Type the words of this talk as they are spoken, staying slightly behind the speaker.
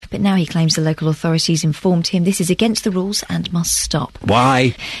but now he claims the local authorities informed him this is against the rules and must stop.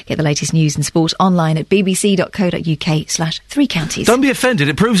 Why? Get the latest news and sport online at bbc.co.uk/3 counties. Don't be offended,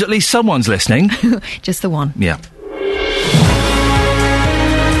 it proves at least someone's listening. Just the one. Yeah.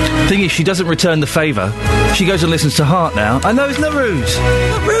 Thing is, she doesn't return the favour. She goes and listens to Heart now. I know, isn't that rude?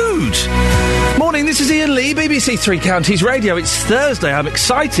 Not rude. Morning, this is Ian Lee, BBC Three Counties Radio. It's Thursday, I'm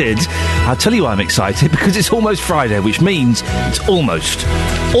excited. I'll tell you why I'm excited, because it's almost Friday, which means it's almost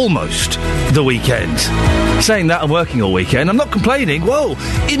the weekend. Saying that, I'm working all weekend. I'm not complaining. Whoa,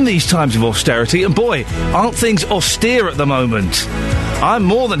 in these times of austerity, and boy, aren't things austere at the moment. I'm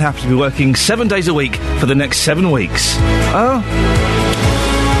more than happy to be working 7 days a week for the next 7 weeks. Oh?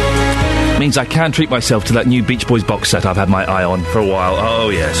 Means I can treat myself to that new Beach Boys box set I've had my eye on for a while.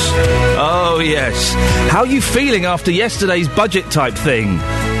 Oh, yes. Oh, yes. How are you feeling after yesterday's budget type thing?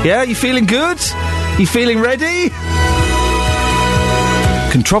 Yeah, you feeling good? You feeling ready?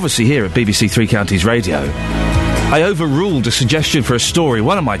 Controversy here at BBC Three Counties Radio. I overruled a suggestion for a story.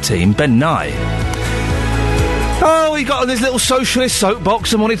 One of my team, Ben Nye. Oh, he got on his little socialist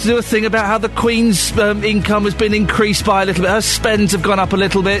soapbox and wanted to do a thing about how the Queen's income has been increased by a little bit. Her spends have gone up a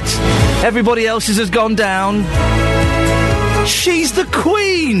little bit. Everybody else's has gone down. She's the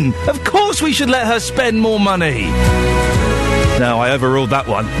Queen! Of course we should let her spend more money. No, I overruled that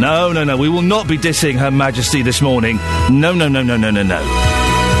one. No. We will not be dissing Her Majesty this morning. No. None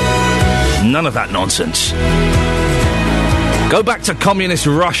of that nonsense. Go back to communist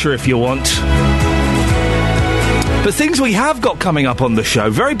Russia if you want. But things we have got coming up on the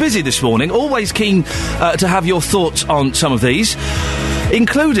show. Very busy this morning. Always keen to have your thoughts on some of these,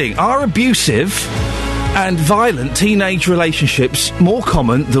 including, are abusive and violent teenage relationships more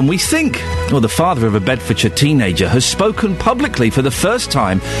common than we think? Well, the father of a Bedfordshire teenager has spoken publicly for the first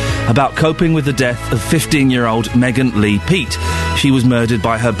time about coping with the death of 15-year-old Megan Lee Peat. She was murdered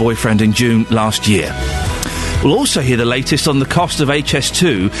by her boyfriend in June last year. We'll also hear the latest on the cost of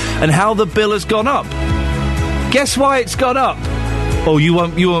HS2 and how the bill has gone up. Guess why it's gone up? Oh, you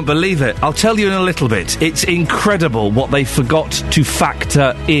won't believe it. I'll tell you in a little bit. It's incredible what they forgot to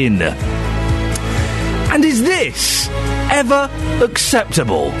factor in. And is this ever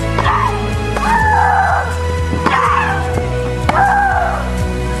acceptable?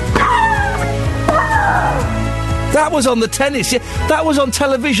 That was on the tennis. That was on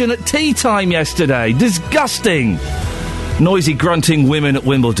television at tea time yesterday. Disgusting. Noisy, grunting women at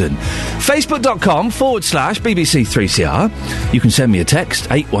Wimbledon. Facebook.com/BBC3CR. You can send me a text,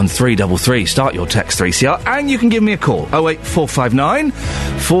 81333. Start your text 3CR. And you can give me a call, 08459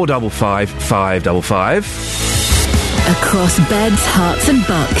 455 555. Across beds, hearts and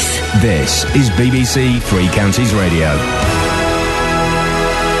bucks. This is BBC Three Counties Radio.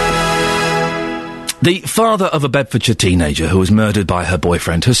 The father of a Bedfordshire teenager who was murdered by her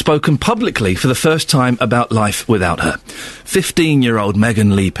boyfriend has spoken publicly for the first time about life without her. 15-year-old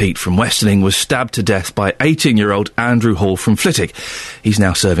Megan Lee Peat from Westerning was stabbed to death by 18-year-old Andrew Hall from Flitwick. He's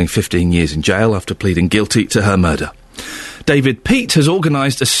now serving 15 years in jail after pleading guilty to her murder. David Peat has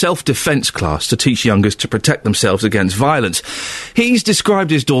organised a self-defence class to teach youngers to protect themselves against violence. He's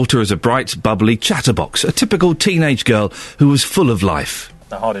described his daughter as a bright, bubbly chatterbox, a typical teenage girl who was full of life.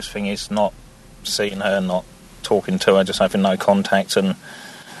 The hardest thing is not seeing her, not talking to her, just having no contact and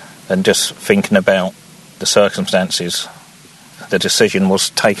just thinking about the circumstances. The decision was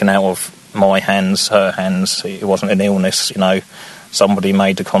taken out of my hands, her hands. It wasn't an illness, you know. Somebody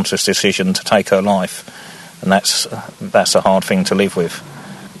made the conscious decision to take her life, and that's a hard thing to live with.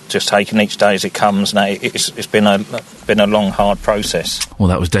 Just taking each day as it comes. Now it's been a long, hard process. Well,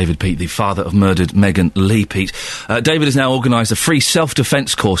 that was David Peat, the father of murdered Megan Lee Peat. David has now organised a free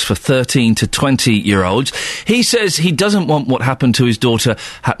self-defence course for 13 to 20-year-olds. He says he doesn't want what happened to his daughter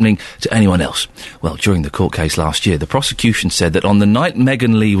happening to anyone else. Well, during the court case last year, the prosecution said that on the night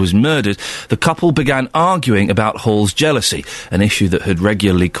Megan Lee was murdered, the couple began arguing about Hall's jealousy, an issue that had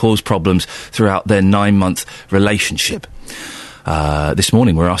regularly caused problems throughout their 9-month relationship. This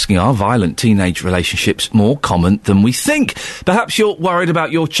morning we're asking, are violent teenage relationships more common than we think? Perhaps you're worried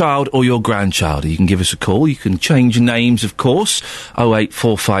about your child or your grandchild. You can give us a call. You can change names, of course.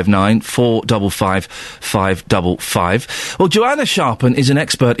 08459 455 555. Well, Joanna Sharpen is an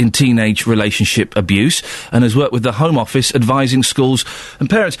expert in teenage relationship abuse and has worked with the Home Office advising schools and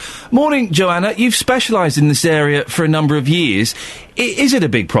parents. Morning, Joanna. You've specialised in this area for a number of years. Is it a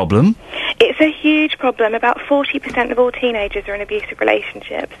big problem? It's a huge problem. About 40% of all teenagers are in abusive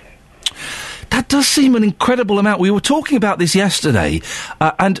relationships. That does seem an incredible amount. We were talking about this yesterday,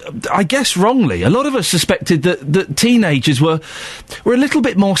 and I guess wrongly, a lot of us suspected that teenagers were a little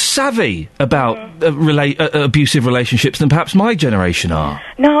bit more savvy about abusive relationships than perhaps my generation are.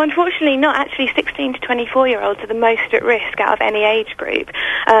 No, unfortunately not. Actually, 16 to 24-year-olds are the most at risk out of any age group,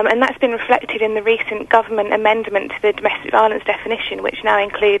 and that's been reflected in the recent government amendment to the domestic violence definition, which now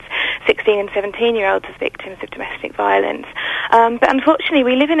includes 16 and 17-year-olds as victims of domestic violence. But unfortunately,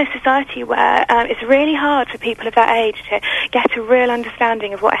 we live in a society where it's really hard for people of that age to get a real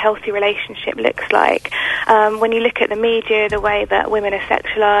understanding of what a healthy relationship looks like. When you look at the media, the way that women are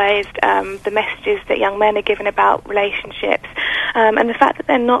sexualised, the messages that young men are given about relationships, and the fact that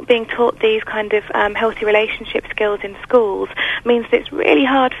they're not being taught these kind of healthy relationship skills in schools means that it's really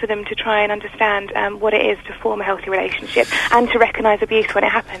hard for them to try and understand what it is to form a healthy relationship and to recognise abuse when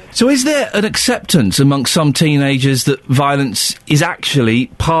it happens. So is there an acceptance amongst some teenagers that violence is actually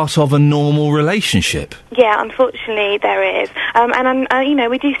part of a normal relationship? Yeah, unfortunately there is.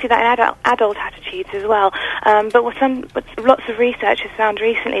 We do see that in adult attitudes as well. But lots of research has found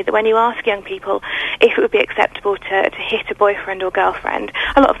recently that when you ask young people if it would be acceptable to hit a boyfriend or girlfriend,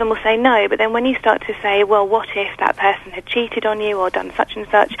 a lot of them will say no. But then when you start to say, well, what if that person had cheated on you or done such and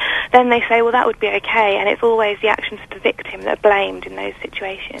such, then they say, well, that would be okay. And it's always the actions of the victim that are blamed in those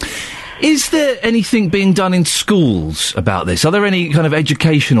situations. Is there anything being done in schools about this? Are there any kind of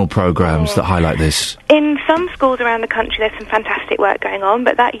educational programmes that highlight this? In some schools around the country, there's some fantastic work going on,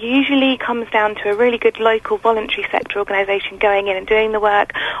 but that usually comes down to a really good local voluntary sector organisation going in and doing the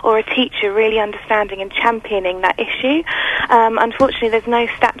work, or a teacher really understanding and championing that issue. Unfortunately, there's no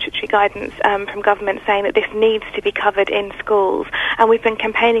statutory guidance from government saying that this needs to be covered in schools, and we've been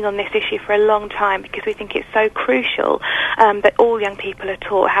campaigning on this issue for a long time because we think it's so crucial that all young people are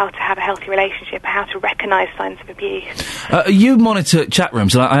taught how to have a healthy relationship, how to recognise signs of abuse. You monitor chat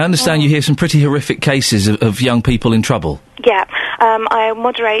rooms, and I understand you hear some pretty horrific cases of young people in trouble. Yeah, I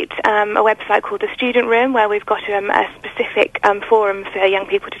moderate a website called The Student Room, where we've got a specific forum for young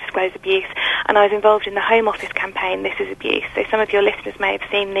people to disclose abuse, and I was involved in the Home Office campaign, This Is Abuse. So some of your listeners may have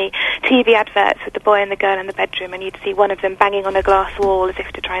seen the TV adverts with the boy and the girl in the bedroom, and you'd see one of them banging on a glass wall as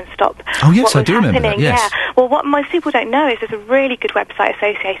if to try and stop Oh, yes, what I was do happening. remember that, yes. Yeah. Well, what most people don't know is there's a really good website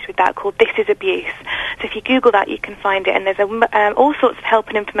associated with that called This Is Abuse. So if you Google that, you can find it, and there's all sorts of help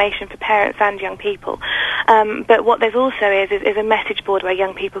and information for parents and young people. But what there's also is a message board where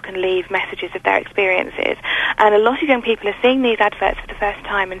young people can leave messages of their experiences. And a lot of young people are seeing these adverts for the first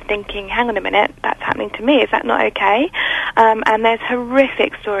time and thinking, hang on a minute, that's happening to me, is that not okay? And there's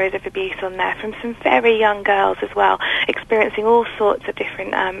horrific stories of abuse on there from some very young girls as well, experiencing all sorts of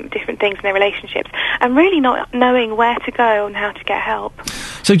different things in their relationships and really not knowing where to go and how to get help.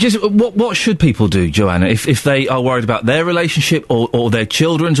 So just what should people do, Joanna, if they are worried about their relationship or their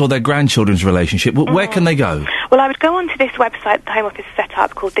children's or their grandchildren's relationship? Where can they go? Well, I would go onto this website the Home Office set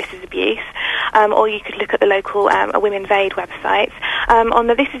up called This Is Abuse, or you could look at the local Women's Aid website. On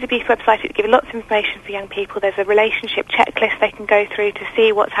the This Is Abuse website, it would give lots of information for young people. There's a relationship checklist they can go through to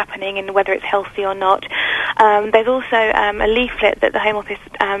see what's happening and whether it's healthy or not. There's also a leaflet that the Home Office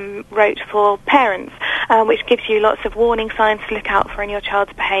wrote for parents, which gives you lots of warning signs to look out for in your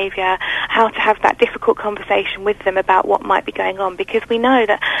child's behaviour, how to have that difficult conversation with them about what might be going on, because we know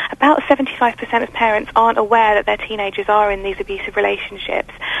that about 75% of parents aren't aware that their teenagers are in these abusive relationships.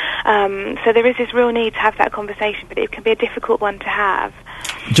 So there is this real need to have that conversation, but it can be a difficult one to have.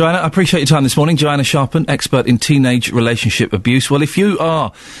 Joanna, I appreciate your time this morning. Joanna Sharpen, expert in teenage relationship abuse. Well, if you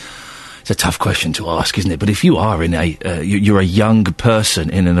are... It's a tough question to ask, isn't it? But if you are in you're a young person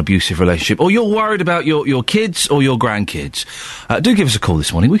in an abusive relationship, or you're worried about your kids or your grandkids, do give us a call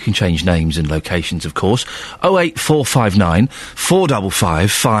this morning. We can change names and locations, of course. 08459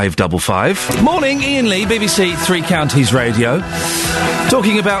 455 555. Morning, Ian Lee, BBC Three Counties Radio.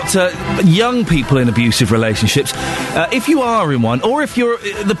 Talking about young people in abusive relationships. If you are in one, or if you're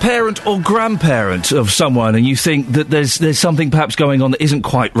the parent or grandparent of someone and you think that there's something perhaps going on that isn't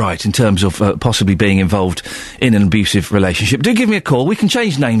quite right in terms of possibly being involved in an abusive relationship, do give me a call. We can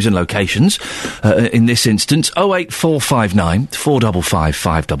change names and locations in this instance. 08459 455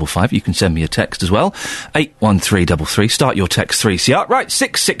 555. You can send me a text as well. 81333. Start your text 3CR. Right,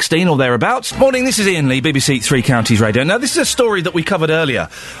 6:16 or thereabouts. Morning, this is Ian Lee, BBC Three Counties Radio. Now, this is a story that we covered earlier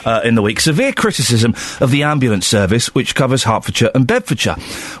in the week. Severe criticism of the ambulance service, which covers Hertfordshire and Bedfordshire.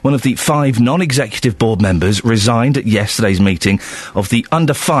 One of the 5 non-executive board members resigned at yesterday's meeting of the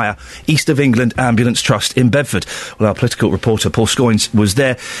Under Fire East of England Ambulance Trust in Bedford. Well, our political reporter Paul Scoynes was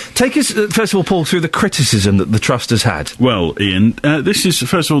there. Take us, first of all, Paul, through the criticism that the Trust has had. Well, Ian, this is,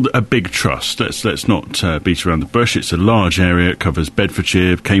 first of all, a big trust. Let's not beat around the bush. It's a large area. It covers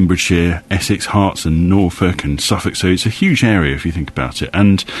Bedfordshire, Cambridgeshire, Essex, Herts and Norfolk and Suffolk, so it's a huge area if you think about it.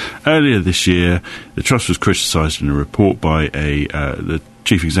 And earlier this year, the Trust was criticised in a report by the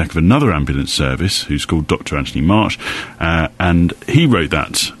chief exec of another ambulance service, who's called Dr. Anthony Marsh, and he wrote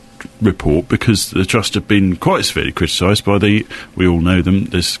that report because the Trust have been quite severely criticised by we all know them,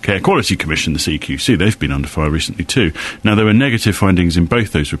 this Care Quality Commission, the CQC. They've been under fire recently too. Now, there were negative findings in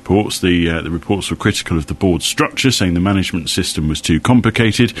both those reports. The reports were critical of the board's structure, saying the management system was too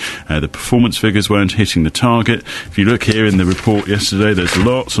complicated, the performance figures weren't hitting the target. If you look here in the report yesterday, there's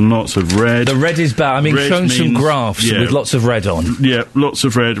lots and lots of red. The red is bad. I mean, shown some graphs with lots of red on. Yeah, lots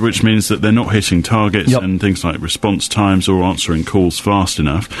of red, which means that they're not hitting targets and things like response times or answering calls fast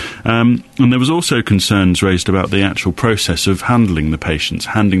enough. And there was also concerns raised about the actual process of handling the patients,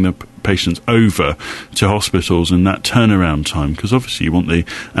 handing the patients over to hospitals and that turnaround time, because obviously you want the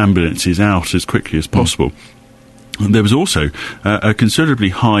ambulances out as quickly as possible. And there was also a considerably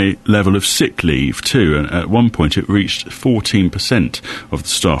high level of sick leave too, and at one point it reached 14% of the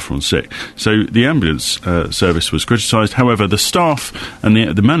staff were on sick. So the ambulance service was criticised. However, the staff and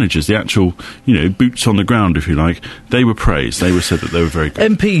the managers, the actual, boots on the ground, if you like, they were praised. They were said that they were very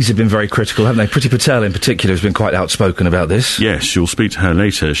good. MPs have been very critical, haven't they? Priti Patel in particular has been quite outspoken about this. Yes, you'll speak to her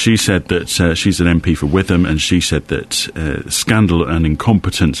later. She said that she's an MP for Witham, and she said that scandal and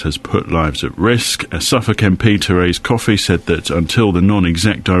incompetence has put lives at risk. A Suffolk MP, Therese Coffey, said that until the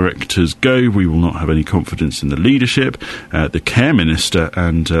non-exec directors go, we will not have any confidence in the leadership. The Care Minister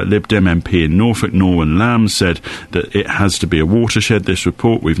and Lib Dem MP in Norfolk, Norman Lamb, said that it has to be a watershed, this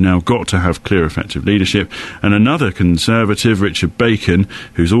report. We've now got to have clear, effective leadership. And another Conservative, Richard Bacon,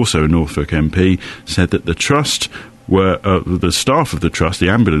 who's also a Norfolk MP, said that the Trust were the staff of the Trust, the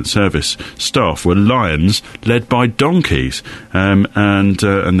ambulance service staff, were lions led by donkeys, and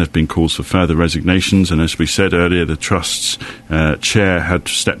there have been calls for further resignations. And as we said earlier, the Trust's chair had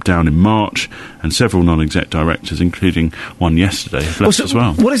stepped down in March, and several non-exec directors, including one yesterday, have left as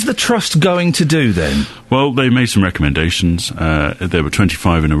well. What is the Trust going to do then? Well, they made some recommendations. There were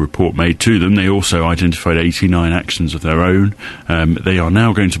 25 in a report made to them. They also identified 89 actions of their own. They are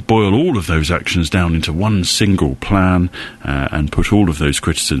now going to boil all of those actions down into one single plan and put all of those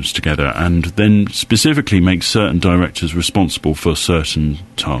criticisms together, and then specifically make certain directors responsible for certain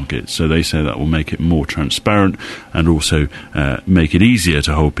targets. So they say that will make it more transparent and also make it easier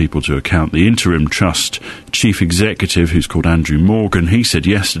to hold people to account. The interim Trust chief executive, who's called Andrew Morgan, he said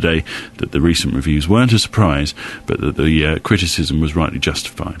yesterday that the recent reviews weren't a surprise, but that the criticism was rightly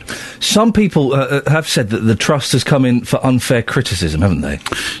justified. Some people have said that the Trust has come in for unfair criticism, haven't they?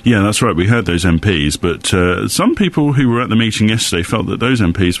 Yeah, that's right. We heard those MPs, but some people who were at the meeting yesterday felt that those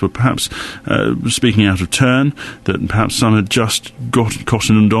MPs were perhaps speaking out of turn, that perhaps some had just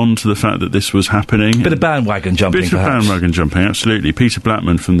cottoned on to the fact that this was happening. Bit of bandwagon jumping, perhaps. Bandwagon jumping, absolutely. Peter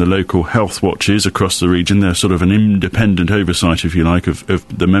Blackman from the local health watches across the region, they're sort of an independent oversight, if you like, of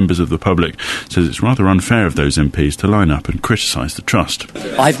the members of the public, says it's rather unfair of those MPs to line up and criticise the Trust.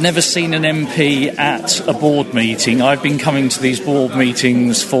 I've never seen an MP at a board meeting. I've been coming to these board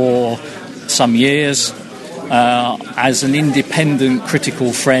meetings for some years. As an independent,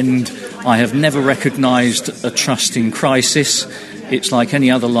 critical friend, I have never recognised a Trust in crisis. It's like any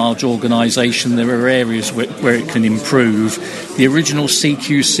other large organisation. There are areas where it can improve. The original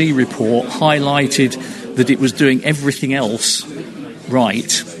CQC report highlighted that it was doing everything else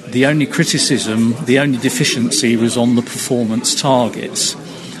right. The only criticism, the only deficiency was on the performance targets.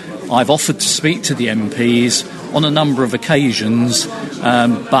 I've offered to speak to the MPs on a number of occasions,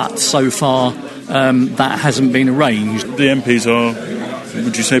 but so far that hasn't been arranged. The MPs are,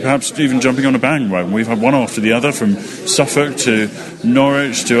 would you say, perhaps even jumping on a bandwagon? We've had one after the other, from Suffolk to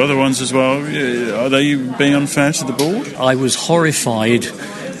Norwich to other ones as well. Are they being unfair to the board? I was horrified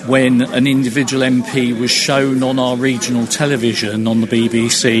when an individual MP was shown on our regional television on the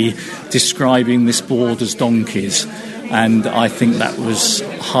BBC describing this board as donkeys, and I think that was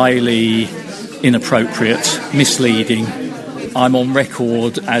highly inappropriate, misleading. I'm on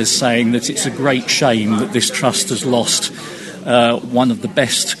record as saying that it's a great shame that this Trust has lost one of the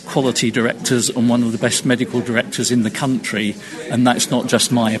best quality directors and one of the best medical directors in the country, and that's not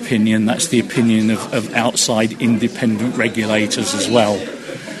just my opinion, that's the opinion of outside independent regulators as well.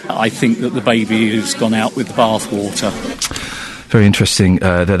 I think that the baby has gone out with the bathwater. Very interesting.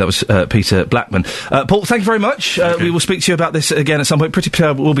 That was Peter Blackman. Paul, thank you very much. Okay. We will speak to you about this again at some point. Pretty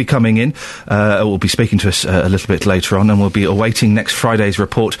Pierre will be coming in. Will be speaking to us a little bit later on, and we'll be awaiting next Friday's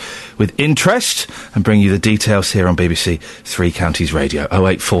report with interest and bring you the details here on BBC Three Counties Radio.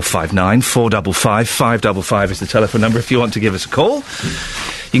 08459 455 555 is the telephone number if you want to give us a call.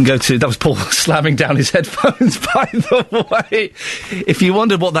 You can go to... That was Paul slamming down his headphones, by the way. If you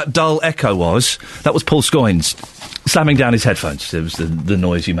wondered what that dull echo was, that was Paul Scoins slamming down his headphones. It was the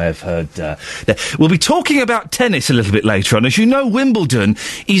noise you may have heard there. We'll be talking about tennis a little bit later on. As you know, Wimbledon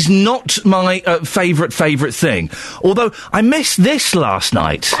is not my favourite thing. Although I missed this last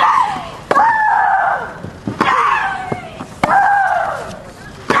night.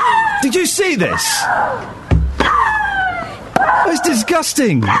 Did you see this? It's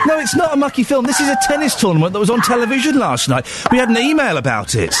disgusting. No, it's not a mucky film. This is a tennis tournament that was on television last night. We had an email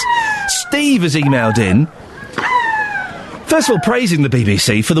about it. Steve has emailed in. First of all, praising the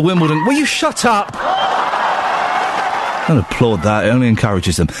BBC for the Wimbledon... Will you shut up? I don't applaud that. It only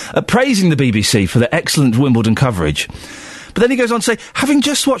encourages them. Praising the BBC for their excellent Wimbledon coverage. But then he goes on to say, having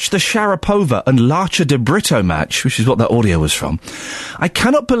just watched the Sharapova and Larcher de Brito match, which is what that audio was from, I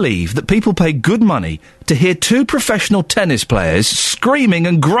cannot believe that people pay good money to hear two professional tennis players screaming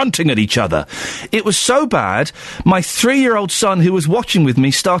and grunting at each other. It was so bad, my 3-year-old son who was watching with me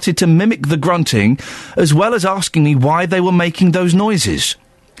started to mimic the grunting, as well as asking me why they were making those noises.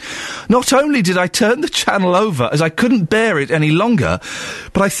 Not only did I turn the channel over as I couldn't bear it any longer,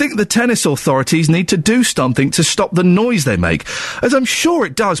 but I think the tennis authorities need to do something to stop the noise they make, as I'm sure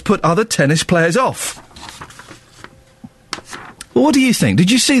it does put other tennis players off. Well, what do you think?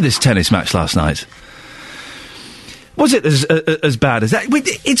 Did you see this tennis match last night? Was it as bad as that?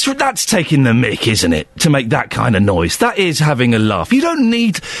 That's taking the mick, isn't it? To make that kind of noise. That is having a laugh. You don't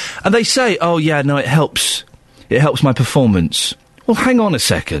need... And they say, oh yeah, no, it helps. It helps my performance. Well, hang on a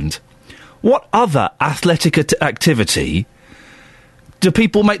second. What other athletic activity do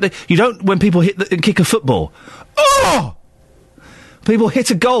people make you don't, when people kick a football. Oh! People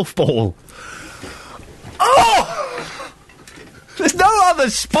hit a golf ball. Oh! There's no other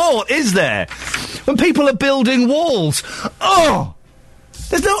sport, is there? When people are building walls. Oh!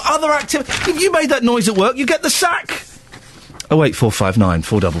 There's no other activity. If you made that noise at work, you get the sack. 08459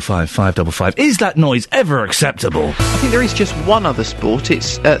 455 555. Is that noise ever acceptable? I think there is just one other sport.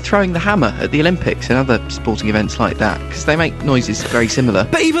 It's throwing the hammer at the Olympics and other sporting events like that, because they make noises very similar.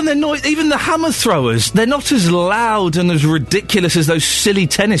 But even the hammer throwers, they're not as loud and as ridiculous as those silly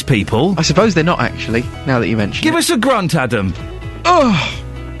tennis people. I suppose they're not, actually, now that you mention it. Give us a grunt, Adam. Oh!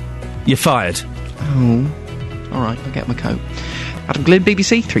 You're fired. Oh. All right, I'll get my coat. Adam Glynn,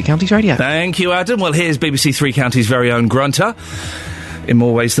 BBC Three Counties Radio. Thank you, Adam. Well, here's BBC Three Counties' very own grunter. In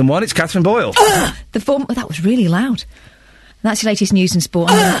more ways than one, it's Catherine Boyle. That was really loud. That's your latest news and sport.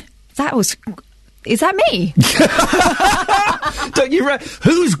 Is that me? Don't you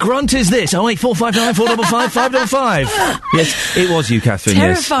whose grunt is this? 08459 455 555. Yes, it was you, Catherine.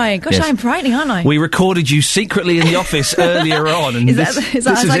 Terrifying. Yes. Gosh, yes. I'm frightening, aren't I? We recorded you secretly in the office earlier on. And is that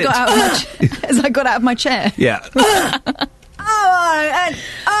as I got out of my chair? Yeah.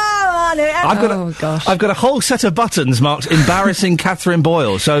 I've got a whole set of buttons marked embarrassing Catherine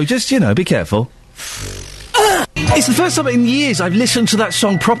Boyle, so just, be careful. It's the first time in years I've listened to that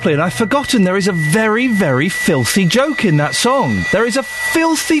song properly, and I've forgotten there is a very, very filthy joke in that song. There is a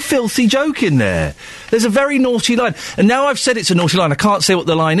filthy, filthy joke in there. There's a very naughty line. And now I've said it's a naughty line, I can't say what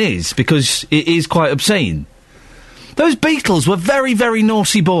the line is, because it is quite obscene. Those Beatles were very, very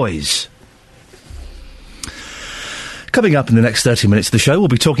naughty boys. Coming up in the next 30 minutes of the show, we'll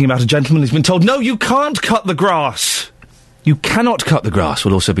be talking about a gentleman who's been told, no, you can't cut the grass. You cannot cut the grass.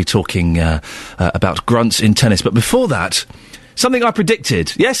 We'll also be talking about grunts in tennis. But before that, something I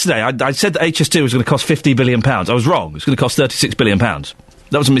predicted. Yesterday, I said that HS2 was going to cost £50 billion. I was wrong. It's going to cost £36 billion. That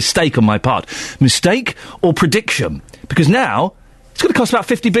was a mistake on my part. Mistake or prediction? Because now, it's going to cost about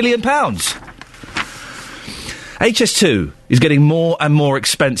 £50 billion. HS2 is getting more and more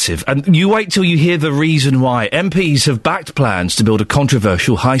expensive, and you wait till you hear the reason why. MPs have backed plans to build a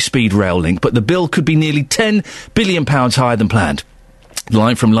controversial high-speed rail link, but the bill could be nearly £10 billion higher than planned. The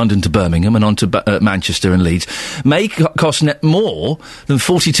line from London to Birmingham and on to Manchester and Leeds may cost net more than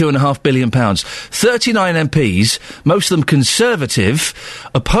 £42.5 billion. 39 MPs, most of them Conservative,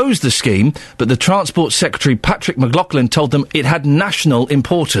 opposed the scheme, but the Transport Secretary Patrick McLaughlin told them it had national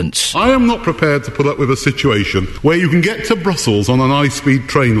importance. I am not prepared to put up with a situation where you can get to Brussels on an high-speed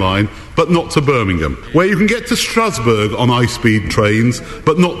train line but not to Birmingham, where you can get to Strasbourg on high-speed trains,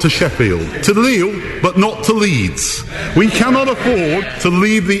 but not to Sheffield, to Lille, but not to Leeds. We cannot afford to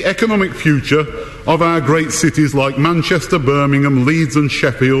leave the economic future of our great cities like Manchester, Birmingham, Leeds and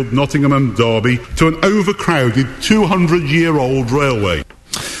Sheffield, Nottingham and Derby to an overcrowded 200-year-old railway.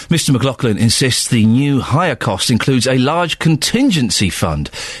 Mr McLaughlin insists the new higher cost includes a large contingency fund.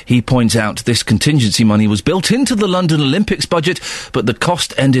 He points out this contingency money was built into the London Olympics budget, but the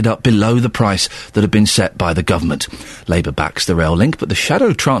cost ended up below the price that had been set by the government. Labour backs the rail link, but the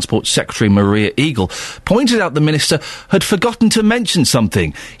Shadow Transport Secretary Maria Eagle pointed out the minister had forgotten to mention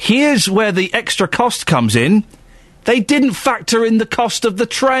something. Here's where the extra cost comes in. They didn't factor in the cost of the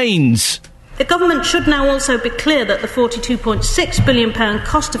trains. The government should now also be clear that the £42.6 billion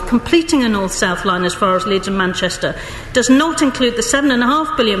cost of completing a North-South line as far as Leeds and Manchester does not include the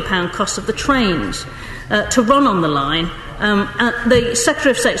 £7.5 billion cost of the trains to run on the line. The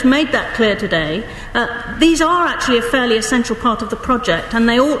Secretary of State's made that clear today. These are actually a fairly essential part of the project, and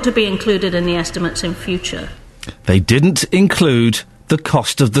they ought to be included in the estimates in future. They didn't include the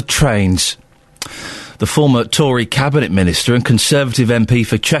cost of the trains. The former Tory Cabinet Minister and Conservative MP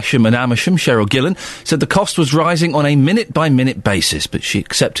for Chesham and Amersham, Cheryl Gillan, said the cost was rising on a minute-by-minute basis, but she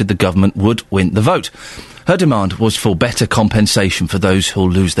accepted the government would win the vote. Her demand was for better compensation for those who'll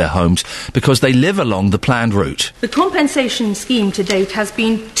lose their homes because they live along the planned route. The compensation scheme to date has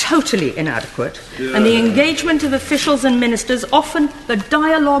been totally inadequate, and the engagement of officials and ministers, often the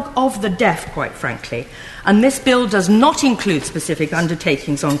dialogue of the deaf, quite frankly. And this bill does not include specific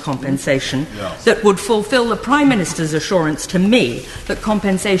undertakings on compensation that would fulfil the Prime Minister's assurance to me that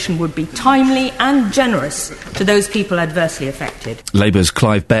compensation would be timely and generous to those people adversely affected. Labour's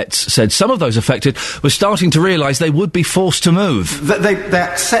Clive Betts said some of those affected were starting to realise they would be forced to move. They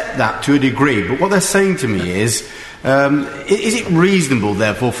accept that to a degree, but what they're saying to me is it reasonable,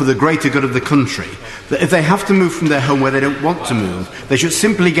 therefore, for the greater good of the country, that if they have to move from their home where they don't want to move, they should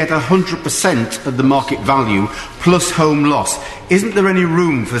simply get 100% of the market value plus home loss? Isn't there any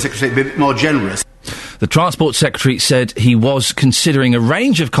room for the Secretary to be a bit more generous? The Transport Secretary said he was considering a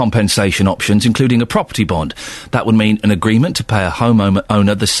range of compensation options, including a property bond. That would mean an agreement to pay a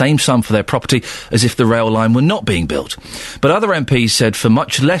homeowner the same sum for their property as if the rail line were not being built. But other MPs said for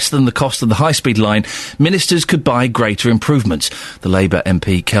much less than the cost of the high-speed line, ministers could buy greater improvements. The Labour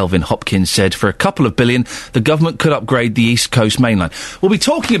MP Kelvin Hopkins said for a couple of billion, the government could upgrade the East Coast Main Line. We'll be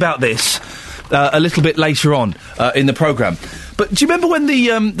talking about this a little bit later on in the programme. But do you remember when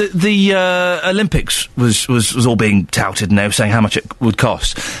the Olympics was all being touted and they were saying how much it would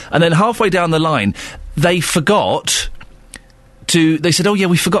cost? And then halfway down the line, they forgot to... They said, oh, yeah,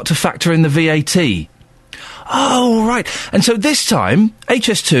 we forgot to factor in the VAT. Oh, right. And so this time,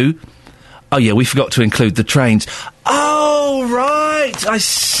 HS2... Oh, yeah, we forgot to include the trains. Oh, right. I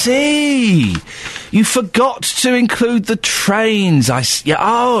see. You forgot to include the trains. Yeah,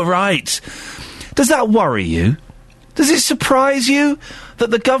 oh, right. Does that worry you? Does it surprise you that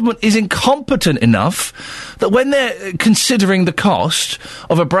the government is incompetent enough that when they're considering the cost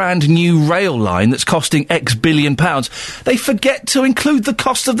of a brand new rail line that's costing X billion pounds, they forget to include the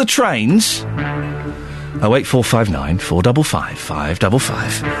cost of the trains? 08459 455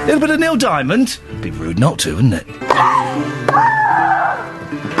 555. A little bit of Neil Diamond. It'd be rude not to, wouldn't it?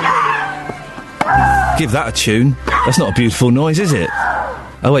 Give that a tune. That's not a beautiful noise, is it?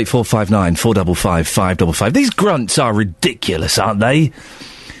 08459 455 555. These grunts are ridiculous, aren't they?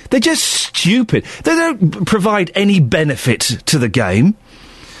 They're just stupid. They don't provide any benefit to the game.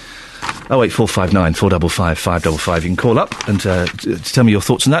 08459 455 555. You can call up and tell me your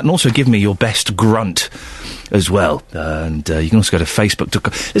thoughts on that, and also give me your best grunt as well. And you can also go to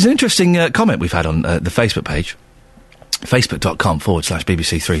Facebook.com. There's an interesting comment we've had on the Facebook page,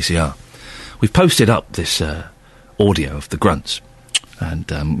 facebook.com/BBC3CR. We've posted up this audio of the grunts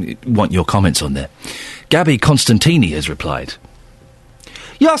and want your comments on there. Gabby Constantini has replied,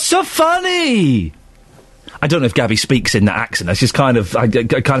 "You're so funny!" I don't know if Gabby speaks in that accent. That's just kind of... I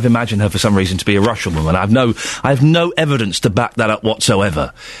kind of imagine her for some reason to be a Russian woman. I have no evidence to back that up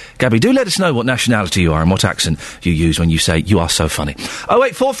whatsoever. Gabby, do let us know what nationality you are and what accent you use when you say, "You are so funny."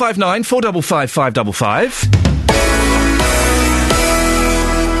 08459 455 555.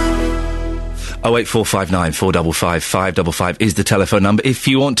 08459 455 555 is the telephone number. If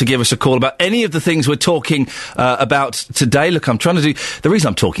you want to give us a call about any of the things we're talking about today. Look, I'm trying to do... The reason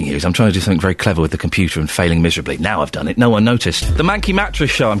I'm talking here is I'm trying to do something very clever with the computer and failing miserably. Now I've done it. No one noticed. The Manky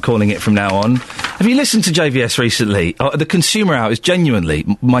Mattress Show, I'm calling it from now on. Have you listened to JVS recently? The Consumer Hour is genuinely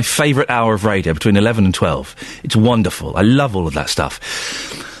my favourite hour of radio between 11 and 12. It's wonderful. I love all of that stuff.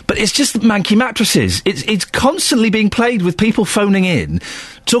 But it's just manky mattresses. It's constantly being played with people phoning in,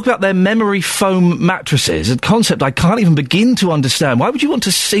 talk about their memory foam mattresses, a concept I can't even begin to understand. Why would you want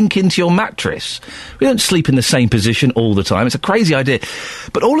to sink into your mattress? We don't sleep in the same position all the time. It's a crazy idea.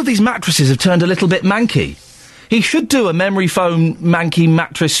 But all of these mattresses have turned a little bit manky. He should do a memory foam manky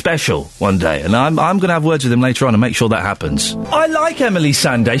mattress special one day, and I'm going to have words with him later on and make sure that happens. I like Emily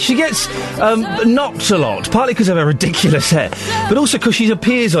Sandé. She gets knocked a lot, partly because of her ridiculous hair, but also because she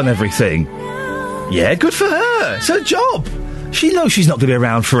appears on everything. Yeah, good for her. It's her job. She knows she's not going to be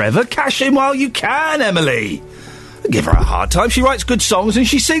around forever. Cash in while you can, Emily. Don't give her a hard time. She writes good songs and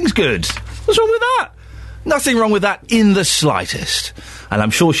she sings good. What's wrong with that? Nothing wrong with that in the slightest. And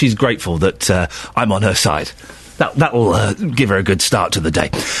I'm sure she's grateful that I'm on her side. That'll give her a good start to the day.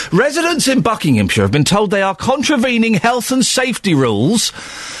 Residents in Buckinghamshire have been told they are contravening health and safety rules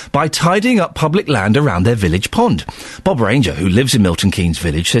by tidying up public land around their village pond. Bob Ranger, who lives in Milton Keynes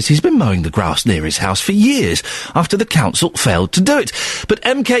Village, says he's been mowing the grass near his house for years after the council failed to do it. But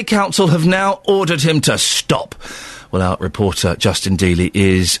MK Council have now ordered him to stop. Well, our reporter, Justin Dealey,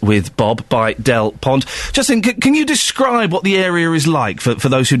 is with Bob by Dell Pond. Justin, can you describe what the area is like for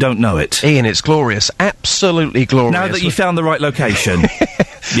those who don't know it? Ian, it's glorious. Absolutely glorious. Now that you found the right location.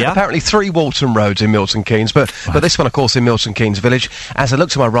 Yeah? Apparently 3 Walton Roads in Milton Keynes, but this one, of course, in Milton Keynes Village. As I look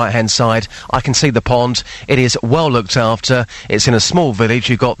to my right-hand side, I can see the pond. It is well looked after. It's in a small village.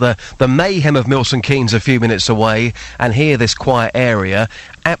 You've got the mayhem of Milton Keynes a few minutes away, and here, this quiet area.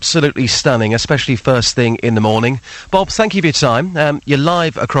 Absolutely stunning, especially first thing in the morning. Bob, thank you for your time. You're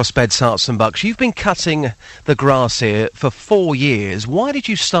live across Beds, Herts and Bucks. You've been cutting the grass here for 4 years. Why did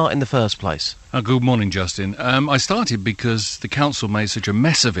you start in the first place? Good morning, Justin. I started because the council made such a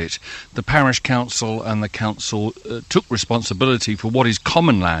mess of it. The parish council and the council took responsibility for what is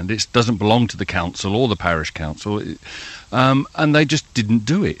common land. It doesn't belong to the council or the parish council. And they just didn't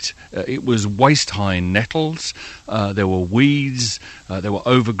do it. It was waist-high nettles, there were weeds, there were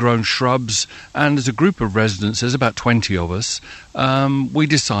overgrown shrubs, and as a group of residents, there's about 20 of us, we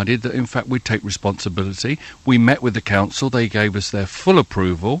decided that in fact we'd take responsibility. We met with the council, they gave us their full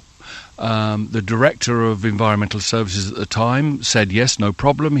approval. The Director of Environmental Services at the time said yes, no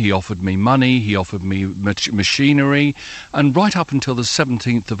problem. He offered me money, he offered me machinery, and right up until the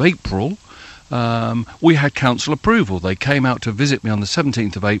 17th of April, we had council approval. They came out to visit me on the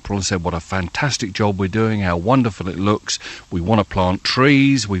 17th of April and said what a fantastic job we're doing, how wonderful it looks. We want to plant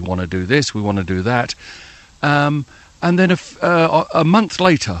trees, we want to do this, we want to do that. And then a month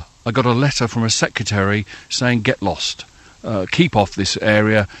later, I got a letter from a secretary saying get lost, keep off this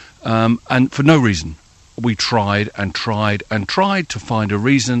area, and for no reason. We tried and tried and tried to find a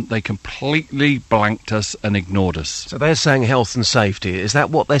reason. They completely blanked us and ignored us. So they're saying health and safety. Is that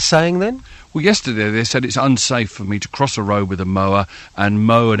what they're saying then? Well, yesterday they said it's unsafe for me to cross a road with a mower and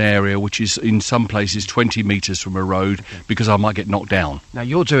mow an area which is in some places 20 metres from a road because I might get knocked down. Now,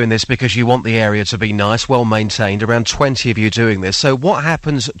 you're doing this because you want the area to be nice, well maintained, around 20 of you doing this. So what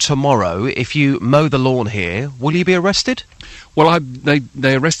happens tomorrow if you mow the lawn here? Will you be arrested? Well,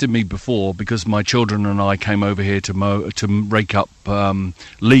 they arrested me before because my children and I came over here to rake up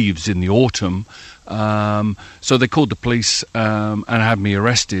leaves in the autumn. So they called the police and had me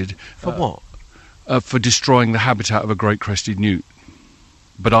arrested. For what? For destroying the habitat of a great crested newt.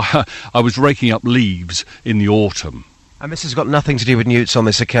 But I was raking up leaves in the autumn. And this has got nothing to do with newts on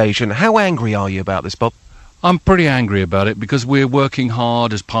this occasion. How angry are you about this, Bob? I'm pretty angry about it because we're working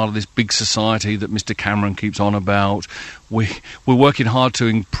hard as part of this big society that Mr Cameron keeps on about. We're working hard to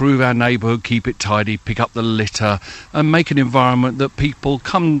improve our neighbourhood, keep it tidy, pick up the litter and make an environment that people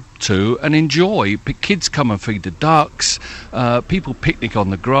come to and enjoy. Kids come and feed the ducks, people picnic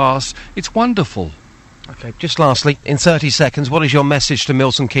on the grass. It's wonderful. OK, just lastly, in 30 seconds, what is your message to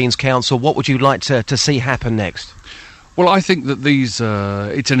Milton Keynes Council? What would you like to see happen next? Well, I think that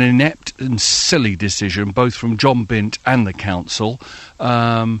it's an inept and silly decision, both from John Bint and the council.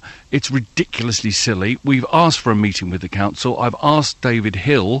 It's ridiculously silly. We've asked for a meeting with the council. I've asked David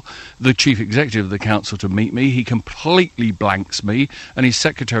Hill, the chief executive of the council, to meet me. He completely blanks me, and his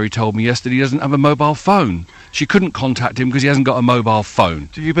secretary told me yesterday he doesn't have a mobile phone. She couldn't contact him because he hasn't got a mobile phone.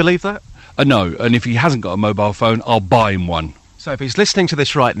 Do you believe that? No, and if he hasn't got a mobile phone, I'll buy him one. So if he's listening to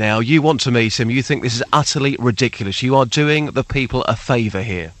this right now, you want to meet him, you think this is utterly ridiculous. You are doing the people a favour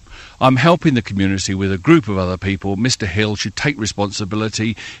here. I'm helping the community with a group of other people. Mr Hill should take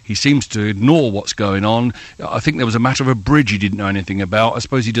responsibility. He seems to ignore what's going on. I think there was a matter of a bridge he didn't know anything about. I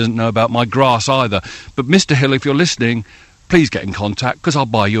suppose he doesn't know about my grass either. But Mr Hill, if you're listening, please get in contact, because I'll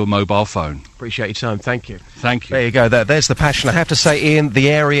buy you a mobile phone. Appreciate your time. Thank you. Thank you. There you go. There's the passion. I have to say, Ian, the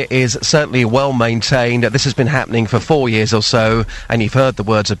area is certainly well maintained. This has been happening for 4 years or so, and you've heard the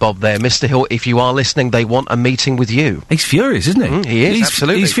words of Bob there. Mr. Hill, if you are listening, they want a meeting with you. He's furious, isn't he? He is,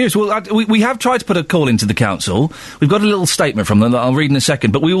 absolutely. He's furious. Well, we have tried to put a call into the council. We've got a little statement from them that I'll read in a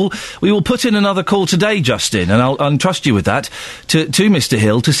second, but we will put in another call today, Justin, and I'll entrust you with that to Mr.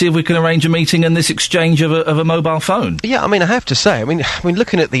 Hill to see if we can arrange a meeting and this exchange of a mobile phone. Yeah, I mean, I have to say, I mean,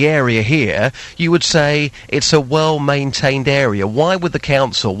 looking at the area here, you would say it's a well-maintained area. Why would the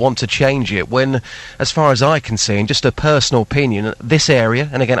council want to change it when, as far as I can see, in just a personal opinion, this area,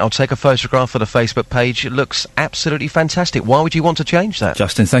 and again, I'll take a photograph for the Facebook page, it looks absolutely fantastic. Why would you want to change that?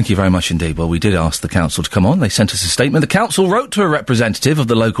 Justin, thank you very much indeed. Well, we did ask the council to come on. They sent us a statement. The council wrote to a representative of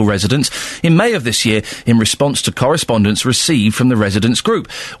the local residents in May of this year in response to correspondence received from the residents group.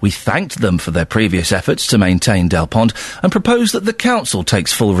 We thanked them for their previous efforts to maintain Del Pond and proposed that the council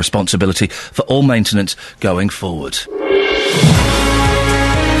takes full responsibility for all maintenance going forward.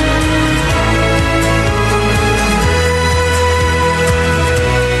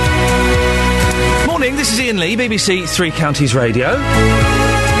 Morning, this is Ian Lee, BBC Three Counties Radio.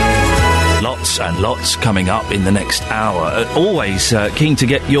 Lots and lots coming up in the next hour. Always keen to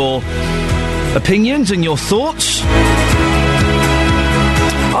get your opinions and your thoughts.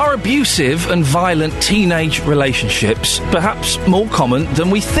 Are abusive and violent teenage relationships perhaps more common than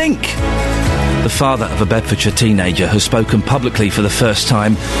we think? The father of a Bedfordshire teenager has spoken publicly for the first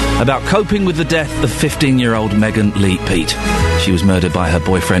time about coping with the death of 15-year-old Megan Lee Peat. She was murdered by her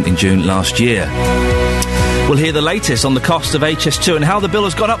boyfriend in June last year. We'll hear the latest on the cost of HS2 and how the bill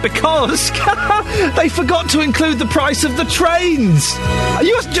has gone up because they forgot to include the price of the trains. Are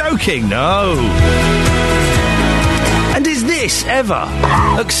you joking? No. And is this ever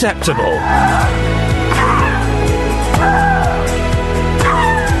acceptable?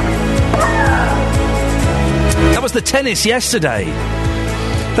 That was the tennis yesterday.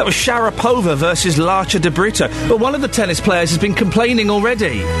 That was Sharapova versus Larcher de Brito. But one of the tennis players has been complaining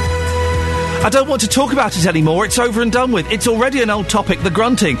already. I don't want to talk about it anymore. It's over and done with. It's already an old topic, the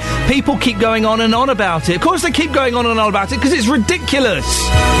grunting. People keep going on and on about it. Of course they keep going on and on about it because it's ridiculous.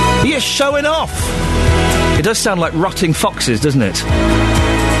 You're showing off. It does sound like rotting foxes, doesn't it?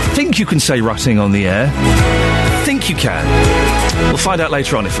 Think you can say rotting on the air. Think you can. We'll find out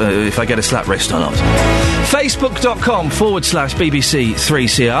later on if I get a slap wrist or not. Facebook.com/BBC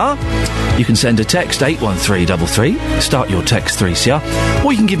 3CR. You can send a text 81333. Start your text 3CR.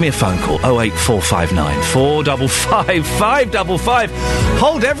 Or you can give me a phone call 08459 455 555.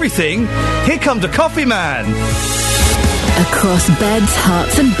 Hold everything. Here comes the coffee man. Across beds,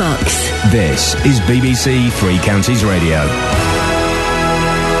 hearts and bucks. This is BBC Three Counties Radio.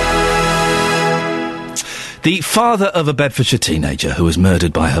 The father of a Bedfordshire teenager who was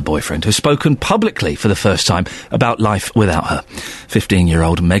murdered by her boyfriend has spoken publicly for the first time about life without her.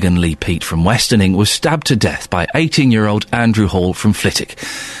 15-year-old Megan Lee Peat from Westerning was stabbed to death by 18-year-old Andrew Hall from Flitwick.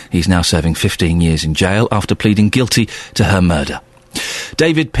 He's now serving 15 years in jail after pleading guilty to her murder.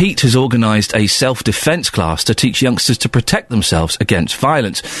 David Peat has organised a self-defence class to teach youngsters to protect themselves against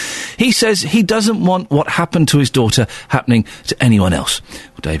violence. He says he doesn't want what happened to his daughter happening to anyone else.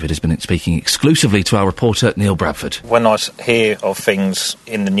 Well, David has been speaking exclusively to our reporter Neil Bradford. When I hear of things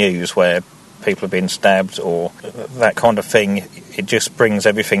in the news where people have been stabbed or that kind of thing, it just brings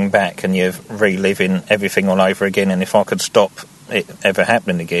everything back and you're reliving everything all over again, and if I could stop it ever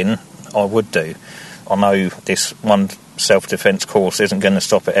happening again, I would do. I know this one self-defence course isn't going to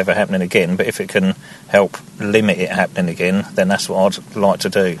stop it ever happening again, but if it can help limit it happening again, then that's what I'd like to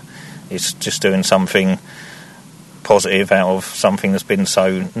do. It's just doing something positive out of something that's been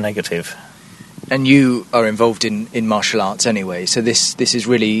so negative. And you are involved in martial arts anyway, so this is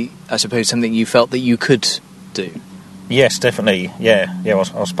really, I suppose, something you felt that you could do? Yes, definitely, yeah. I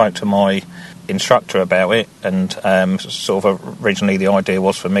spoke to my instructor about it, and sort of originally the idea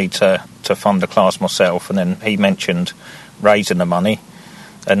was for me to fund the class myself, and then he mentioned raising the money,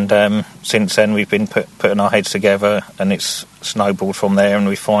 and since then we've been putting our heads together, and it's snowballed from there, and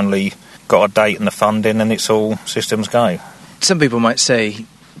we finally got a date and the funding, and it's all systems go. Some people might say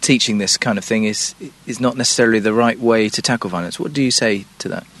teaching this kind of thing is not necessarily the right way to tackle violence. What do you say to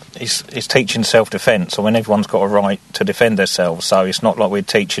that? It's teaching self-defence. I mean, everyone's got a right to defend themselves, so it's not like we're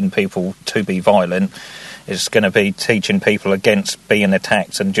teaching people to be violent. It's going to be teaching people against being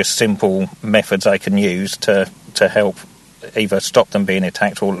attacked and just simple methods they can use to help either stop them being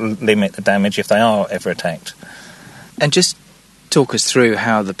attacked or limit the damage if they are ever attacked. And just talk us through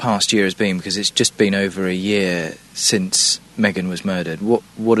how the past year has been, because it's just been over a year since Megan was murdered.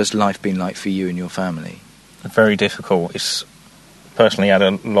 What has life been like for you and your family? very difficult. It's personally had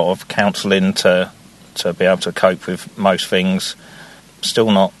a lot of counselling to be able to cope with most things.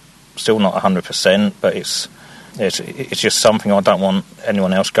 Still not 100%, but it's just something I don't want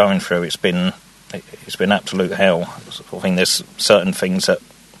anyone else going through. It's been absolute hell. I think there's certain things that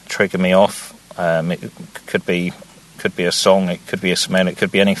trigger me off. It could be a song, it could be a smell, it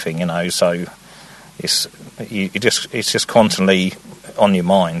could be anything, you know. So it's just constantly on your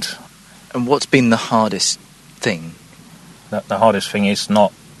mind. And what's been the hardest thing? The hardest thing is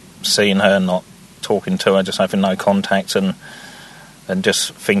not seeing her, not talking to her, just having no contact, and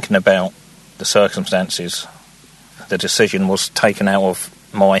just thinking about the circumstances. The decision was taken out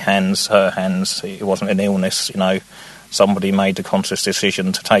of my hands, her hands. It wasn't an illness, you know. Somebody made the conscious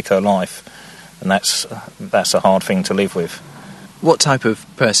decision to take her life, and that's a hard thing to live with. What type of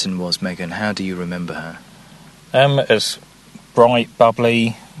person was Megan? How do you remember her? As bright,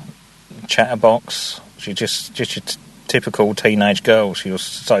 bubbly, chatterbox. She just a typical teenage girl. She was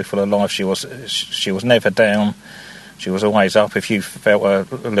so full of life. She was never down. She was always up. If you felt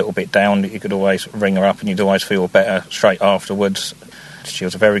a little bit down, you could always ring her up, and you'd always feel better straight afterwards. She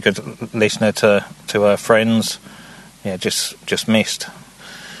was a very good listener to her friends. Yeah, just missed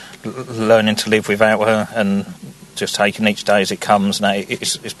learning to live without her, and just taking each day as it comes. Now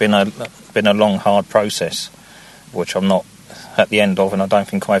it's been a long, hard process, which I'm not at the end of, and I don't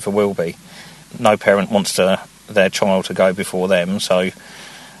think I ever will be. No parent wants their child to go before them, and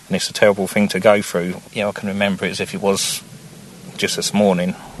it's a terrible thing to go through. You know, I can remember it as if it was just this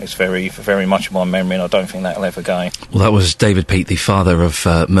morning. It's very, very much in my memory, and I don't think that'll ever go. Well, that was David Peat, the father of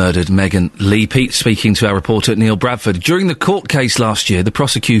murdered Megan Lee Peat, speaking to our reporter Neil Bradford. During the court case last year, the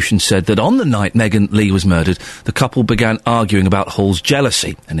prosecution said that on the night Megan Lee was murdered, the couple began arguing about Hall's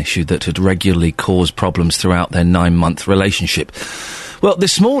jealousy, an issue that had regularly caused problems throughout their 9-month relationship. Well,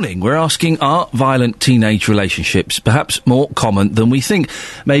 this morning we're asking, are violent teenage relationships perhaps more common than we think?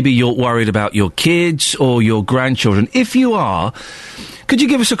 Maybe you're worried about your kids or your grandchildren. If you are, could you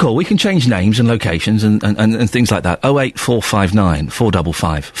give us a call? We can change names and locations and things like that. 08459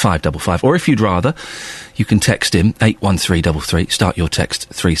 455 555. Or if you'd rather, you can text in 81333. Start your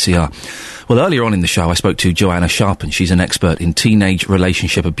text 3CR. Well, earlier on in the show, I spoke to Joanna Sharpen. She's an expert in teenage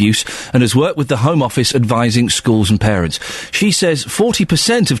relationship abuse and has worked with the Home Office advising schools and parents. She says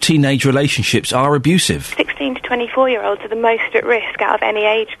 40% of teenage relationships are abusive. 16 to 24-year-olds are the most at risk out of any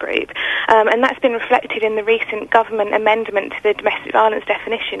age group, and that's been reflected in the recent government amendment to the domestic violence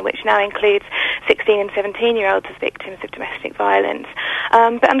definition, which now includes 16 and 17-year-olds as victims of domestic violence.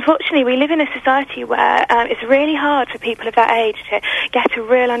 But unfortunately, we live in a society where it's really hard for people of that age to get a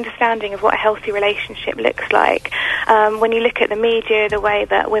real understanding of what a healthy relationship looks like. When you look at the media, the way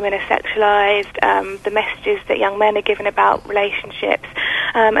that women are sexualised, the messages that young men are given about relationships,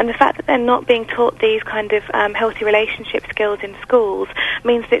 and the fact that they're not being taught these kind of healthy relationship skills in schools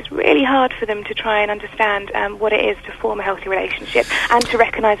means that it's really hard for them to try and understand what it is to form a healthy relationship and to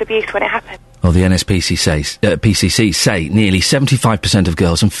recognise abuse when it happens. Well, the PCC say nearly 75% of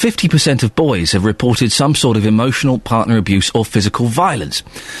girls and 50% of boys have reported some sort of emotional partner abuse or physical violence.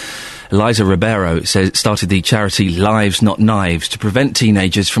 Eliza Ribeiro started the charity Lives Not Knives to prevent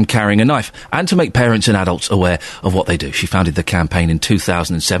teenagers from carrying a knife and to make parents and adults aware of what they do. She founded the campaign in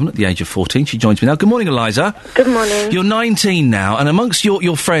 2007 at the age of 14. She joins me now. Good morning, Eliza. Good morning. You're 19 now, and amongst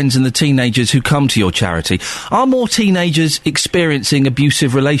your friends and the teenagers who come to your charity, are more teenagers experiencing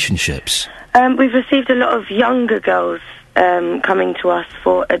abusive relationships? We've received a lot of younger girls coming to us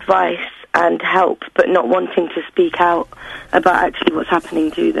for advice and help, but not wanting to speak out about actually what's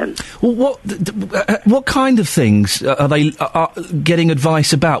happening to them. Well, what kind of things are they getting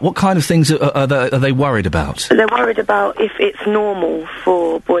advice about? What kind of things are they worried about? They're worried about if it's normal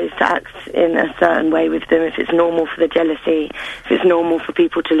for boys to act in a certain way with them, if it's normal for the jealousy, if it's normal for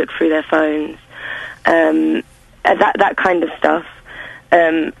people to look through their phones, that kind of stuff.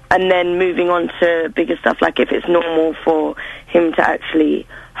 And then moving on to bigger stuff, like if it's normal for him to actually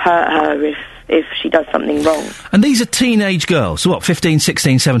hurt her if she does something wrong. And these are teenage girls, so what, 15,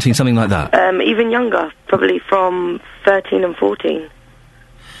 16, 17, something like that? Even younger, probably from 13 and 14.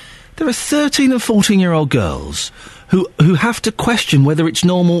 There are 13 and 14-year-old girls who have to question whether it's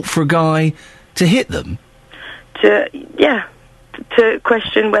normal for a guy to hit them? To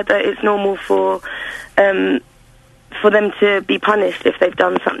question whether it's normal for them to be punished if they've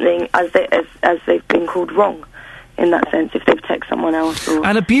done something as they've been called wrong. In that sense, if they've texted someone else or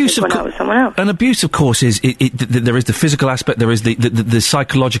and abuse gone out with someone else. And abuse, of course, is there is the physical aspect, there is the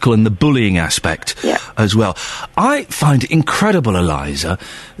psychological and the bullying aspect as well. I find it incredible, Eliza,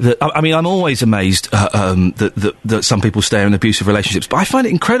 that, I mean, I'm always amazed that some people stay in abusive relationships, but I find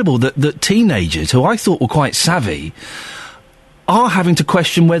it incredible that teenagers, who I thought were quite savvy, are having to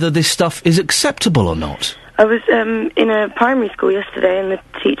question whether this stuff is acceptable or not. I was in a primary school yesterday, and the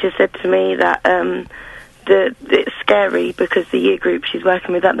teacher said to me that it's scary because the year group she's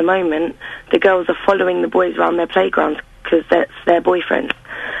working with at the moment, the girls are following the boys around their playgrounds because that's their boyfriends,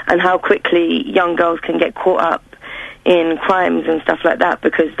 and how quickly young girls can get caught up in crimes and stuff like that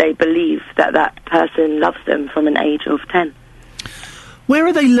because they believe that person loves them from an age of 10. Where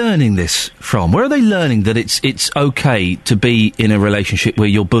are they learning this from? Where are they learning that it's okay to be in a relationship where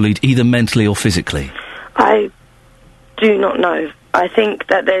you're bullied either mentally or physically? I do not know. I think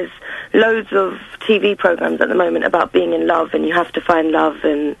that there's loads of TV programs at the moment about being in love, and you have to find love,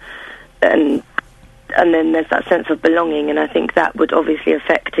 and then there's that sense of belonging, and I think that would obviously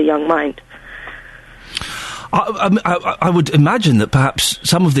affect a young mind. I would imagine that perhaps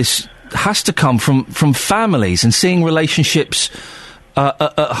some of this has to come from families and seeing relationships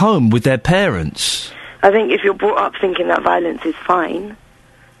at home with their parents. I think if you're brought up thinking that violence is fine,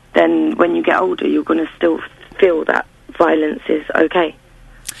 then when you get older you're going to still feel that violence is okay.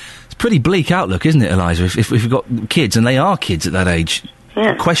 It's a pretty bleak outlook, isn't it, Eliza, if we've got kids, and they are kids at that age,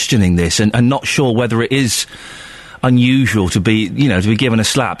 questioning this and not sure whether it is unusual to be given a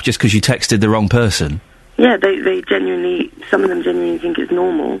slap just because you texted the wrong person. Yeah, they genuinely, some of them genuinely think it's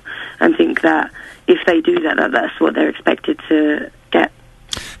normal and think that if they do that's what they're expected to get.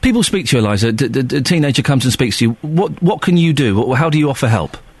 People speak to you, Eliza. A teenager comes and speaks to you. What can you do? How do you offer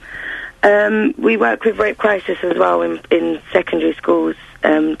help? We work with Rape Crisis as well in secondary schools,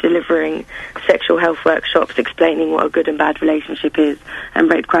 delivering sexual health workshops, explaining what a good and bad relationship is.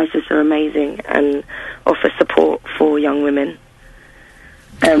 And Rape Crisis are amazing and offer support for young women.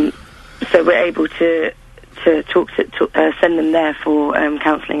 So we're able to send them there for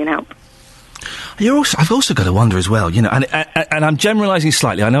counselling and help. I've also got to wonder as well, and I'm generalising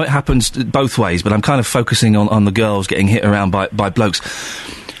slightly. I know it happens both ways, but I'm kind of focusing on the girls getting hit around by blokes.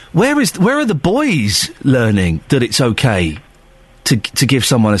 Where are the boys learning that it's okay to give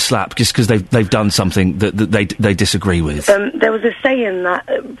someone a slap just because they've done something that they disagree with? There was a saying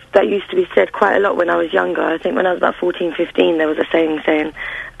that used to be said quite a lot when I was younger. I think when I was about 14, 15, there was a saying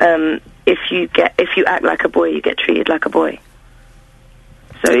if you act like a boy, you get treated like a boy.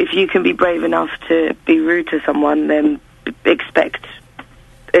 So if you can be brave enough to be rude to someone, then expect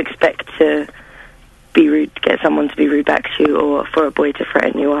to be rude, get someone to be rude back to you, or for a boy to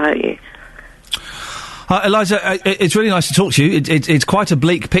threaten you or hurt you. Eliza, it's really nice to talk to you. It's quite a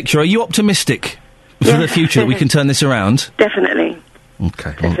bleak picture. Are you optimistic for the future that we can turn this around? Definitely.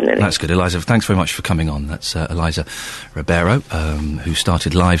 Okay, well, that's good. Eliza, thanks very much for coming on. That's Eliza Ribeiro, who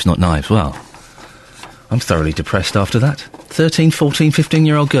started Lives Not Knives. Well, I'm thoroughly depressed after that. 13, 14,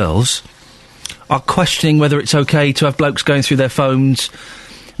 15-year-old girls are questioning whether it's okay to have blokes going through their phones,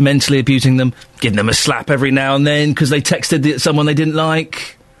 mentally abusing them, giving them a slap every now and then because they texted someone they didn't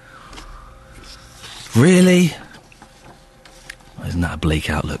like. Really? Isn't that a bleak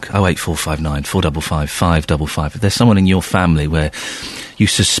outlook? 08459 455 555. If there's someone in your family where you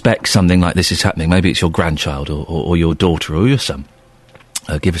suspect something like this is happening, maybe it's your grandchild or your daughter or your son,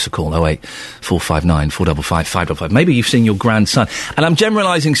 give us a call, 08459 455 555. Maybe you've seen your grandson. And I'm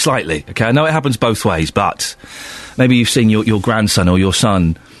generalising slightly, OK? I know it happens both ways, but maybe you've seen your grandson or your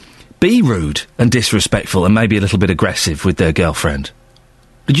son be rude and disrespectful and maybe a little bit aggressive with their girlfriend.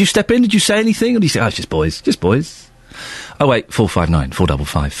 Did you step in? Did you say anything? Or did you say, it's just boys, just boys? 08459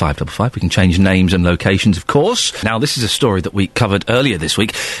 455 555. We can change names and locations, of course. Now, this is a story that we covered earlier this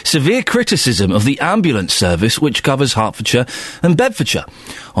week. Severe criticism of the ambulance service, which covers Hertfordshire and Bedfordshire.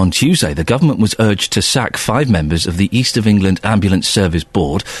 On Tuesday, the government was urged to sack 5 members of the East of England Ambulance Service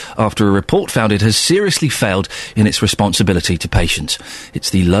Board after a report found it has seriously failed in its responsibility to patients. It's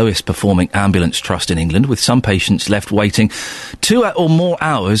the lowest performing ambulance trust in England, with some patients left waiting 2 or more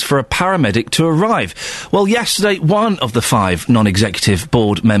hours for a paramedic to arrive. Well, yesterday, one of the 5 non-executive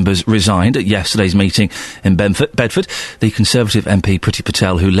board members resigned at yesterday's meeting in Bedford. The Conservative MP Priti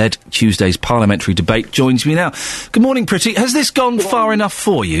Patel, who led Tuesday's parliamentary debate, joins me now. Good morning, Priti. Has this gone far enough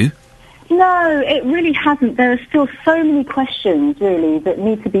for you? No, it really hasn't. There are still so many questions, really, that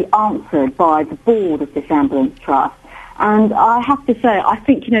need to be answered by the board of this ambulance trust. And I have to say, I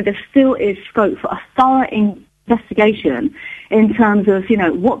think, there still is scope for a thorough investigation in terms of,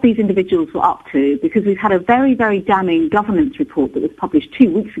 what these individuals were up to, because we've had a very, very damning governance report that was published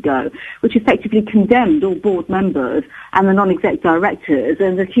 2 weeks ago, which effectively condemned all board members and the non-exec directors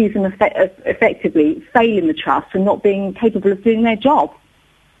and accused them of effectively failing the trust and not being capable of doing their job.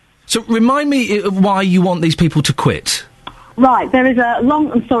 So remind me why you want these people to quit. Right, there is a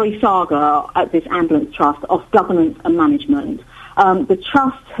long and sorry saga at this ambulance trust of governance and management. The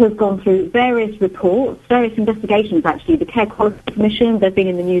trust has gone through various reports, various investigations actually. The Care Quality Commission, they've been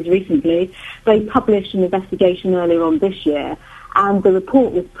in the news recently. They published an investigation earlier on this year, and the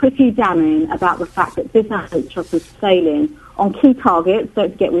report was pretty damning about the fact that this ambulance trust was failing on key targets.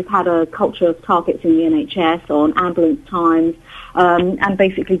 Don't forget, we've had a culture of targets in the NHS on ambulance times, and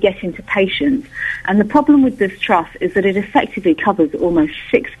basically getting to patients. And the problem with this trust is that it effectively covers almost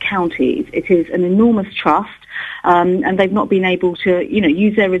 6 counties. It is an enormous trust, and they've not been able to,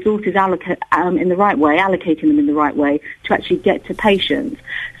 use their resources in the right way, allocating them in the right way to actually get to patients.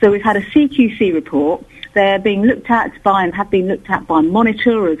 So we've had a CQC report. They're being looked at by and have been looked at by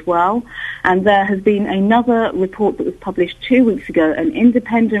Monitor as well. And there has been another report that was published 2 weeks ago, an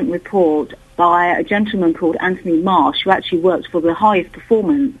independent report by a gentleman called Anthony Marsh, who actually works for the highest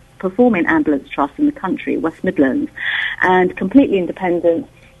performing ambulance trust in the country, West Midlands, and completely independent.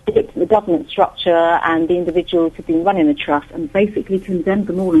 He looked at the governance structure and the individuals who've been running the trust and basically condemned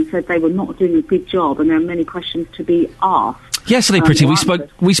them all and said they were not doing a good job and there are many questions to be asked. Yesterday, Pretty,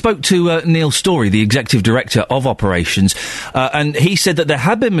 we spoke to Neil Storey, the Executive Director of Operations, and he said that there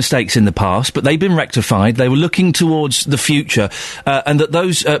had been mistakes in the past, but they've been rectified. They were looking towards the future, and that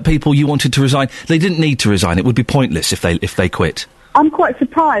those people you wanted to resign, they didn't need to resign. It would be pointless if they quit. I'm quite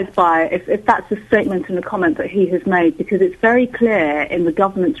surprised by if that's a statement and a comment that he has made, because it's very clear in the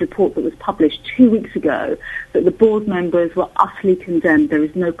governance report that was published 2 weeks ago that the board members were utterly condemned. There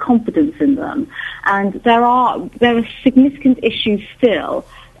is no confidence in them. And there are significant issues still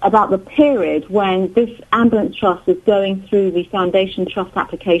about the period when this ambulance trust was going through the foundation trust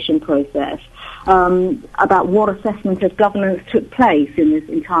application process, about what assessment of governance took place in this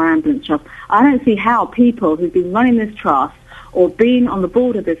entire ambulance trust. I don't see how people who've been running this trust or being on the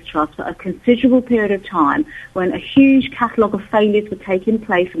board of this trust for a considerable period of time, when a huge catalogue of failures were taking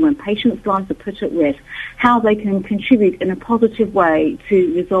place and when patients' lives are put at risk, how they can contribute in a positive way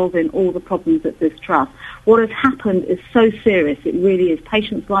to resolving all the problems at this trust. What has happened is so serious, it really is.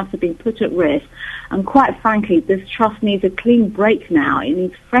 Patients' lives have been put at risk, and quite frankly, this trust needs a clean break now. It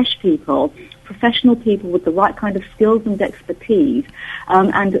needs fresh people, professional people with the right kind of skills and expertise,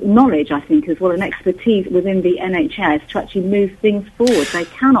 and knowledge, I think, as well, and expertise within the NHS to actually move things forward. They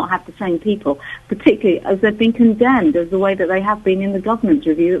cannot have the same people, particularly as they've been condemned as the way that they have been in the governance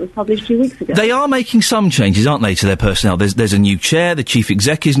review that was published 2 weeks ago. They are making some changes, aren't they, to their personnel? There's a new chair, the chief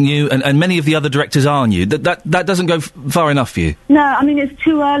exec is new, and many of the other directors are new. That doesn't go far enough for you? No, I mean, it's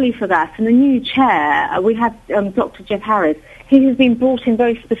too early for that. And the new chair, we had Dr. Jeff Harris. He has been brought in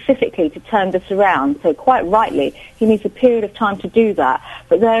very specifically to turn this around, so quite rightly, he needs a period of time to do that.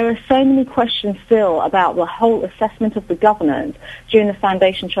 But there are so many questions still about the whole assessment of the governance during the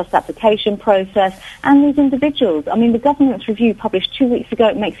Foundation Trust application process and these individuals. I mean, the governance review published 2 weeks ago,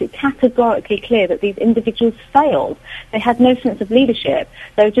 it makes it categorically clear that these individuals failed. They had no sense of leadership.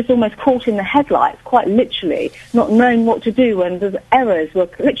 They were just almost caught in the headlights, quite literally, not knowing what to do, and the errors were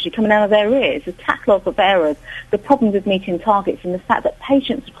literally coming out of their ears, the catalogue of errors, the problems with meeting targets, and the fact that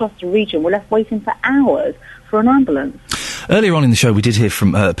patients across the region were left waiting for hours for an ambulance. Earlier on in the show, we did hear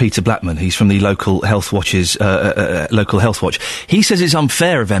from Peter Blackman. He's from the Local Health Watch's Local Health Watch. He says it's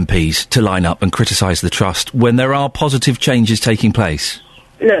unfair of MPs to line up and criticise the trust when there are positive changes taking place.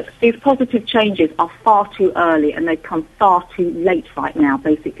 Look, these positive changes are far too early, and they've come far too late right now,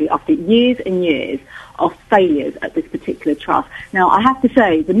 basically, after years and years of failures at this particular trust. Now, I have to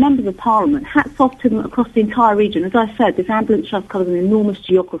say, the members of Parliament, hats off to them across the entire region. As I said, this ambulance trust covers an enormous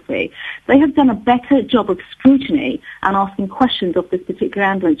geography. They have done a better job of scrutiny and asking questions of this particular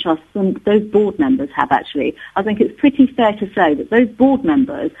ambulance trust than those board members have, actually. I think it's pretty fair to say that those board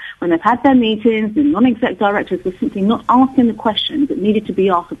members, when they've had their meetings, the non-exec directors were simply not asking the questions that needed to be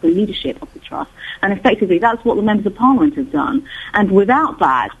asked of the leadership of the trust. And effectively, that's what the members of Parliament have done. And without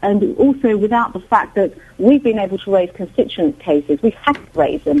that, and also without the fact that we've been able to raise constituent cases, we've had to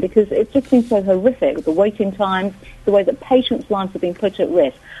raise them because it's just been so horrific, the waiting times, the way that patients' lives have been put at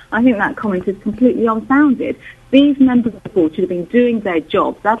risk. I think that comment is completely unfounded. These members of the board should have been doing their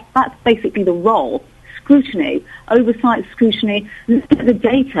jobs. That's basically the role. Scrutiny, oversight scrutiny, looking at the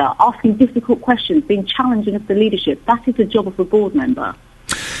data, asking difficult questions, being challenging of the leadership. That is the job of a board member.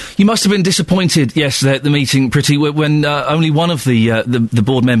 You must have been disappointed yesterday at the meeting, Pretty, when only one of the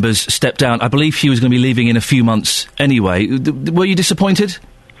board members stepped down. I believe she was going to be leaving in a few months anyway. Were you disappointed?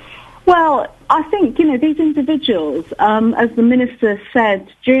 Well, I think, these individuals, as the Minister said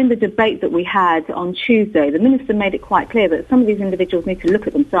during the debate that we had on Tuesday, the Minister made it quite clear that some of these individuals need to look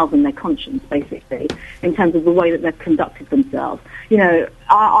at themselves and their conscience, basically, in terms of the way that they've conducted themselves.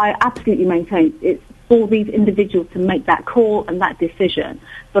 I absolutely maintain it's for these individuals to make that call and that decision.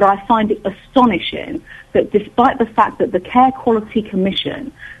 But I find it astonishing that despite the fact that the Care Quality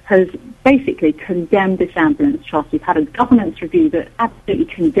Commission has basically condemned this ambulance trust, we've had a governance review that absolutely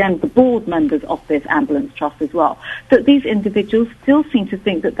condemned the board members of this ambulance trust as well, that these individuals still seem to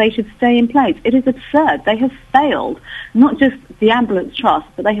think that they should stay in place. It is absurd. They have failed not just the ambulance trust,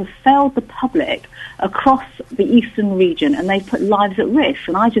 but they have failed the public across the eastern region, and they've put lives at risk,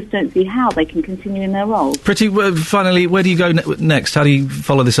 and I just don't see how they can continue in their roles. Finally, where do you go next? How do you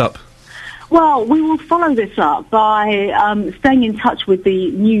follow this up? Well, we will follow this up by staying in touch with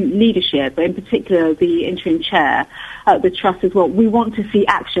the new leadership, in particular the interim chair at the Trust as well. We want to see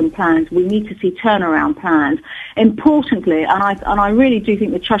action plans. We need to see turnaround plans. Importantly, and I really do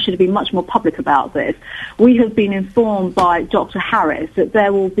think the Trust should be much more public about this, we have been informed by Dr. Harris that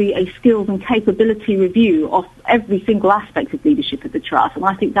there will be a skills and capability review of every single aspect of leadership at the Trust, and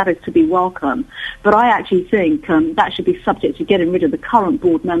I think that is to be welcome. But I actually think that should be subject to getting rid of the current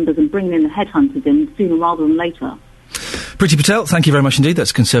board members and bringing in the headhunters in sooner rather than later. Priti Patel, thank you very much indeed.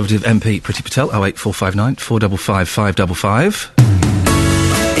 That's Conservative MP Priti Patel, 08459 455 555.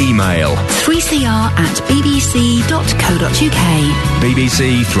 Email 3cr@bbc.co.uk.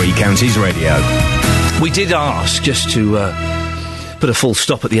 BBC Three Counties Radio. We did ask, just to put a full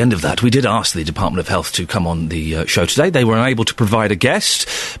stop at the end of that, we did ask the Department of Health to come on the show today. They were unable to provide a guest,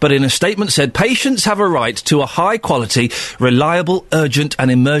 but in a statement said patients have a right to a high-quality, reliable, urgent and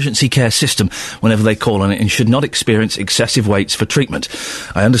emergency care system whenever they call on it and should not experience excessive waits for treatment.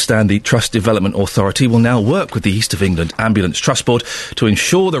 I understand the Trust Development Authority will now work with the East of England Ambulance Trust Board to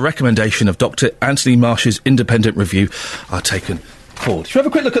ensure the recommendation of Dr Anthony Marsh's independent review are taken forward. Should we have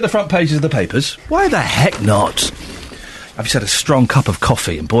a quick look at the front pages of the papers? Why the heck not? I've just had a strong cup of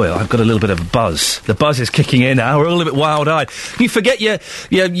coffee, and boy, I've got a little bit of a buzz. The buzz is kicking in now. We're all a bit wild-eyed. You forget your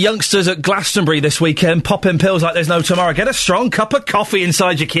youngsters at Glastonbury this weekend, popping pills like there's no tomorrow. Get a strong cup of coffee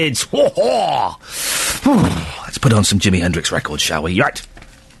inside your kids. Let's put on some Jimi Hendrix records, shall we? Right.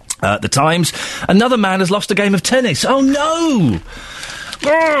 The Times. Another man has lost a game of tennis. Oh, no!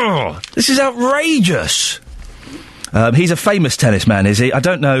 This is outrageous. He's a famous tennis man, is he? I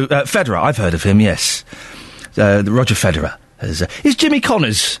don't know. Federer, I've heard of him, yes. Roger Federer. Is Jimmy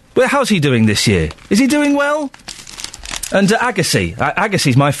Connors? Well, how's he doing this year? Is he doing well? And Agassi.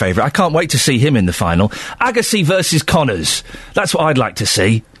 Agassi's my favourite. I can't wait to see him in the final. Agassi versus Connors. That's what I'd like to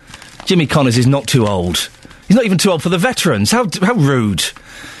see. Jimmy Connors is not too old. He's not even too old for the veterans. How rude.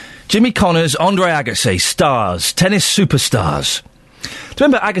 Jimmy Connors, Andre Agassi, stars. Tennis superstars. Do you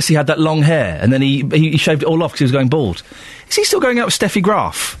remember Agassi had that long hair and then he shaved it all off because he was going bald? Is he still going out with Steffi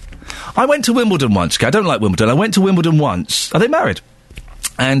Graf? I went to Wimbledon once. I don't like Wimbledon. I went to Wimbledon once. Are they married?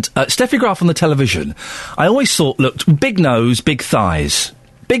 And Steffi Graf on the television, I always thought looked big nose, big thighs.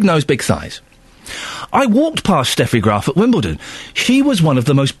 Big nose, big thighs. I walked past Steffi Graf at Wimbledon. She was one of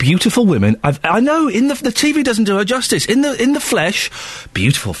the most beautiful women I know. In the TV doesn't do her justice. In the flesh,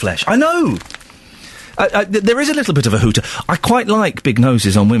 beautiful flesh. I know. There is a little bit of a hooter. I quite like big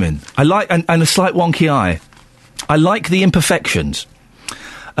noses on women. I like and a slight wonky eye. I like the imperfections.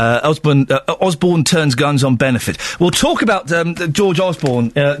 Osborne turns guns on benefit. We'll talk about George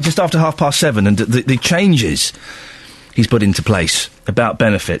Osborne just after 7:30 and the changes he's put into place about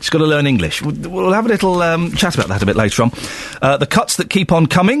benefits. Got to learn English. We'll have a little chat about that a bit later on. The cuts that keep on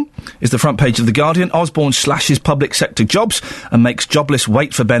coming is the front page of The Guardian. Osborne slashes public sector jobs and makes jobless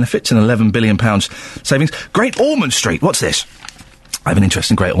wait for benefits and £11 billion savings. Great Ormond Street. What's this? I have an interest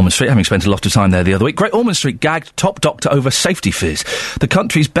in Great Ormond Street, having spent a lot of time there the other week. Great Ormond Street gagged top doctor over safety fears. The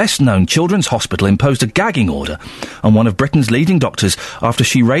country's best-known children's hospital imposed a gagging order on one of Britain's leading doctors after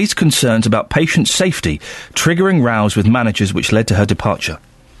she raised concerns about patient safety, triggering rows with managers which led to her departure.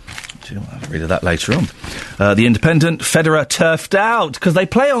 I'll have a read of that later on. The Independent, Federer turfed out because they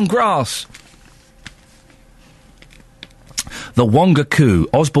play on grass. The Wonga coup,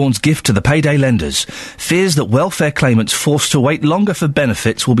 Osborne's gift to the payday lenders, fears that welfare claimants forced to wait longer for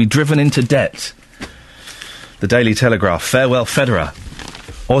benefits will be driven into debt. The Daily Telegraph, farewell Federer.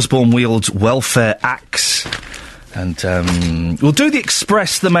 Osborne wields welfare axe. And we'll do the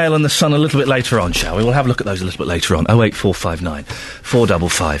Express, the Mail and the Sun a little bit later on, shall we? We'll have a look at those a little bit later on. 08459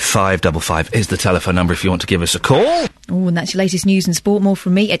 455 555 is the telephone number if you want to give us a call. Oh, and that's your latest news and sport. More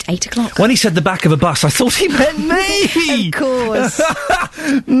from me at 8 o'clock. When he said the back of a bus, I thought he meant me! Of course.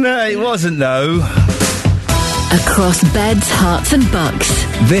 No, it wasn't, though. Across beds, hearts and bucks.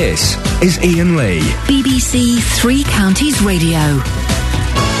 This is Ian Lee. BBC Three Counties Radio.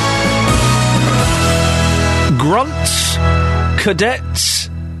 Grunts, cadets,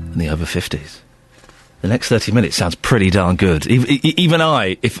 and the over 50s. The next 30 minutes sounds pretty darn good. Even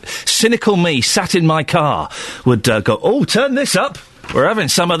I, if cynical me sat in my car, would go, oh, turn this up. We're having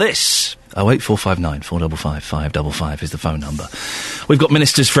some of this. 08459 455 555 is the phone number. We've got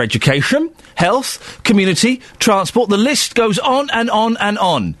ministers for education, health, community, transport. The list goes on and on and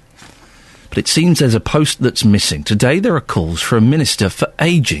on. But it seems there's a post that's missing. Today there are calls for a minister for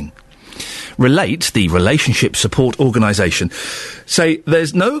ageing. Relate, the relationship support organisation, say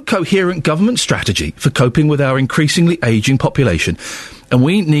there's no coherent government strategy for coping with our increasingly ageing population, and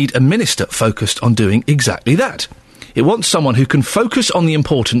we need a minister focused on doing exactly that. It wants someone who can focus on the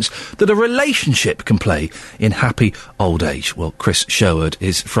importance that a relationship can play in happy old age. Well, Chris Sherwood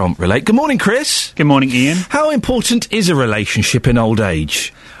is from Relate. Good morning, Chris. Good morning, Ian. How important is a relationship in old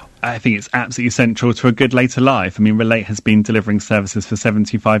age? I think it's absolutely central to a good later life. I mean, Relate has been delivering services for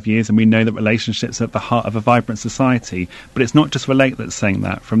 75 years, and we know that relationships are at the heart of a vibrant society. But it's not just Relate that's saying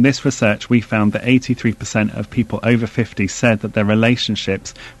that. From this research, we found that 83% of people over 50 said that their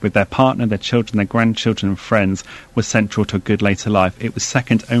relationships with their partner, their children, their grandchildren and friends were central to a good later life. It was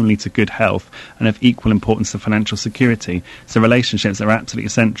second only to good health and of equal importance to financial security. So relationships are absolutely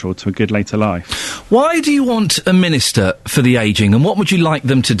essential to a good later life. Why do you want a minister for the ageing, and what would you like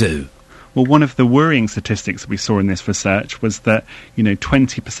them to do? Well, one of the worrying statistics we saw in this research was that,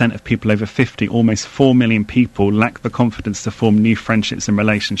 20% of people over 50, almost 4 million people, lack the confidence to form new friendships and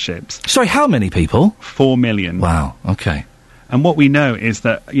relationships. Sorry, how many people? 4 million. Wow, okay. And what we know is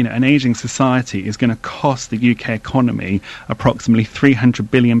that, an ageing society is going to cost the UK economy approximately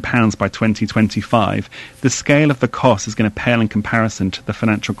 £300 billion by 2025. The scale of the cost is going to pale in comparison to the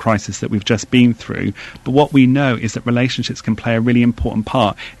financial crisis that we've just been through. But what we know is that relationships can play a really important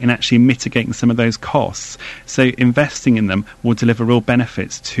part in actually mitigating some of those costs. So investing in them will deliver real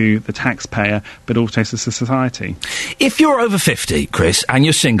benefits to the taxpayer, but also to society. If you're over 50, Chris, and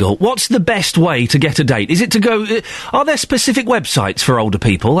you're single, what's the best way to get a date? Is it to go... are there specific websites for older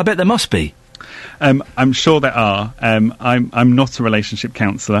people? I bet there must be. I'm sure there are. I'm not a relationship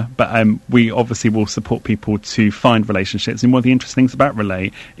counsellor, but we obviously will support people to find relationships. And one of the interesting things about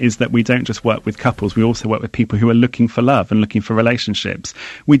Relate is that we don't just work with couples, we also work with people who are looking for love and looking for relationships.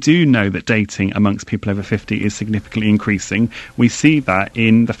 We do know that dating amongst people over 50 is significantly increasing. We see that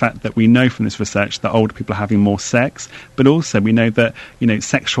in the fact that we know from this research that older people are having more sex, but also we know that,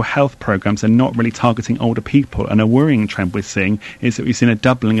 sexual health programmes are not really targeting older people. And a worrying trend we're seeing is that we've seen a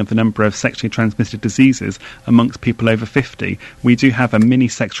doubling of the number of sexually transmitted diseases amongst people over 50. We do have a mini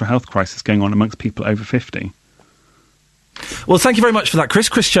sexual health crisis going on amongst people over 50. Well, thank you very much for that, Chris.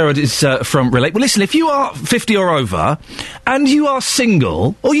 Chris Sherwood is from Relate. Well, listen, if you are 50 or over, and you are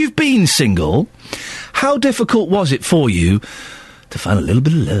single, or you've been single, how difficult was it for you to find a little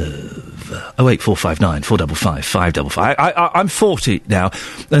bit of love? 08459 455 555. I'm 40 now,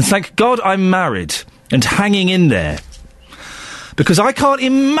 and thank God I'm married and hanging in there. Because I can't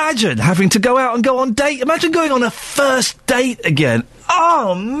imagine having to go out and go on date. Imagine going on a first date again.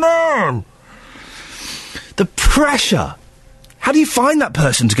 Oh, man! The pressure. How do you find that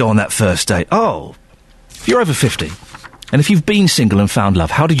person to go on that first date? Oh, if you're over 50, and if you've been single and found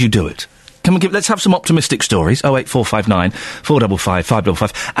love, how did you do it? Let's have some optimistic stories. 08459 455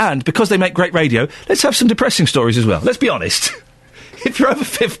 555. And because they make great radio, let's have some depressing stories as well. Let's be honest. If you're over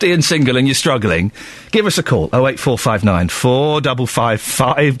 50 and single and you're struggling, give us a call. 08459 455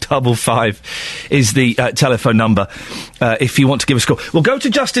 555 is the telephone number if you want to give us a call. We'll go to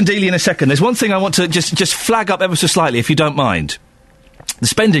Justin Dealey in a second. There's one thing I want to just flag up ever so slightly, if you don't mind. The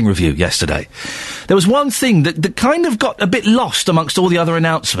spending review yesterday. There was one thing that kind of got a bit lost amongst all the other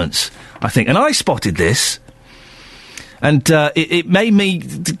announcements, I think. And I spotted this, and it made me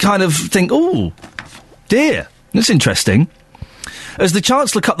kind of think, oh, dear, that's interesting. As the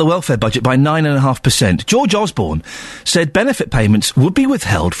Chancellor cut the welfare budget by 9.5%, George Osborne said benefit payments would be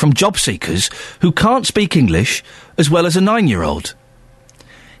withheld from job seekers who can't speak English as well as a 9-year-old.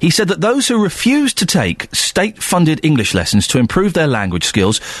 He said that those who refused to take state-funded English lessons to improve their language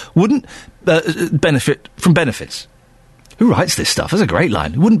skills wouldn't benefit from benefits. Who writes this stuff? That's a great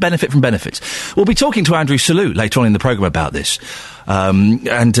line. Wouldn't benefit from benefits. We'll be talking to Andrew Selous later on in the programme about this.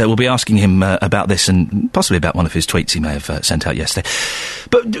 And we'll be asking him about this and possibly about one of his tweets he may have sent out yesterday.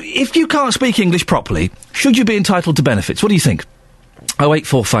 But if you can't speak English properly, should you be entitled to benefits? What do you think?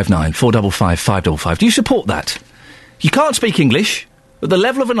 08459 455 555. Do you support that? You can't speak English. At the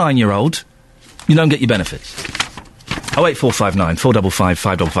level of a 9-year-old, you don't get your benefits. 08459 455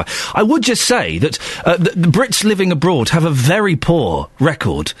 555. I would just say that the Brits living abroad have a very poor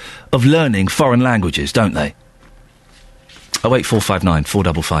record of learning foreign languages, don't they? 08459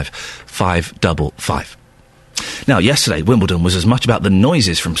 455 555. Now, yesterday, Wimbledon was as much about the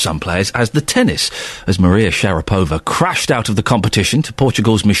noises from some players as the tennis, as Maria Sharapova crashed out of the competition to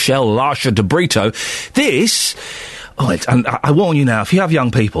Portugal's Michelle Larcher de Brito. This... and I warn you now, if you have young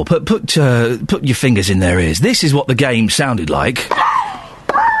people, put your fingers in their ears. This is what the game sounded like.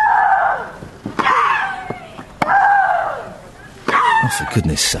 Oh, for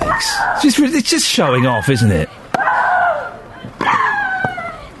goodness sakes. It's just showing off, isn't it?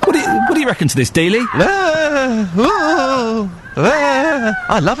 What do you reckon to this, Dealey?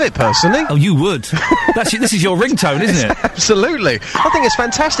 I love it, personally. Oh, you would. This is your ringtone, isn't it? Absolutely. I think it's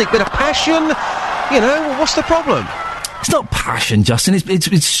fantastic. Bit of passion. You know, what's the problem? It's not passion, Justin.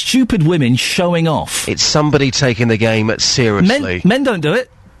 It's stupid women showing off. It's somebody taking the game seriously. Men don't do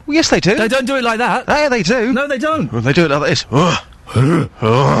it. Well, yes, they do. They don't do it like that. Yeah, they do. No, they don't. Well, they do it like this. Now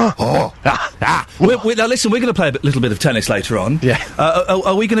listen, we're going to play a little bit of tennis later on. Yeah.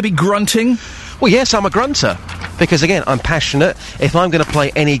 Are we going to be grunting? Well, yes, I'm a grunter. Because, again, I'm passionate. If I'm going to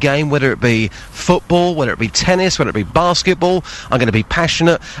play any game, whether it be football, whether it be tennis, whether it be basketball, I'm going to be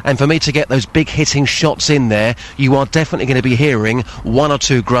passionate. And for me to get those big hitting shots in there, you are definitely going to be hearing one or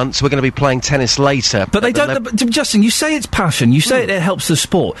two grunts. We're going to be playing tennis later. But they don't... Justin, you say it's passion. You say it helps the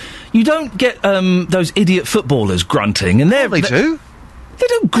sport. You don't get those idiot footballers grunting. And they do. They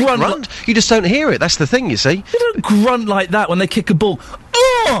don't grunt. You just don't hear it. That's the thing, you see. They don't grunt like that when they kick a ball.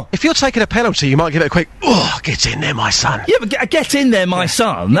 Oh! If you're taking a penalty, you might give it a quick, get in there, my son. Yeah, but get in there, my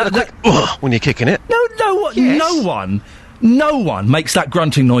son. When you're kicking it. No one makes that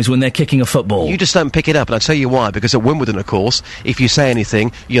grunting noise when they're kicking a football. You just don't pick it up, and I'll tell you why. Because at Wimbledon, of course, if you say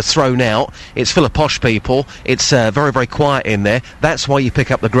anything, you're thrown out. It's full of posh people. It's very, very quiet in there. That's why you pick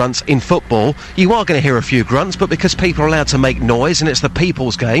up the grunts. In football, you are going to hear a few grunts, but because people are allowed to make noise and it's the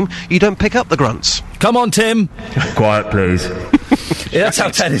people's game, you don't pick up the grunts. Come on, Tim. Quiet, please. Yeah, that's how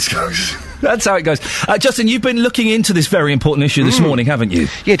tennis goes. That's how it goes. Justin, you've been looking into this very important issue this morning, haven't you?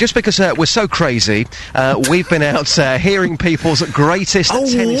 Yeah, just because we're so crazy, we've been out hearing people's greatest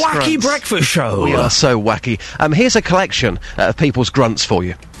tennis wacky grunts. Breakfast show. We are so wacky. Here's a collection of people's grunts for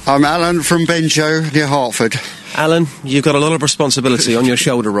you. I'm Alan from Benjo, near Hertford. Alan, you've got a lot of responsibility on your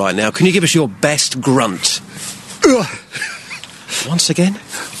shoulder right now. Can you give us your best grunt? Once again?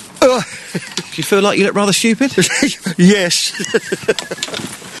 Do you feel like you look rather stupid? Yes.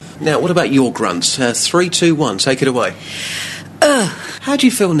 Now, what about your grunts? 3, 2, 1, take it away. How do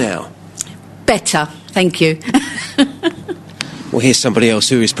you feel now? Better, thank you. Well, here's somebody else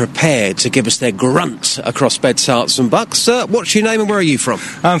who is prepared to give us their grunt across Beds, Herts and Bucks. What's your name and where are you from?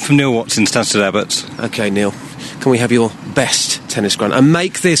 I'm from Neil Watson, Stansted Abbott. OK, Neil. Can we have your best tennis grunt? And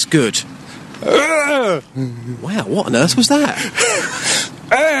make this good. Wow, what on earth was that?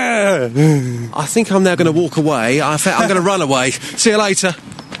 I think I'm now going to walk away. I'm going to run away. See you later.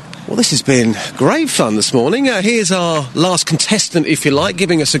 Well, this has been great fun this morning. Here's our last contestant, if you like,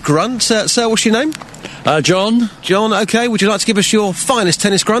 giving us a grunt. Sir, what's your name? John. John, OK. Would you like to give us your finest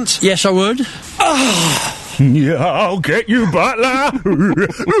tennis grunt? Yes, I would. Yeah, I'll get you, butler.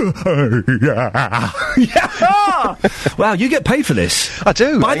 Yeah. Wow, you get paid for this. I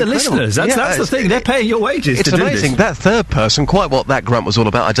do. By the listeners. That's the thing. They're paying your wages it's to do amazing. this. That third person, quite what that grunt was all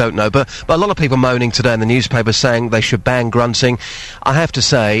about, I don't know. But a lot of people moaning today in the newspaper saying they should ban grunting. I have to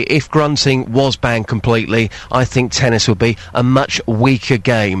say, if grunting was banned completely, I think tennis would be a much weaker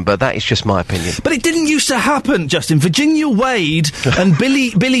game. But that is just my opinion. But it didn't used to happen, Justin. Virginia Wade and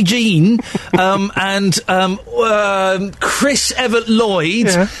Billie Jean and Chris Evert Lloyd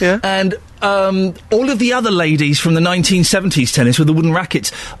and all of the other ladies from the 1970s tennis with the wooden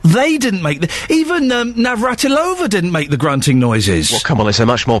rackets, they didn't make even Navratilova didn't make the grunting noises. Well, come on, it's a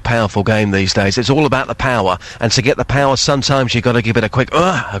much more powerful game these days. It's all about the power, and to get the power, sometimes you've got to give it a quick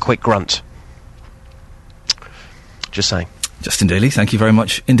grunt. Just saying. Justin Daly, thank you very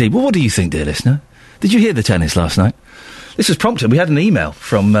much indeed. Well, what do you think, dear listener? Did you hear the tennis last night? This was prompted. We had an email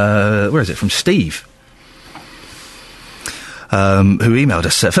from, from Steve. Who emailed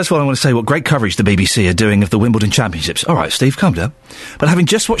us. First of all, I want to say what great coverage the BBC are doing of the Wimbledon Championships. All right, Steve, calm down. But having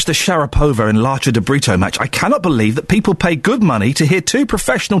just watched the Sharapova and Larcher de Brito match, I cannot believe that people pay good money to hear two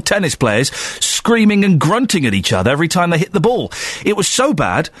professional tennis players screaming and grunting at each other every time they hit the ball. It was so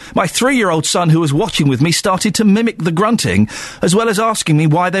bad, my 3-year-old son who was watching with me started to mimic the grunting, as well as asking me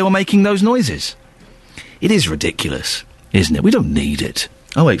why they were making those noises. It is ridiculous, isn't it? We don't need it.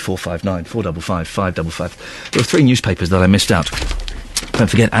 08459 455 555. There were 3 newspapers that I missed out. Don't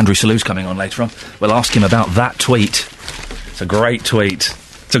forget, Andrew Salou's coming on later on. We'll ask him about that tweet. It's a great tweet.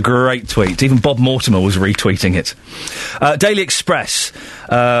 It's a great tweet. Even Bob Mortimer was retweeting it. Daily Express.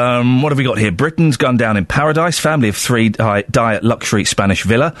 What have we got here? Britain's gunned down in paradise. Family of 3 die at luxury Spanish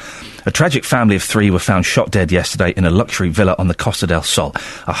villa. A tragic family of 3 were found shot dead yesterday in a luxury villa on the Costa del Sol.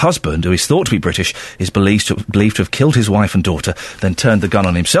 A husband, who is thought to be British, is believed to have killed his wife and daughter, then turned the gun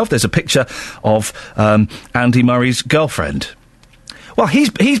on himself. There's a picture of Andy Murray's girlfriend. Well,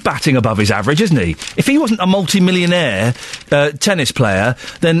 he's batting above his average, isn't he? If he wasn't a multi-millionaire tennis player,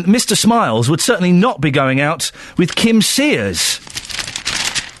 then Mr. Smiles would certainly not be going out with Kim Sears.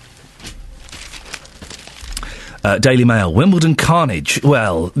 Daily Mail, Wimbledon carnage.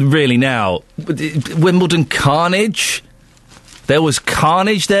 Well, really now, Wimbledon carnage? There was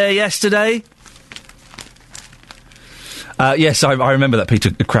carnage there yesterday? Yes, I remember that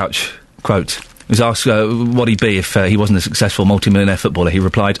Peter Crouch quote. He was asked what he'd be if he wasn't a successful multi-millionaire footballer. He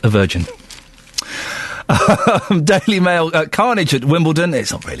replied, a virgin. Daily Mail, carnage at Wimbledon.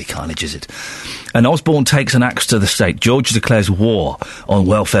 It's not really carnage, is it? And Osborne takes an axe to the state. George declares war on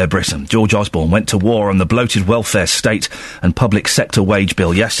welfare Britain. George Osborne went to war on the bloated welfare state and public sector wage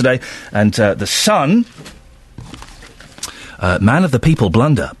bill yesterday. And The Sun... man of the people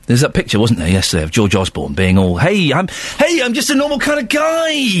blunder. There's that picture, wasn't there, yesterday, of George Osborne being all, hey, I'm just a normal kind of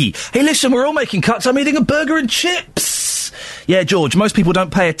guy. Hey, listen, we're all making cuts. I'm eating a burger and chips. Yeah, George, most people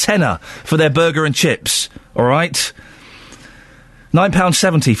don't pay a tenner for their burger and chips, all right?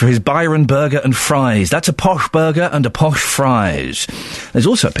 £9.70 for his Byron burger and fries. That's a posh burger and a posh fries. There's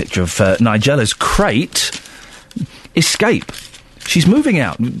also a picture of Nigella's crate. Escape. She's moving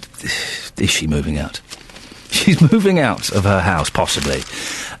out. Is she moving out? She's moving out of her house, possibly.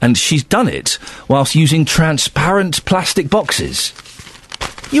 And she's done it whilst using transparent plastic boxes.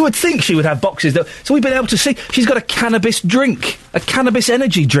 You would think she would have boxes that... So we've been able to see... She's got a cannabis drink. A cannabis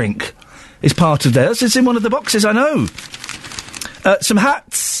energy drink is part of theirs. It's in one of the boxes, I know. Some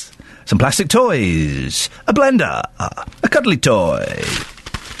hats. Some plastic toys. A blender. A cuddly toy.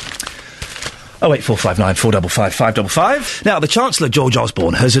 08459 455 555. Now, the Chancellor, George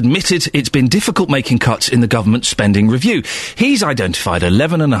Osborne, has admitted it's been difficult making cuts in the government spending review. He's identified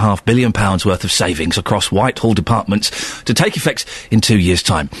 £11.5 billion worth of savings across Whitehall departments to take effect in 2 years'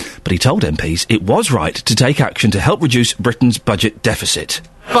 time. But he told MPs it was right to take action to help reduce Britain's budget deficit.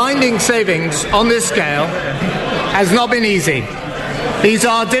 Finding savings on this scale has not been easy. These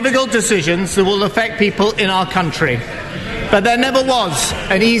are difficult decisions that will affect people in our country. But there never was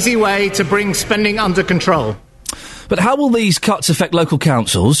an easy way to bring spending under control. But how will these cuts affect local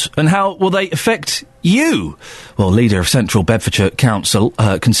councils, and how will they affect you? Well, leader of Central Bedfordshire Council,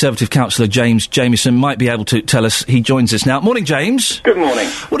 Conservative councillor James Jamieson, might be able to tell us. He joins us now. Morning, James. Good morning.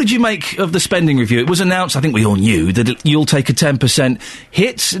 What did you make of the spending review? It was announced, I think we all knew, that you'll take a 10%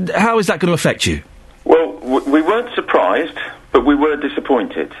 hit. How is that going to affect you? Well, we weren't surprised, but we were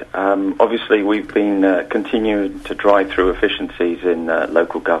disappointed. Obviously, we've been continuing to drive through efficiencies in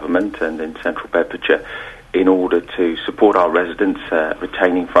local government and in Central Bedfordshire in order to support our residents,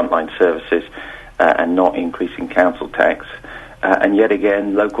 retaining frontline services and not increasing council tax. And yet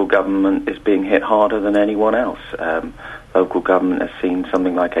again, local government is being hit harder than anyone else. Local government has seen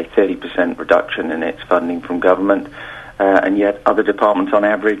something like a 30% reduction in its funding from government, and yet other departments on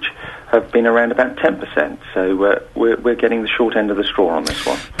average have been around about 10%. So we're getting the short end of the straw on this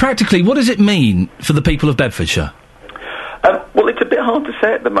one. Practically, what does it mean for the people of Bedfordshire? Well, it's a bit hard to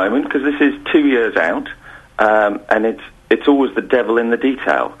say at the moment because this is 2 years out, and it's always the devil in the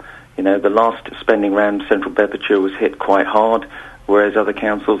detail. You know, the last spending round, Central Bedfordshire was hit quite hard, whereas other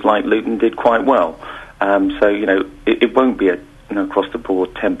councils like Luton did quite well. So, you know, it won't be across the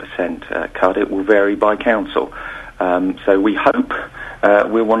board 10% cut. It will vary by council. So we hope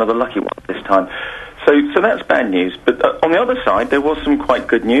we're one of the lucky ones this time. So that's bad news. But on the other side, there was some quite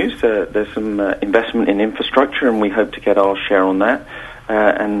good news. There's some investment in infrastructure, and we hope to get our share on that.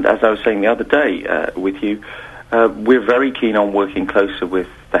 And as I was saying the other day with you, we're very keen on working closer with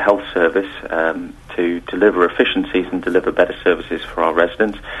the health service to deliver efficiencies and deliver better services for our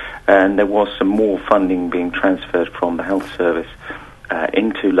residents. And there was some more funding being transferred from the health service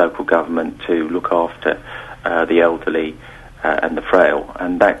into local government to look after the elderly and the frail,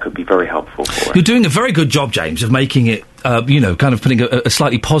 and that could be very helpful for us. You're doing a very good job, James, of making it, kind of putting a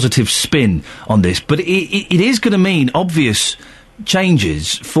slightly positive spin on this, but it is going to mean obvious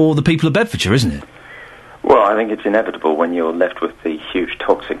changes for the people of Bedfordshire, isn't it? Well, I think it's inevitable when you're left with the huge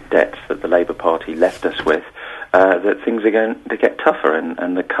toxic debts that the Labour Party left us with, that things are going to get tougher,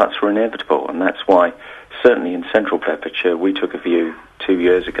 and the cuts were inevitable, and that's why certainly in Central Bedfordshire we took a view 2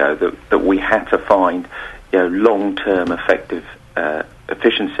 years ago that we had to find long-term effective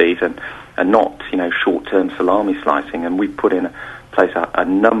efficiencies and and not, short-term salami slicing. And we've put in place a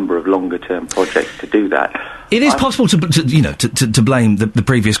number of longer-term projects to do that. It is possible to blame the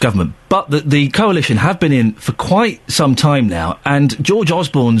previous government, but the coalition have been in for quite some time now, and George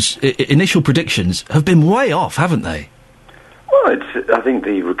Osborne's initial predictions have been way off, haven't they? Well, I think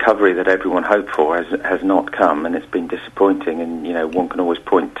the recovery that everyone hoped for has not come, and it's been disappointing. And one can always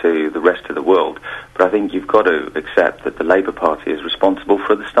point to the rest of the world, but I think you've got to accept that the Labour Party is responsible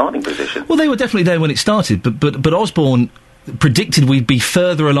for the starting position. Well, they were definitely there when it started, but Osborne predicted we'd be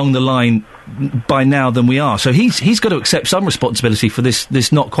further along the line by now than we are. So he's got to accept some responsibility for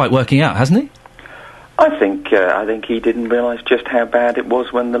this not quite working out, hasn't he? I think he didn't realise just how bad it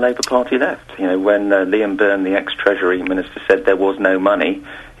was when the Labour Party left. When Liam Byrne, the ex-Treasury Minister, said there was no money,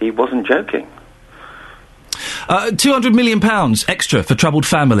 he wasn't joking. £200 million extra for troubled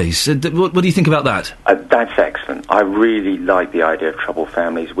families. What do you think about that? That's excellent. I really like the idea of troubled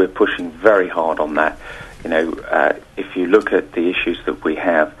families. We're pushing very hard on that. If you look at the issues that we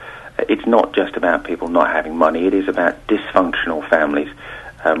have, it's not just about people not having money. It is about dysfunctional families.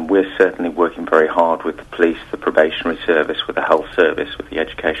 We're certainly working very hard with the police, the probationary service, with the health service, with the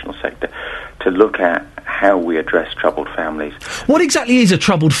educational sector, to look at how we address troubled families. What exactly is a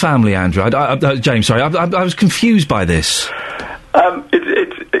troubled family, Andrew? James, sorry, I was confused by this.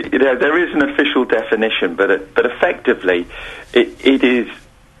 There is an official definition, but effectively, it is,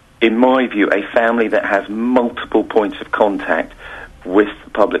 in my view, a family that has multiple points of contact with the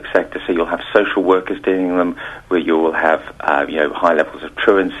public sector. So you'll have social workers dealing with them, where you will have high levels of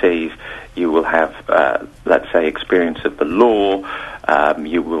truancies. You will have, let's say, experience of the law.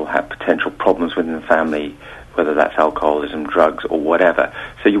 You will have potential problems within the family, whether that's alcoholism, drugs, or whatever.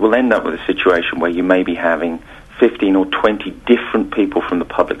 So you will end up with a situation where you may be having 15 or 20 different people from the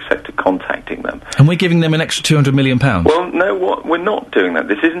public sector contacting them. And we're giving them an extra £200 million? Well, no, we're not doing that.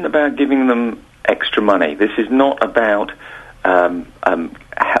 This isn't about giving them extra money. This is not about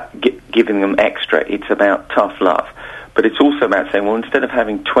giving them extra. It's about tough love. But it's also about saying, well, instead of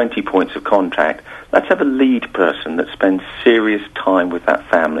having 20 points of contact, let's have a lead person that spends serious time with that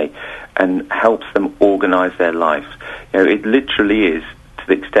family and helps them organise their lives. It literally is to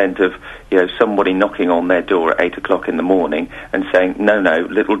the extent of, somebody knocking on their door at 8 o'clock in the morning and saying, no,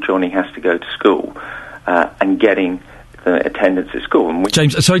 little Johnny has to go to school, and getting the attendance at school. And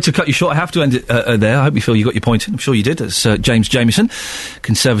James, sorry to cut you short. I have to end it there. I hope you feel you got your point in. I'm sure you did. That's James Jamieson,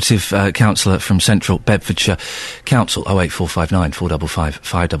 Conservative councillor from Central Bedfordshire Council. 08459 455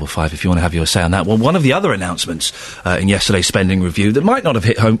 555 if you want to have your say on that. Well, one of the other announcements in yesterday's spending review that might not have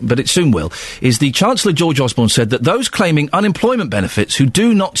hit home, but it soon will, is the Chancellor George Osborne said that those claiming unemployment benefits who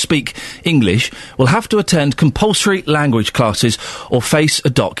do not speak English will have to attend compulsory language classes or face a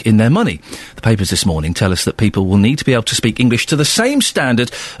dock in their money. The papers this morning tell us that people will need to be able to speak English to the same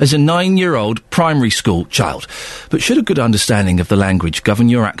standard as a 9-year-old primary school child. But should a good understanding of the language govern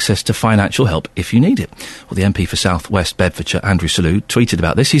your access to financial help if you need it? Well, the MP for South West Bedfordshire, Andrew Selous, tweeted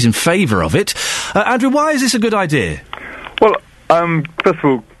about this. He's in favour of it. Andrew, why is this a good idea? Well, first of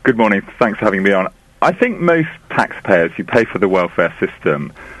all, good morning. Thanks for having me on. I think most taxpayers who pay for the welfare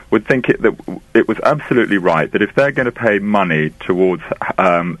system would think that it was absolutely right that if they're going to pay money towards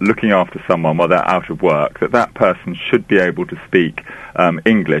looking after someone while they're out of work, that person should be able to speak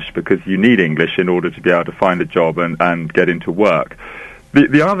English, because you need English in order to be able to find a job and get into work.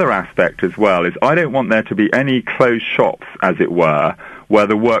 The other aspect as well is I don't want there to be any closed shops, as it were, where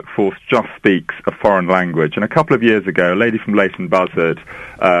the workforce just speaks a foreign language. And a couple of years ago, a lady from Leighton Buzzard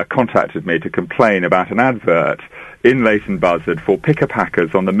contacted me to complain about an advert in Leighton Buzzard for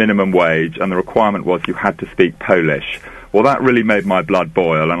picker-packers on the minimum wage, and the requirement was you had to speak Polish. Well, that really made my blood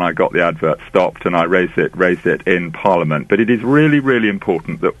boil, and I got the advert stopped, and I raised it in Parliament. But it is really, really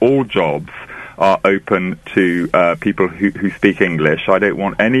important that all jobs are open to people who speak English. I don't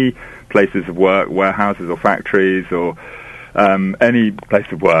want any places of work, warehouses or factories or any place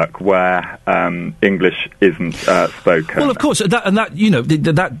of work where English isn't spoken. Well, of course,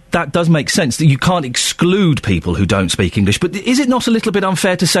 that does make sense, that you can't exclude people who don't speak English. But is it not a little bit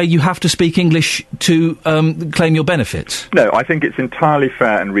unfair to say you have to speak English to claim your benefits? No, I think it's entirely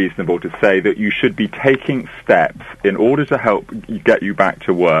fair and reasonable to say that you should be taking steps in order to help get you back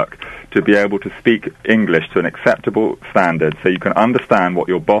to work, to be able to speak English to an acceptable standard, so you can understand what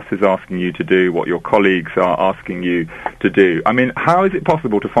your boss is asking you to do, what your colleagues are asking you to do. I mean, how is it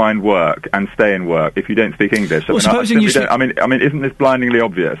possible to find work and stay in work if you don't speak English? Well, isn't this blindingly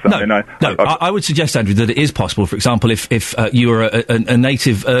obvious? I would suggest, Andrew, that it is possible. For example, if you are a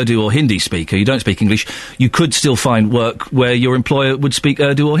native Urdu or Hindi speaker, you don't speak English, you could still find work where your employer would speak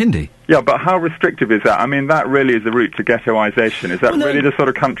Urdu or Hindi. Yeah, but how restrictive is that? I mean, that really is the route to ghettoisation. Is that really the sort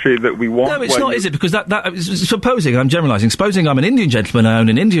of country that we want? No, it's not, is it? Because supposing, I'm generalising, supposing I'm an Indian gentleman, I own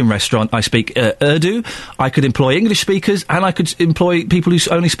an Indian restaurant, I speak Urdu, I could employ English speakers, and I could employ people who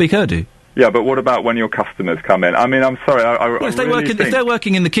only speak Urdu. Yeah, but what about when your customers come in? I mean, I'm sorry, if they're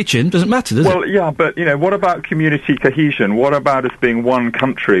working in the kitchen, doesn't matter, does it? Well, yeah, but, what about community cohesion? What about us being one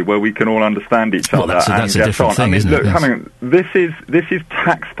country where we can all understand each other that's and a get different on? thing, isn't it? Yes. This is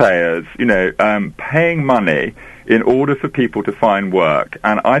taxpayers, paying money in order for people to find work,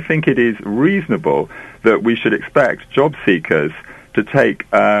 and I think it is reasonable that we should expect job seekers to take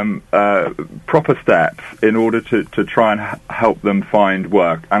proper steps in order to try and help them find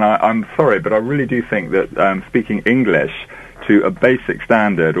work. And I'm sorry, but I really do think that speaking English to a basic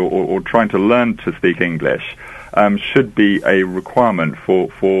standard or trying to learn to speak English should be a requirement for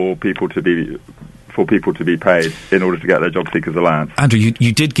people to be paid in order to get their job seekers allowance. Andrew,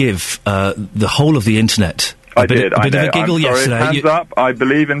 you did give the whole of the internet I did. A bit of a giggle yesterday. Hands up. I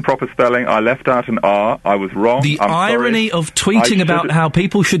believe in proper spelling. I left out an R. I was wrong. The irony of tweeting about how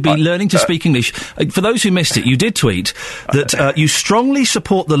people should be learning to speak English. For those who missed it, you did tweet that you strongly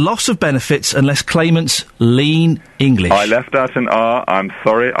support the loss of benefits unless claimants lean English. I left out an R. I'm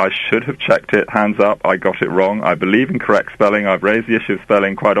sorry. I should have checked it. Hands up. I got it wrong. I believe in correct spelling. I've raised the issue of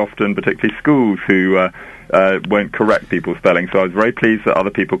spelling quite often, particularly schools who won't correct people's spelling, so I was very pleased that other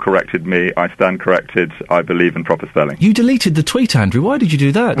people corrected me. I stand corrected. I believe in proper spelling. You deleted the tweet, Andrew. Why did you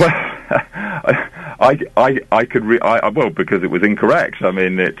do that? Well, I could well, because it was incorrect. I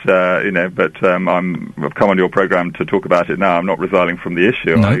mean, I've come on your programme to talk about it now. I'm not resiling from the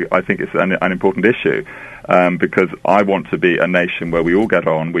issue. No. I think it's an important issue because I want to be a nation where we all get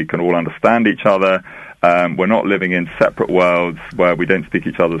on, we can all understand each other. We're not living in separate worlds where we don't speak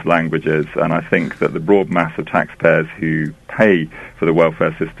each other's languages, and I think that the broad mass of taxpayers who pay for the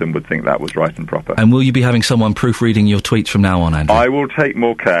welfare system would think that was right and proper. And will you be having someone proofreading your tweets from now on, Andrew? I will take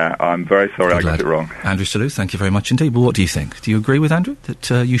more care. I'm very sorry I got it wrong. Andrew Selous, thank you very much indeed. Well, what do you think? Do you agree with Andrew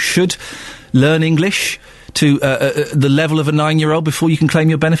that you should learn English to the level of a 9-year-old before you can claim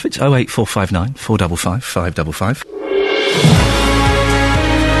your benefits? 08459 455 555.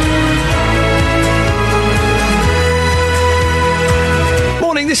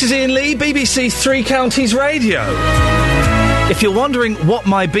 This is Ian Lee, BBC Three Counties Radio. If you're wondering what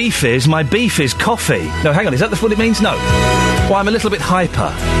my beef is coffee. No, hang on, is that what it means? No. Well, I'm a little bit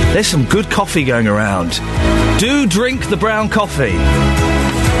hyper. There's some good coffee going around. Do drink the brown coffee.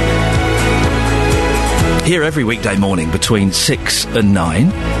 Here every weekday morning between 6 and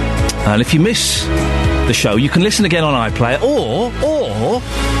 9. And if you miss the show, you can listen again on iPlayer, or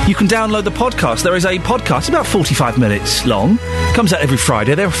you can download the podcast. There is a podcast, about 45 minutes long. Comes out every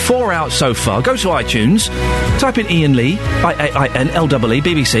Friday. There are 4 out so far. Go to iTunes, type in Ian Lee, IAINLEE,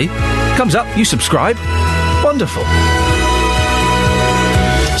 BBC. Comes up, you subscribe. Wonderful.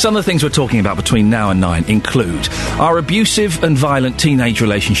 Some of the things we're talking about between now and 9 include: are abusive and violent teenage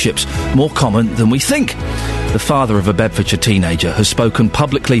relationships more common than we think? The father of a Bedfordshire teenager has spoken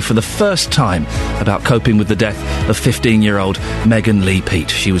publicly for the first time about coping with the death of 15-year-old Megan Lee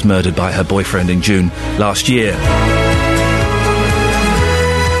Peat. She was murdered by her boyfriend in June last year.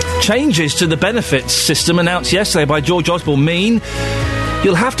 Changes to the benefits system announced yesterday by George Osborne mean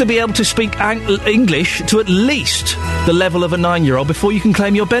you'll have to be able to speak English to at least the level of a 9-year-old before you can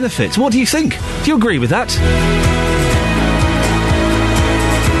claim your benefits. What do you think? Do you agree with that?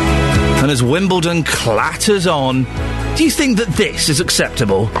 And as Wimbledon clatters on, do you think that this is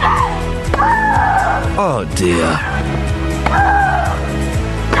acceptable? Oh, dear.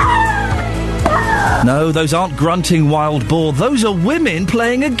 No, those aren't grunting wild boar. Those are women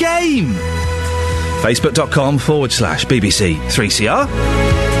playing a game. Facebook.com/BBC 3CR.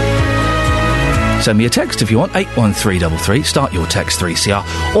 Send me a text if you want, 81333. Start your text 3CR.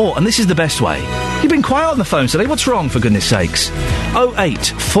 Or, and this is the best way, you've been quiet on the phone today. What's wrong, for goodness sakes?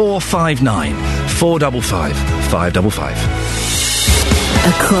 08459 455 555.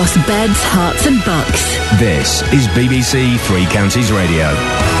 Across beds, hearts and bucks. This is BBC Three Counties Radio.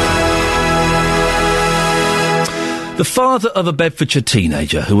 The father of a Bedfordshire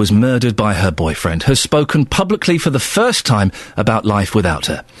teenager who was murdered by her boyfriend has spoken publicly for the first time about life without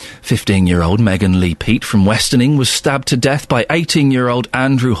her. 15-year-old Megan Lee Peat from Westerning was stabbed to death by 18-year-old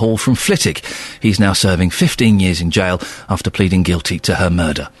Andrew Hall from Flitwick. He's now serving 15 years in jail after pleading guilty to her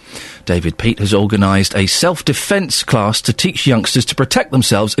murder. David Peat has organised a self-defence class to teach youngsters to protect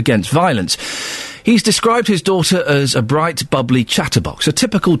themselves against violence. He's described his daughter as a bright, bubbly chatterbox, a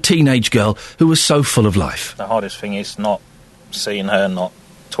typical teenage girl who was so full of life. The hardest thing is not seeing her, not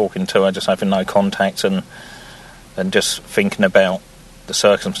talking to her, just having no contact and just thinking about the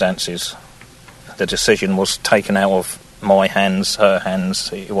circumstances, the decision was taken out of my hands, her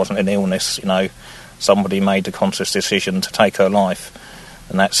hands. It wasn't an illness, somebody made the conscious decision to take her life,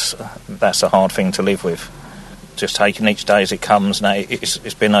 and that's a hard thing to live with. Just taking each day as it comes. Now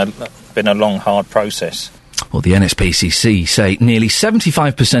it's been a long, hard process. Well, the NSPCC say nearly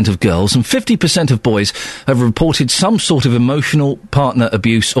 75% of girls and 50% of boys have reported some sort of emotional partner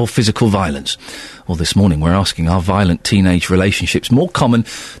abuse or physical violence. Well, this morning we're asking, are violent teenage relationships more common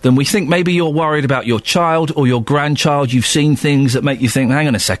than we think? Maybe you're worried about your child or your grandchild. You've seen things that make you think, hang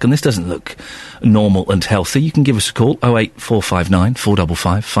on a second, this doesn't look normal and healthy. You can give us a call, 08459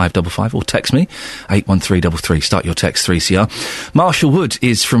 455 555, or text me, 81333. Start your text 3CR. Marshall Wood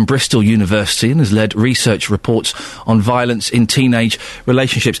is from Bristol University and has led research reports on violence in teenage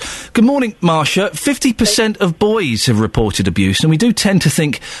relationships. Good morning, Marsha. 50% of boys have reported abuse, and we do tend to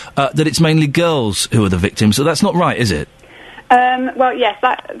think that it's mainly girls who are the victims, so that's not right, is it? Well, yes,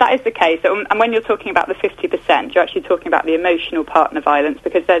 that is the case. And when you're talking about the 50%, you're actually talking about the emotional partner violence,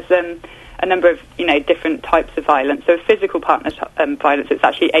 because there's a number of, different types of violence. So physical partner violence, it's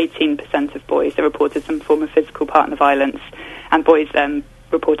actually 18% of boys that reported some form of physical partner violence, and boys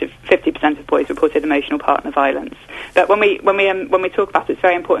 50% of boys reported emotional partner violence. But when we talk about it, it's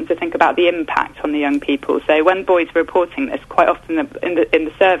very important to think about the impact on the young people. So when boys were reporting this, quite often in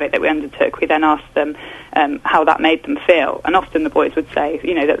the survey that we undertook, we then asked them how that made them feel, and often the boys would say,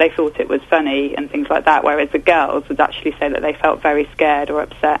 that they thought it was funny and things like that, whereas the girls would actually say that they felt very scared or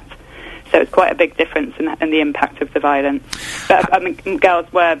upset. So it's quite a big difference in the impact of the violence. But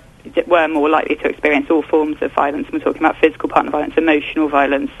girls were more likely to experience all forms of violence. We're talking about physical partner violence, emotional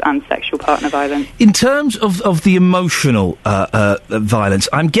violence, and sexual partner violence. In terms of the emotional violence,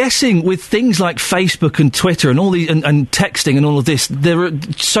 I'm guessing with things like Facebook and Twitter and all and texting and all of this, there are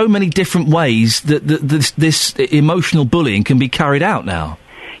so many different ways that this emotional bullying can be carried out now.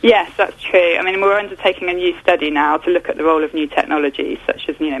 Yes, that's true. We're undertaking a new study now to look at the role of new technologies, such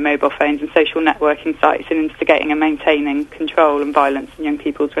as, mobile phones and social networking sites, in instigating and maintaining control and violence in young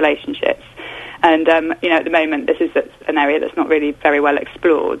people's relationships. And, at the moment, this is an area that's not really very well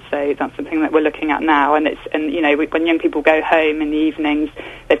explored, so that's something that we're looking at now. And when young people go home in the evenings,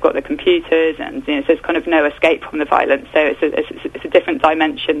 they've got the computers, and, so there's kind of no escape from the violence. So it's a different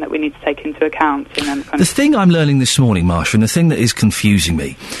dimension that we need to take into account. The thing I'm learning this morning, Marsha, and the thing that is confusing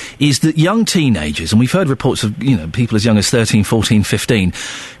me, is that young teenagers, and we've heard reports of, people as young as 13, 14, 15,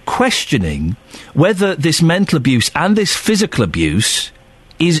 questioning whether this mental abuse and this physical abuse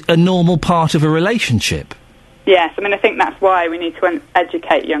is a normal part of a relationship. Yes, I think that's why we need to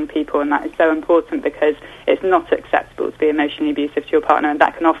educate young people, and that is so important, because it's not acceptable to be emotionally abusive to your partner, and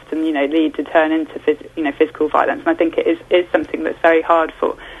that can often, lead to turn into physical violence. And I think it is something that's very hard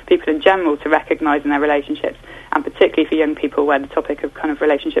for people in general to recognise in their relationships, and particularly for young people where the topic of kind of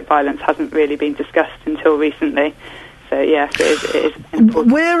relationship violence hasn't really been discussed until recently. So, yes, it is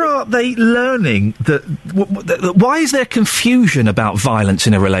important. Where are they learning that... why is there confusion about violence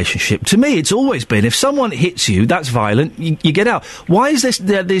in a relationship? To me, it's always been, if someone hits you, that's violent, you get out. Why is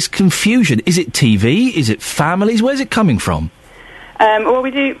this confusion? Is it TV? Is it families? Where's it coming from? Well,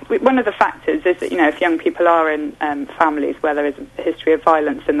 one of the factors is that, if young people are in families where there is a history of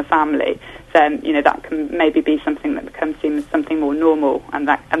violence in the family, then, that can maybe be something that becomes seen as something more normal, and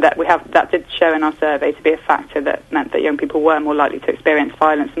that did show in our survey to be a factor that meant that young people were more likely to experience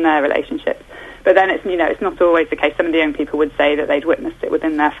violence in their relationships. But then it's not always the case. Some of the young people would say that they'd witnessed it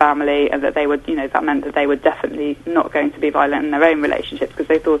within their family, and that they would, that meant that they were definitely not going to be violent in their own relationships because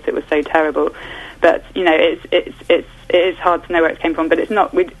they thought it was so terrible. But, it is hard to know where it came from, but it's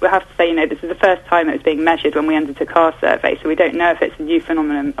not, we have to say, this is the first time it was being measured when we undertook our survey, so we don't know if it's a new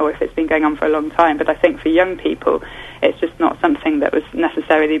phenomenon or if it's been going on for a long time. But I think for young people, it's just not something that was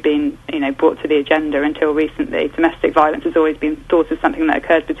necessarily been, brought to the agenda until recently. Domestic violence has always been thought of something that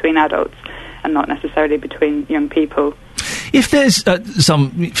occurs between adults and not necessarily between young people. If there's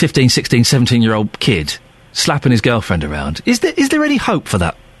some 15, 16, 17-year-old kid slapping his girlfriend around, is there any hope for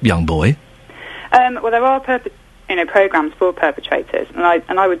that young boy? Well, there are programs for perpetrators,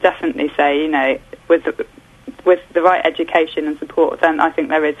 and I would definitely say, with the right education and support, then I think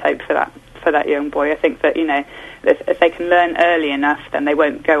there is hope for that young boy. I think that if they can learn early enough, then they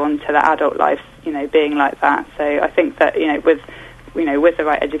won't go on to the adult life, being like that. So I think that with the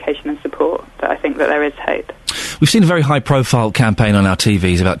right education and support, that I think that there is hope. We've seen a very high-profile campaign on our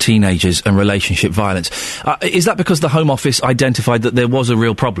TVs about teenagers and relationship violence. Is that because the Home Office identified that there was a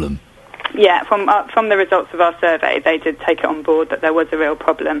real problem? Yeah, from the results of our survey, they did take it on board that there was a real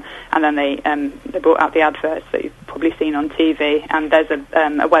problem, and then they brought out the adverts that you've probably seen on TV. And there's a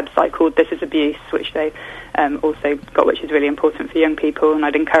website called This Is Abuse, which they also got, which is really important for young people. And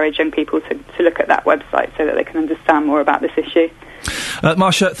I'd encourage young people to look at that website so that they can understand more about this issue.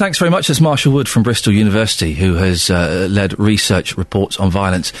 Marsha, thanks very much. That's Marsha Wood from Bristol University, who has led research reports on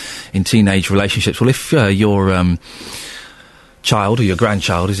violence in teenage relationships. Well, if your child or your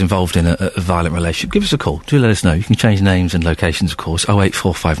grandchild is involved in a violent relationship, give us a call. Do let us know. You can change names and locations, of course.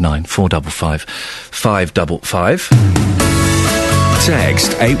 08459 455 555.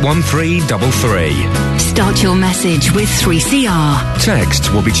 Text 81333. Start your message with 3CR.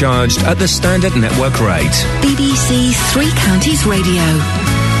 Text will be charged at the standard network rate. BBC Three Counties Radio.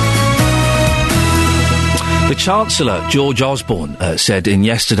 The Chancellor, George Osborne, said in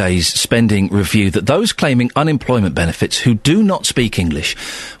yesterday's spending review that those claiming unemployment benefits who do not speak English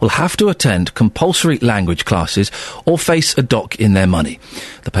will have to attend compulsory language classes or face a dock in their money.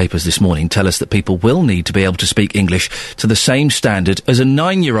 The papers this morning tell us that people will need to be able to speak English to the same standard as a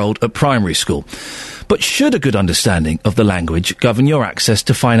 9-year-old at primary school. But should a good understanding of the language govern your access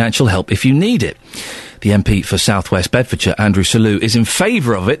to financial help if you need it? The MP for South West Bedfordshire, Andrew Selous, is in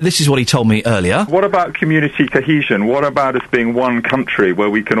favour of it. This is what he told me earlier. What about community cohesion? What about us being one country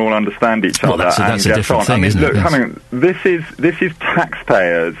where we can all understand each other? That's a different thing, isn't it? Look, this is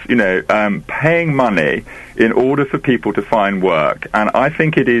taxpayers, paying money in order for people to find work. And I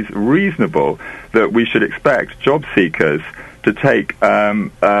think it is reasonable that we should expect job seekers to take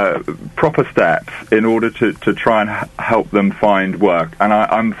proper steps in order to try and help them find work. And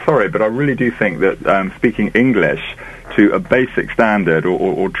I'm sorry, but I really do think that speaking English to a basic standard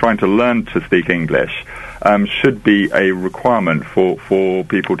or trying to learn to speak English should be a requirement for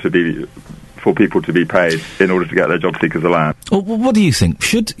people to be paid in order to get their job seekers allowance. Well, what do you think?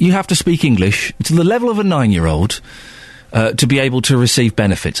 Should you have to speak English to the level of a 9-year-old to be able to receive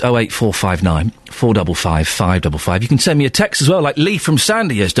benefits? 08459 455 555. You can send me a text as well, like Lee from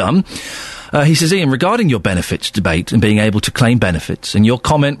Sandy has done. He says, Ian, regarding your benefits debate and being able to claim benefits, and your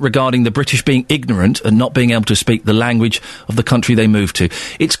comment regarding the British being ignorant and not being able to speak the language of the country they moved to,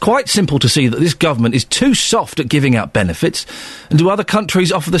 it's quite simple to see that this government is too soft at giving out benefits. And do other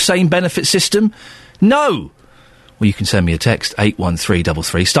countries offer the same benefit system? No! Well, you can send me a text,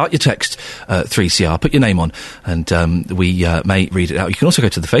 81333. Start your text, 3CR. Put your name on, and we may read it out. You can also go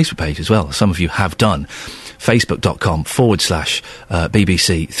to the Facebook page as well. Some of you have done.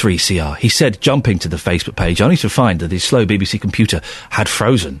 Facebook.com/BBC 3CR. He said, jumping to the Facebook page, only to find that his slow BBC computer had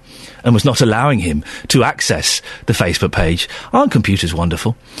frozen and was not allowing him to access the Facebook page. Aren't computers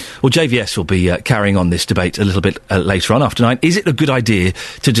wonderful? Well, JVS will be carrying on this debate a little bit later on after 9. Is it a good idea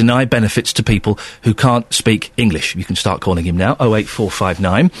to deny benefits to people who can't speak English? You can start calling him now,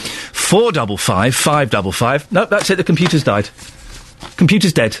 08459 455 555. Nope, that's it, the computer's died.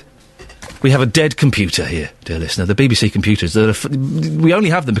 Computer's dead. We have a dead computer here, dear listener. The BBC computers, we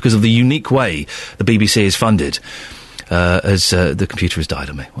only have them because of the unique way the BBC is funded. As the computer has died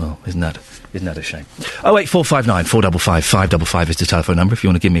on me. Well, isn't that a shame? 08459 455 555 is the telephone number. If you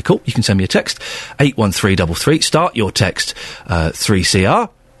want to give me a call, you can send me a text. 81333. Start your text 3CR.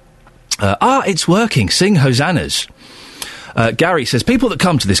 It's working. Sing hosannas. Gary says, people that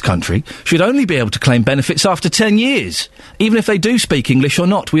come to this country should only be able to claim benefits after 10 years, even if they do speak English or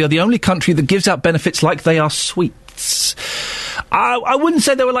not. We are the only country that gives out benefits like they are sweets. I wouldn't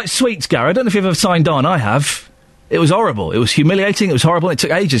say they were like sweets, Gary. I don't know if you've ever signed on. I have. It was horrible. It was humiliating. It was horrible. It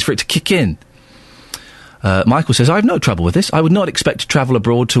took ages for it to kick in. Michael says, I have no trouble with this. I would not expect to travel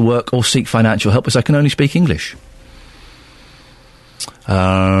abroad to work or seek financial help as I can only speak English.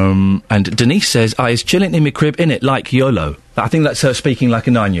 And Denise says, I is chilling in my crib, innit, like YOLO. I think that's her speaking like a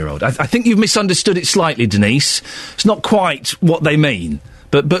 9-year-old. I think you've misunderstood it slightly, Denise. It's not quite what they mean.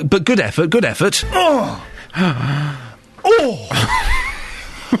 But good effort, good effort. Oh!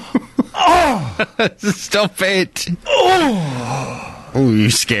 Oh! Stop it! Oh! Oh, you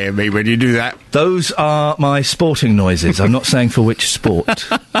scare me when you do that. Those are my sporting noises. I'm not saying for which sport.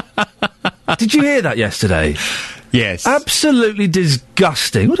 Did you hear that yesterday? Yes. Absolutely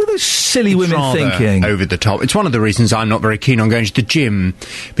disgusting. What are those silly women thinking? Over the top. It's one of the reasons I'm not very keen on going to the gym,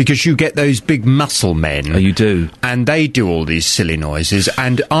 because you get those big muscle men. Oh, you do? And they do all these silly noises,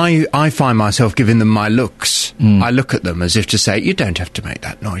 and I find myself giving them my looks. I look at them as if to say, you don't have to make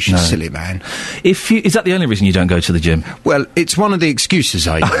that noise, you silly man. Is that the only reason you don't go to the gym? Well, it's one of the excuses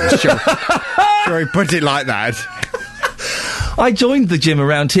I use. Shall I put it like that? I joined the gym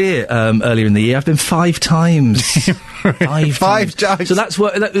around here earlier in the year. I've been 5 times. Five times. So that's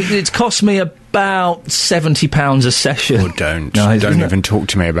what it's cost me about £70 a session. Oh, don't even talk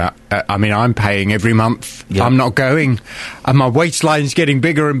to me about I mean, I'm paying every month. Yep. I'm not going. And my waistline's getting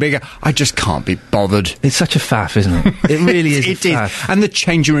bigger and bigger. I just can't be bothered. It's such a faff, isn't it? It really is. It is. And the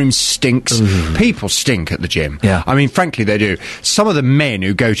changing room stinks. Ooh. People stink at the gym. Yeah. I mean, frankly, they do. Some of the men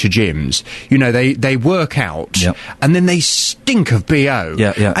who go to gyms, you know, they work out and then they stink of BO.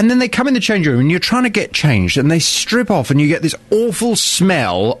 Yeah. And then they come in the changing room and you're trying to get changed and they strip off and you get this awful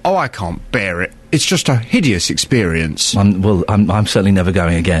smell. Oh, I can't bear it. It's just a hideous experience. I'm certainly never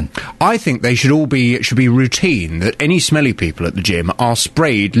going again. I think they should should be routine that any smelly people at the gym are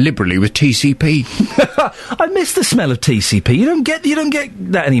sprayed liberally with TCP. I miss the smell of TCP. You don't get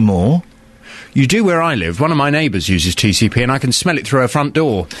that anymore. You do where I live. One of my neighbours uses TCP and I can smell it through her front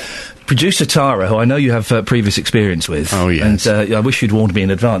door. Producer Tara, who I know you have previous experience with. Oh, yes. And I wish you'd warned me in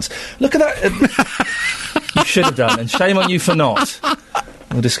advance. Look at that. You should have done, and shame on you for not.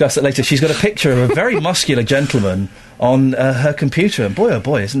 We'll discuss it later. She's got a picture of a very muscular gentleman on her computer, and boy, oh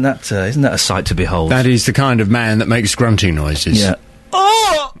boy, isn't that a sight to behold? That is the kind of man that makes grunting noises. Yeah.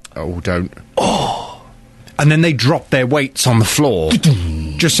 Oh! Oh, don't. Oh! And then they drop their weights on the floor,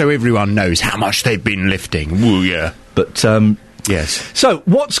 just so everyone knows how much they've been lifting. Woo, yeah. But, yes. So,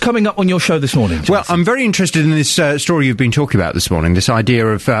 what's coming up on your show this morning, Jonathan? Well, I'm very interested in this story you've been talking about this morning, this idea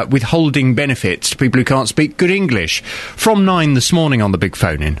of withholding benefits to people who can't speak good English. From 9 this morning on the Big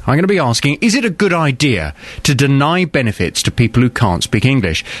Phone In, I'm going to be asking, is it a good idea to deny benefits to people who can't speak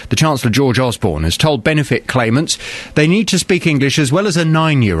English? The Chancellor, George Osborne, has told benefit claimants they need to speak English as well as a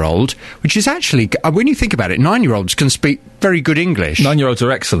 9-year-old, which is actually, when you think about it, 9-year-olds can speak very good English. 9-year-olds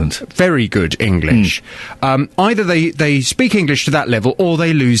are excellent. Very good English. Either they speak English to that level or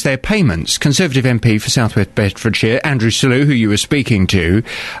they lose their payments. Conservative MP for South West Bedfordshire, Andrew Selous, who you were speaking to,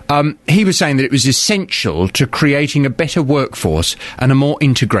 he was saying that it was essential to creating a better workforce and a more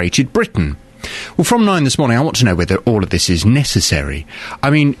integrated Britain. Well, from 9 this morning, I want to know whether all of this is necessary. I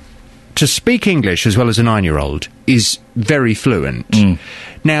mean, to speak English as well as a 9-year-old is very fluent.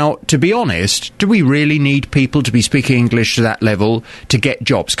 Now, to be honest, do we really need people to be speaking English to that level to get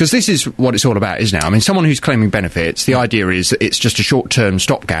jobs? Because this is what it's all about, isn't it? I mean, someone who's claiming benefits, the idea is that it's just a short-term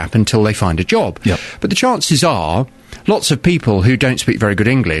stopgap until they find a job. Yep. But the chances are, lots of people who don't speak very good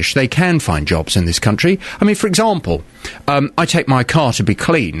English, they can find jobs in this country. I mean, for example, I take my car to be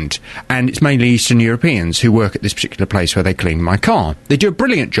cleaned, and it's mainly Eastern Europeans who work at this particular place where they clean my car. They do a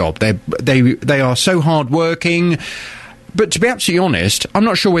brilliant job. They are so hard-working. But to be absolutely honest, I'm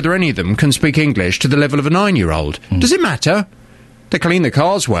not sure whether any of them can speak English to the level of a 9-year-old. Does it matter? They clean the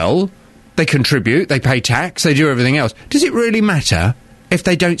cars well, they contribute, they pay tax, they do everything else. Does it really matter if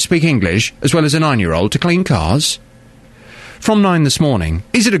they don't speak English as well as a 9-year-old to clean cars? From 9 this morning,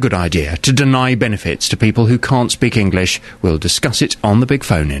 is it a good idea to deny benefits to people who can't speak English? We'll discuss it on the Big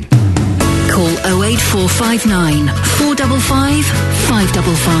Phone In. Call 08459 455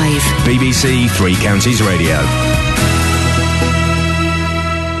 555. BBC Three Counties Radio.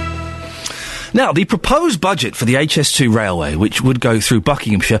 Now, the proposed budget for the HS2 railway, which would go through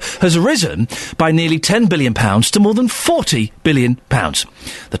Buckinghamshire, has risen by nearly £10 billion to more than £40 billion.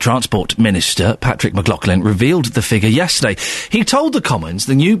 The Transport Minister, Patrick McLaughlin, revealed the figure yesterday. He told the Commons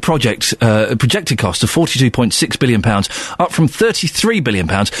the new projected cost of £42.6 billion, up from £33 billion,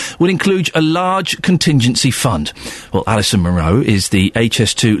 would include a large contingency fund. Well, Alison Monroe is the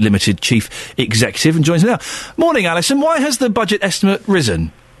HS2 Limited Chief Executive and joins me now. Morning, Alison. Why has the budget estimate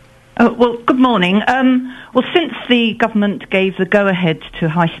risen? Well, good morning. Well, since the government gave the go-ahead to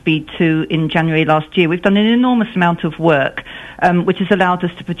High Speed 2 in January last year, we've done an enormous amount of work, which has allowed us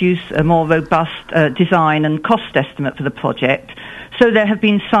to produce a more robust design and cost estimate for the project. So there have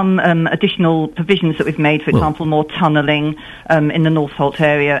been some additional provisions that we've made, for example, more tunnelling in the Northolt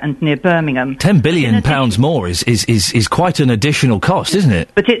area and near Birmingham. £10 billion more is quite an additional cost, isn't it?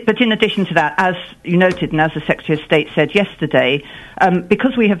 But in addition to that, as you noted and as the Secretary of State said yesterday,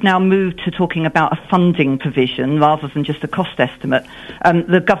 because we have now moved to talking about a funding provision rather than just a cost estimate,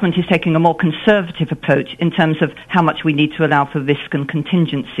 the government is taking a more conservative approach in terms of how much we need to allow for risk and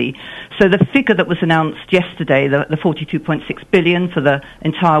contingency. So the figure that was announced yesterday, the £42.6 billion for the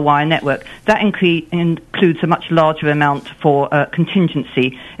entire wire network, that includes a much larger amount for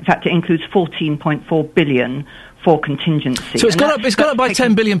contingency. In fact, it includes £14.4 billion for contingency. So it's gone up by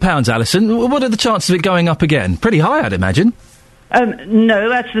 £10 billion, Alison. What are the chances of it going up again? Pretty high, I'd imagine.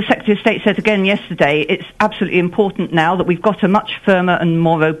 No, as the Secretary of State said again yesterday, it's absolutely important now that we've got a much firmer and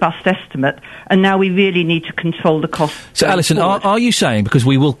more robust estimate, and now we really need to control the costs. So, Alison, are you saying, because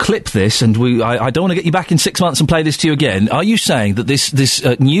we will clip this, and I don't want to get you back in 6 months and play this to you again, are you saying that this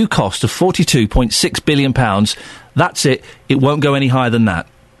new cost of £42.6 billion, that's it won't go any higher than that?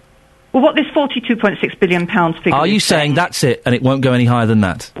 Well, what this £42.6 billion figure Are you is saying that's it and it won't go any higher than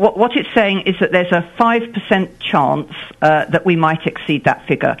that? What it's saying is that there's a 5% chance that we might exceed that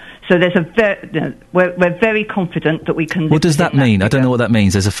figure. So there's we're very confident that we can... What does that mean? I don't know what that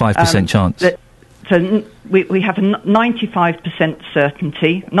means. There's a 5% chance. We have a 95%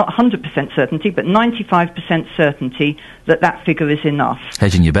 certainty, not 100% certainty, but 95% certainty that figure is enough.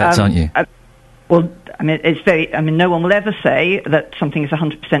 Hedging your bets, aren't you? Well, I mean, no one will ever say that something is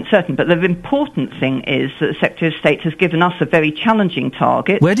 100% certain, but the important thing is that the Secretary of State has given us a very challenging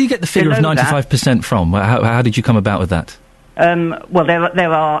target. Where do you get the figure of 95% from? How did you come about with that? Well,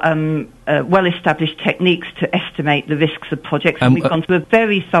 there are well-established techniques to estimate the risks of projects, and we've gone through a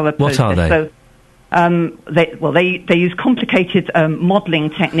very thorough process. What are they? So, they use complicated modelling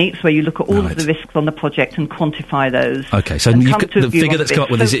techniques where you look at all of the risks on the project and quantify those. Okay, so the figure that's come up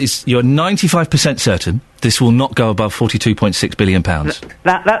with is you're 95% certain this will not go above £42.6 billion.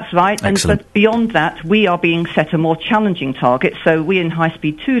 That's right. Excellent. But beyond that, we are being set a more challenging target. So we in High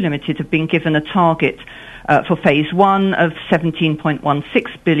Speed 2 Limited have been given a target for Phase 1 of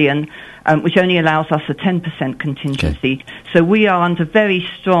 £17.16 billion, which only allows us a 10% contingency. Okay. So we are under very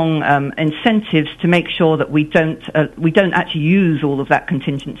strong incentives to make sure that we don't actually use all of that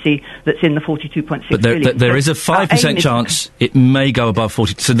contingency that's in the £42.6 billion. But there is a 5% chance it may go above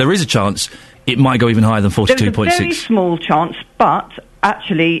 40. So there is a chance it might go even higher than 42.6. There's a very small chance, but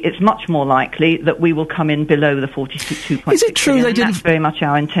actually it's much more likely that we will come in below the 42.6. Is it true billion, they didn't? That's very much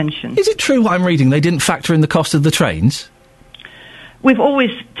our intention. Is it true what I'm reading? They didn't factor in the cost of the trains? We've always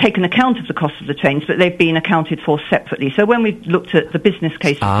taken account of the cost of the trains, but they've been accounted for separately. So when we've looked at the business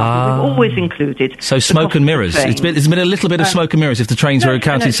case, we've always included. So smoke and mirrors. It's been a little bit of smoke and mirrors if the trains were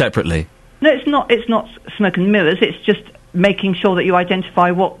accounted separately. No, it's not. It's not smoke and mirrors. It's just making sure that you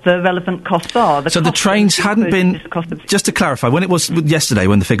identify what the relevant costs are. So the trains hadn't been... Just to clarify, when it was yesterday,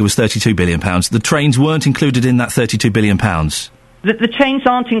 when the figure was £32 billion, the trains weren't included in that £32 billion? The trains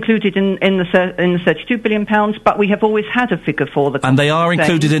aren't included in the £32 billion, but we have always had a figure for the... And they are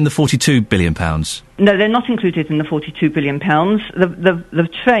included in the £42 billion? No, they're not included in the £42 billion. The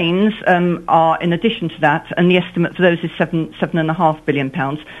trains are in addition to that, and the estimate for those is £7.5 billion.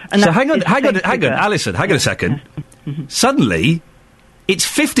 And so hang on, Alison, hang on a second. Suddenly, it's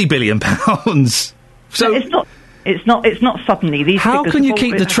 £50 billion. So no, it's not suddenly. These how can you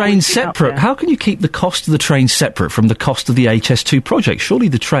keep the trains separate? How can you keep the cost of the trains separate from the cost of the HS2 project? Surely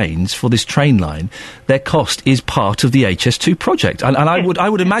the trains for this train line, their cost is part of the HS2 project. And I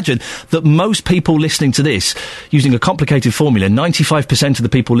would imagine that most people listening to this, using a complicated formula, 95% of the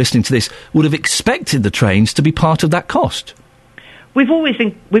people listening to this would have expected the trains to be part of that cost. We've always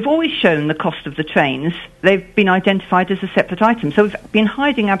shown the cost of the trains. They've been identified as a separate item, so we've been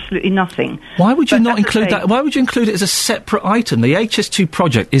hiding absolutely nothing. Why would you not include that? Why would you include it as a separate item? The HS2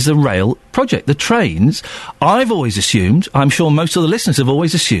 project is a rail project. The trains, I've always assumed, I'm sure most of the listeners have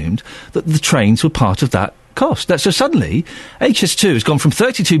always assumed, that the trains were part of that cost. So suddenly, HS2 has gone from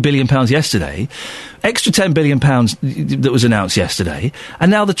 £32 billion yesterday, extra £10 billion that was announced yesterday,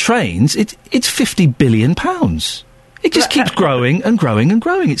 and now the trains, it's £50 billion. It just keeps growing and growing and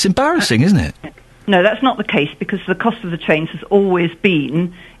growing. It's embarrassing, isn't it? No, that's not the case, because the cost of the trains has always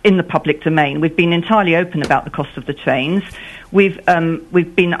been in the public domain. We've been entirely open about the cost of the trains. We've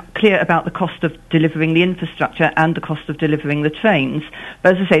been clear about the cost of delivering the infrastructure and the cost of delivering the trains.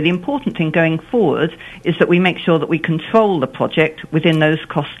 But as I say, the important thing going forward is that we make sure that we control the project within those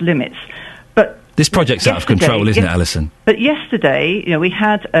cost limits. But this project's out of control, isn't it, Alison? But yesterday, we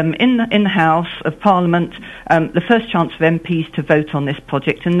had in the House of Parliament the first chance for MPs to vote on this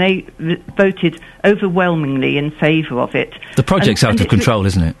project, and they voted overwhelmingly in favour of it. The project's out of control,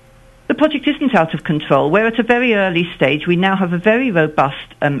 isn't it? The project isn't out of control. We're at a very early stage. We now have a very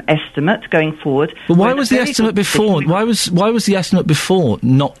robust estimate going forward. But why was the estimate before? Why was the estimate before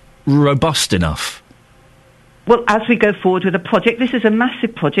not robust enough? Well, as we go forward with a project, this is a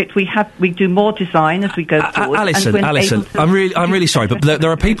massive project. We do more design as we go forward. Alison, I'm really sorry, but there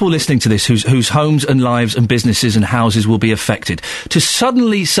are people listening to this whose homes and lives and businesses and houses will be affected. To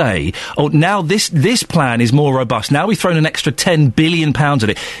suddenly say, oh, now this plan is more robust. Now we've thrown an extra £10 billion at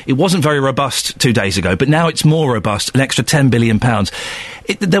it. It wasn't very robust 2 days ago, but now it's more robust, an extra £10 billion.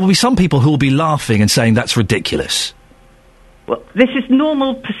 There will be some people who will be laughing and saying that's ridiculous. Well, this is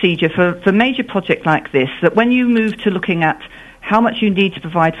normal procedure for major project like this, that when you move to looking at how much you need to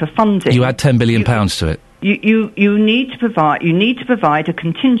provide for funding... You add £10 billion to it. You need to provide a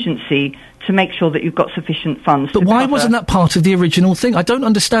contingency to make sure that you've got sufficient funds. But why wasn't that part of the original thing? I don't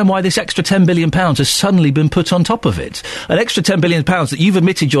understand why this extra £10 billion has suddenly been put on top of it. An extra £10 billion that you've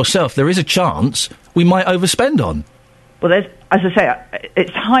admitted yourself there is a chance we might overspend on. Well, as I say,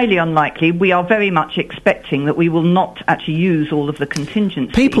 it's highly unlikely. We are very much expecting that we will not actually use all of the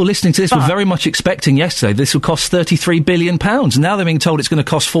contingency. People listening to this were very much expecting yesterday this would cost £33 billion. Now they're being told it's going to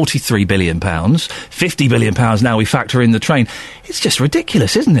cost £43 billion, £50 billion now we factor in the train. It's just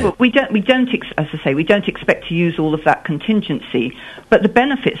ridiculous, isn't it? Well, we don't expect to use all of that contingency, but the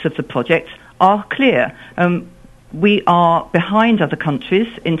benefits of the project are clear. We are behind other countries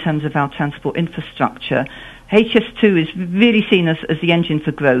in terms of our transport infrastructure. HS2 is really seen as the engine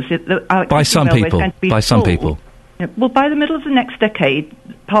for growth. By some people. Well, by the middle of the next decade,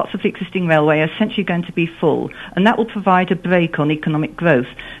 parts of the existing railway are essentially going to be full, and that will provide a brake on economic growth.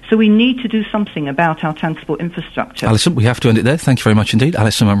 So we need to do something about our transport infrastructure. Alison, we have to end it there. Thank you very much indeed.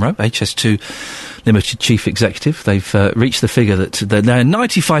 Alison Munro, HS2 Limited Chief Executive. They've reached the figure that they're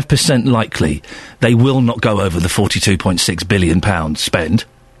 95% likely they will not go over the £42.6 billion spend,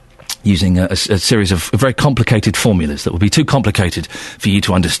 using a series of very complicated formulas that will be too complicated for you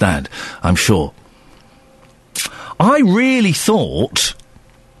to understand, I'm sure. I really thought,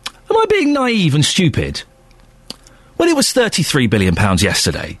 am I being naive and stupid? When it was £33 billion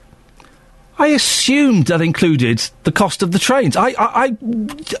yesterday, I assumed that included the cost of the trains.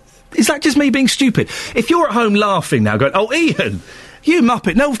 Is that just me being stupid? If you're at home laughing now, going, oh, Ian, you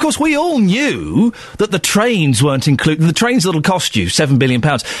muppet. No, of course, we all knew that the trains weren't included. The trains that'll cost you £7 billion,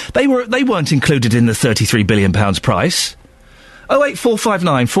 they weren't included in the £33 billion price.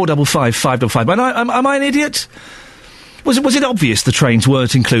 08459 455 555. Am I an idiot? Was it obvious the trains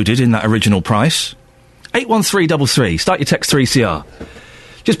weren't included in that original price? 81333. Start your text 3CR.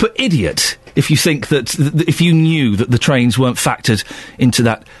 Just put idiot if you think that if you knew that the trains weren't factored into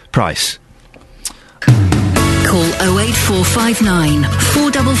that price. Call 08459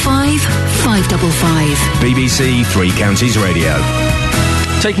 455 555. BBC Three Counties Radio.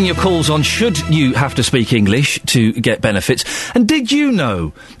 Taking your calls on should you have to speak English to get benefits. And did you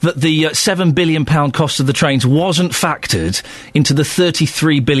know that the £7 billion cost of the trains wasn't factored into the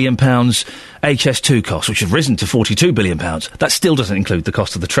 £33 billion HS2 cost, which had risen to £42 billion? That still doesn't include the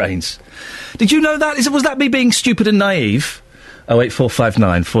cost of the trains. Did you know that? Was that me being stupid and naive?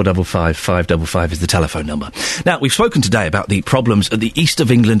 08459 455 555 is the telephone number. Now, we've spoken today about the problems at the East of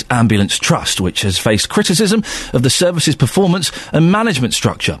England Ambulance Trust, which has faced criticism of the service's performance and management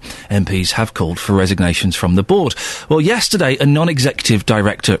structure. MPs have called for resignations from the board. Well, yesterday, a non-executive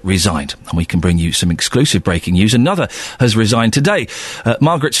director resigned, and we can bring you some exclusive breaking news. Another has resigned today.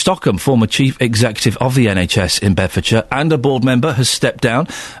 Margaret Stockham, former chief executive of the NHS in Bedfordshire and a board member, has stepped down,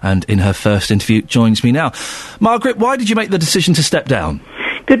 and in her first interview joins me now. Margaret, why did you make the decision to step down?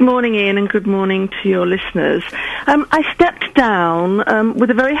 Good morning, Ian, and good morning to your listeners. I stepped down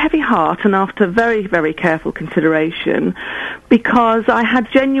with a very heavy heart and after very, very careful consideration, because I had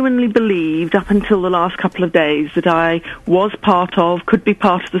genuinely believed up until the last couple of days that I was could be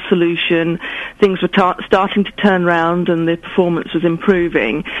part of the solution. Things were starting to turn round and the performance was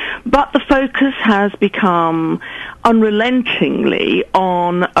improving. But the focus has become unrelentingly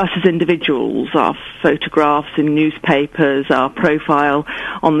on us as individuals, our photographs in newspapers, our profile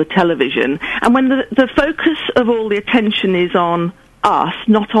on the television. And when the focus of all the attention is on us,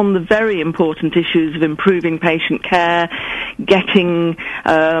 not on the very important issues of improving patient care, getting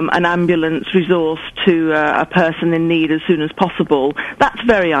an ambulance resource to a person in need as soon as possible, that's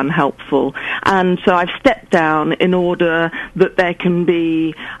very unhelpful. And so I've stepped down in order that there can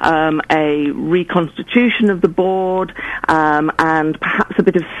be a reconstitution of the board and perhaps a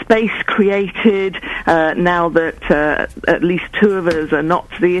bit of space created now that at least two of us are not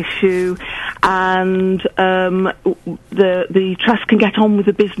the issue, and the trust can get on with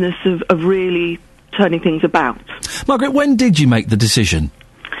the business of really turning things about. Margaret, when did you make the decision?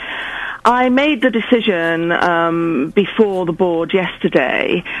 I made the decision before the board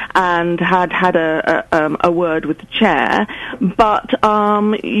yesterday and had a word with the chair, but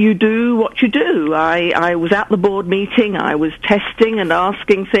you do what you do. I was at the board meeting, I was testing and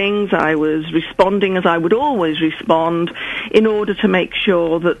asking things, I was responding as I would always respond in order to make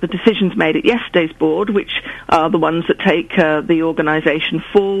sure that the decisions made at yesterday's board, which are the ones that take the organisation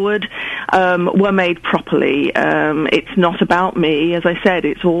forward, were made properly. It's not about me, as I said,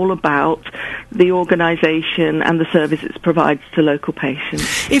 it's all about the organisation and the service it provides to local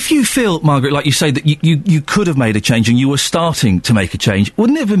patients. If you feel, Margaret, like you say, that you could have made a change and you were starting to make a change,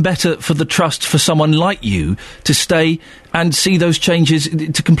 wouldn't it have been better for the trust for someone like you to stay and see those changes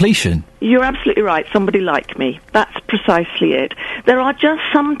to completion? You're absolutely right, somebody like me. That's precisely it. There are just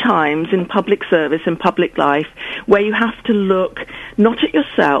some times in public service and public life where you have to look not at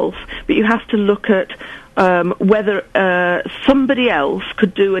yourself, but you have to look at whether somebody else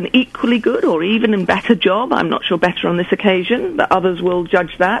could do an equally good or even a better job. I'm not sure better on this occasion, but others will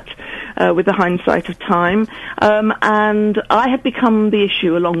judge that with the hindsight of time. And I had become the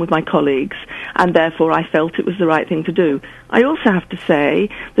issue along with my colleagues, and therefore I felt it was the right thing to do. I also have to say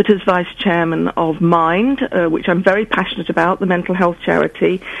that as Vice Chairman of Mind, which I'm very passionate about, the mental health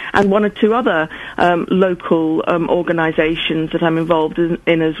charity, and one or two other local organisations that I'm involved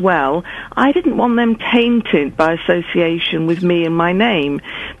in as well, I didn't want them tainted by association with me and my name,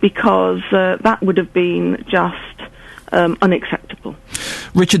 because that would have been just unacceptable.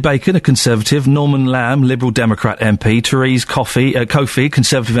 Richard Bacon, a Conservative, Norman Lamb, Liberal Democrat MP, Therese Kofi,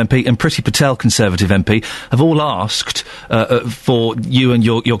 Conservative MP, and Priti Patel, Conservative MP, have all asked for you and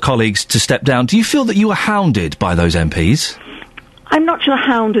your colleagues to step down. Do you feel that you were hounded by those MPs? I'm not sure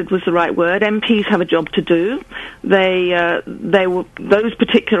hounded was the right word. MPs have a job to do. They were, those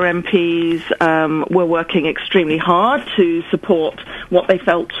particular MPs were working extremely hard to support what they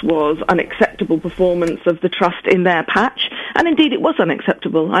felt was unacceptable performance of the Trust in their patch, and indeed it was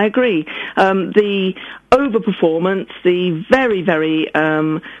unacceptable. I agree. The overperformance, the very, very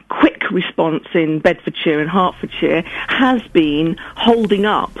quick response in Bedfordshire and Hertfordshire has been holding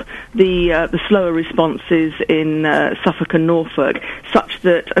up the slower responses in Suffolk and Norfolk, such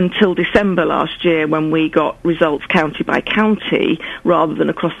that until December last year, when we got results county by county rather than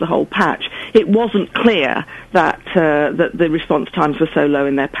across the whole patch, it wasn't clear that the response times were so low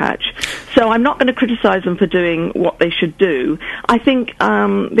in their patch. So I'm not going to criticise them for doing what they should do. I think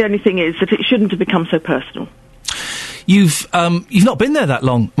the only thing is that it shouldn't have become so personal. You've not been there that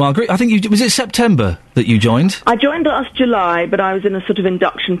long, Margaret. I think was it September that you joined? I joined last July, but I was in a sort of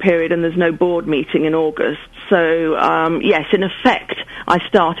induction period, and there's no board meeting in August. So yes, in effect, I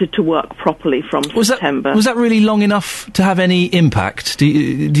started to work properly from September. Was that really long enough to have any impact? Do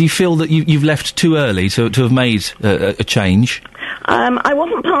you feel that you've left too early to have made a change? I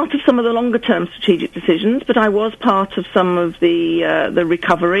wasn't part of some of the longer-term strategic decisions, but I was part of some of the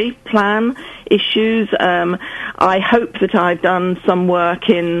recovery plan issues. I hope that I've done some work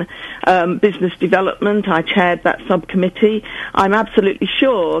in business development. I chaired that subcommittee. I'm absolutely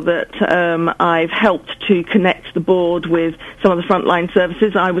sure that I've helped to connect the board with some of the frontline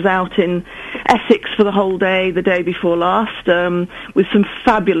services. I was out in Essex for the whole day, the day before last, with some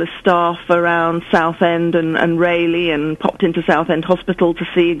fabulous staff around Southend and Rayleigh, and popped into Southend Hospital to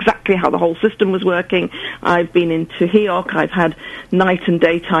see exactly how the whole system was working. I've been into Heoc. I've had night and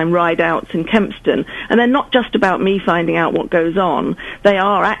daytime ride-outs in Kempston. And they're not just about me finding out what goes on. They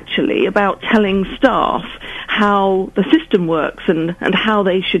are actually about telling staff how the system works and how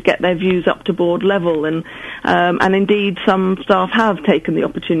they should get their views up to board level. And indeed, some staff have taken the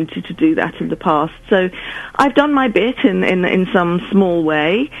opportunity to do that in the past. So I've done my bit in some small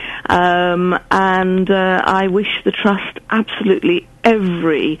way. And I wish the Trust absolutely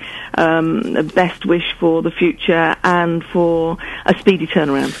every best wish for the future and for a speedy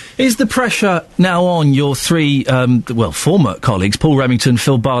turnaround. Is the pressure now on your three, former colleagues, Paul Remington,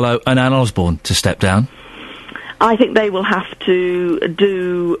 Phil Barlow and Anne Osborne, to step down? I think they will have to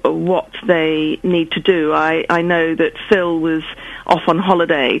do what they need to do. I know that Phil was off on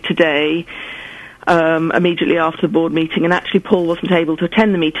holiday today, immediately after the board meeting, and actually Paul wasn't able to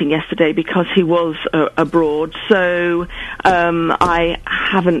attend the meeting yesterday because he was abroad. So I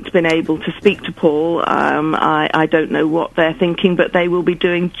haven't been able to speak to Paul. I don't know what they're thinking, but they will be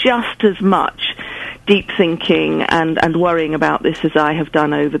doing just as much deep thinking and worrying about this as I have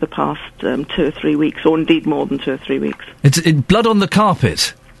done over the past 2 or 3 weeks, or indeed more than 2 or 3 weeks. It's blood on the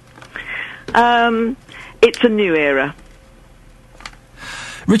carpet. It's a new era.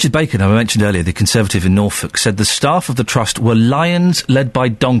 Richard Bacon, I mentioned earlier, the Conservative in Norfolk, said the staff of the Trust were lions led by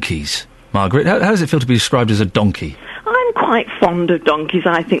donkeys. Margaret, how does it feel to be described as a donkey? I'm quite fond of donkeys.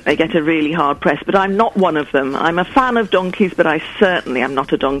 I think they get a really hard press, but I'm not one of them. I'm a fan of donkeys, but I certainly am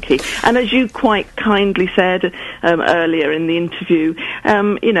not a donkey. And as you quite kindly said earlier in the interview,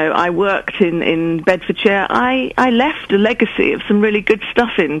 I worked in Bedfordshire. I left a legacy of some really good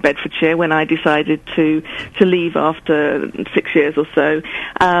stuff in Bedfordshire when I decided to leave after 6 years or so.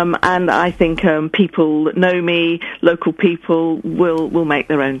 And I think people that know me, local people, will make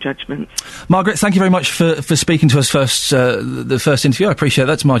their own judgments. Margaret, thank you very much for speaking to us first. The first interview, I appreciate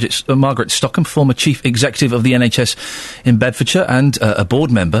that. It's Margaret Stockham, former Chief Executive of the NHS in Bedfordshire and a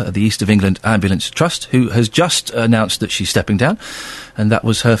board member of the East of England Ambulance Trust, who has just announced that she's stepping down, and that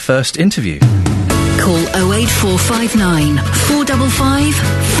was her first interview. Call 08459 455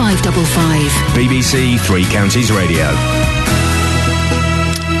 555. BBC Three Counties Radio.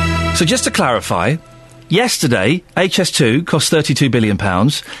 So just to clarify, Yesterday, HS2 cost £32 billion.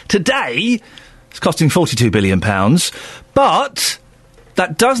 Today, it's costing £42 billion. But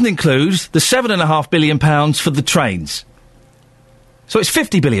that doesn't include the £7.5 billion for the trains. So it's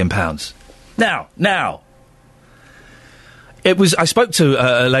 £50 billion. Now, I spoke to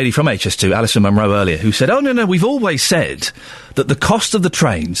a lady from HS2, Alison Munro, earlier, who said, oh, no, we've always said that the cost of the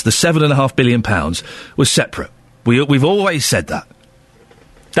trains, the £7.5 billion, was separate. We've always said that.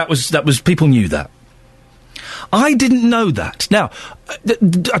 That was people knew that. I didn't know that. Now,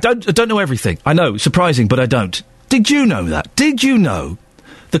 I don't know everything. I know, surprising, but I don't. Did you know that? Did you know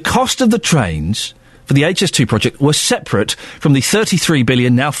the cost of the trains for the HS2 project was separate from the £33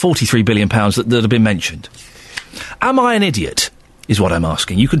 billion, now £43 billion that have been mentioned? Am I an idiot, is what I'm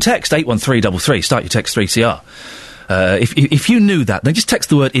asking. You can text 81333, start your text 3CR. If you knew that, then just text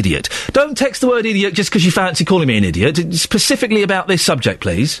the word idiot. Don't text the word idiot just because you fancy calling me an idiot. Specifically about this subject,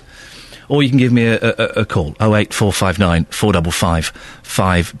 please. Or you can give me a call, 08459 455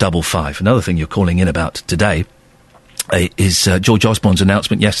 555. Another thing you're calling in about today is George Osborne's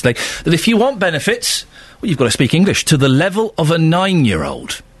announcement yesterday that if you want benefits, well, you've got to speak English to the level of a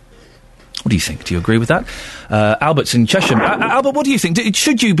 9-year-old. What do you think? Do you agree with that? Albert's in Chesham. Albert, what do you think?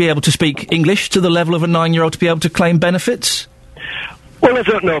 Should you be able to speak English to the level of a 9-year-old to be able to claim benefits? Well, I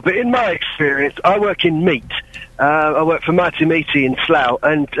don't know, but in my experience, I work in meat. I work for Mighty Meaty in Slough,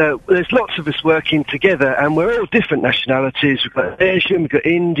 and there's lots of us working together, and we're all different nationalities. We've got Asian, we've got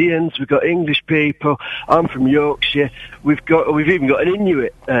Indians, we've got English people. I'm from Yorkshire. We've even got an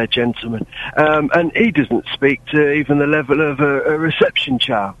Inuit gentleman, and he doesn't speak to even the level of a reception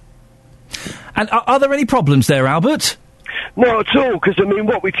child. And are there any problems there, Albert? No, at all, because, I mean,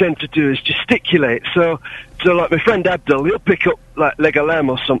 what we tend to do is gesticulate. So like my friend Abdul, he'll pick up, like, leg of lamb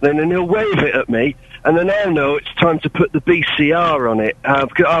or something, and he'll wave it at me, and then I'll know it's time to put the BCR on it.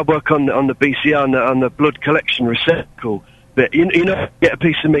 Because I work on the BCR, on the blood collection receptacle bit. You know, you get a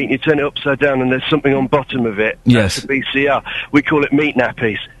piece of meat and you turn it upside down and there's something on bottom of it. Yes. That's the BCR. We call it meat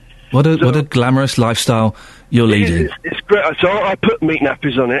nappies. What a glamorous lifestyle you're leading. It's great. So I put meat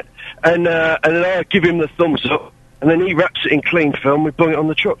nappies on it, and then I give him the thumbs up, and then he wraps it in cling film. We bung it on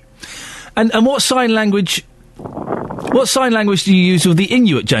the truck. And what sign language? What sign language do you use with the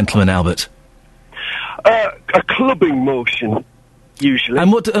Inuit gentleman, Albert? A clubbing motion, usually.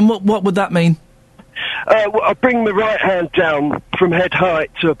 And what would that mean? Well, I bring my right hand down from head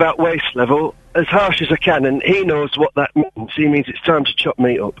height to about waist level, as harsh as I can, and he knows what that means. He means it's time to chop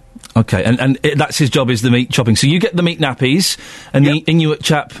meat up. Okay, and that's his job, is the meat chopping. So you get the meat nappies, and the Inuit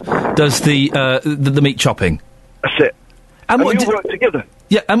chap does the meat chopping. That's it. And we all work together.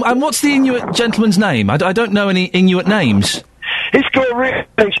 Yeah, and what's the Inuit gentleman's name? I don't know any Inuit names. He's got a really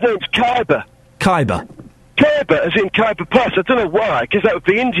strange name. It's Khyber. Khyber. Khyber, as in Khyber Pass. I don't know why, because that would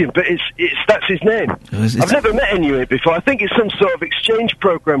be Indian, but that's his name. I've never met Inuit before. I think it's some sort of exchange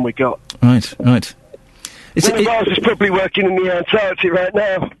program we got. Right. One of ours is probably working in the Antarctic right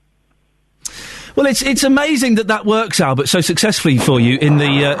now. Well, it's amazing that works, Albert, so successfully for you in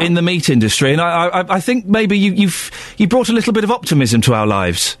the meat industry, and I think maybe you brought a little bit of optimism to our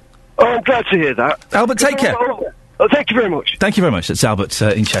lives. Oh, I'm glad to hear that. Albert, take care. Oh, thank you very much. Thank you very much. That's Albert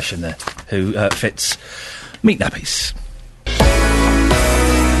in Chesham there, who fits meat nappies.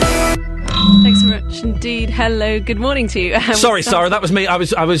 Thanks very much indeed. Hello, good morning to you. Sorry, Sarah, that was me. I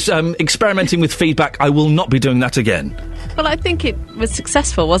was experimenting with feedback. I will not be doing that again. Well, I think it was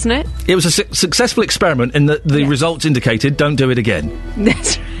successful, wasn't it? It was a successful experiment, and the results indicated don't do it again.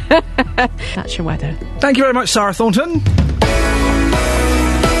 That's your weather. Thank you very much, Sarah Thornton.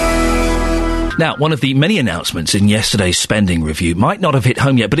 Now, one of the many announcements in yesterday's spending review might not have hit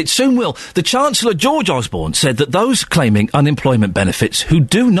home yet, but it soon will. The Chancellor, George Osborne, said that those claiming unemployment benefits who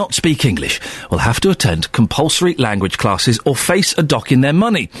do not speak English will have to attend compulsory language classes or face a dock in their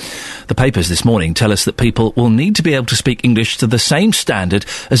money. The papers this morning tell us that people will need to be able to speak English to the same standard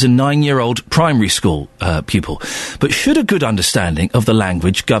as a 9-year-old primary school pupil. But should a good understanding of the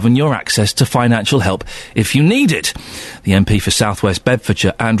language govern your access to financial help if you need it? The MP for South West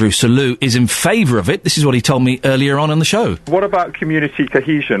Bedfordshire, Andrew Selous, is in favour of it. This is what he told me earlier on the show. What about community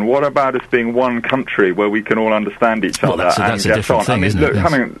cohesion? What about us being one country where we can all understand each other? That's a different thing, isn't it? Look,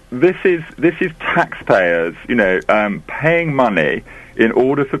 I mean, this is taxpayers, paying money in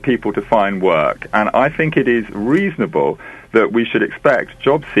order for people to find work, and I think it is reasonable that we should expect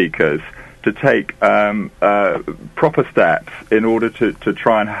job seekers to take proper steps in order to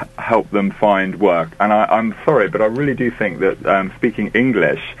try and help them find work. And I'm sorry, but I really do think that speaking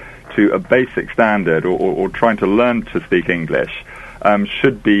English to a basic standard or trying to learn to speak English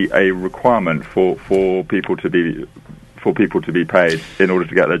should be a requirement for people to be paid in order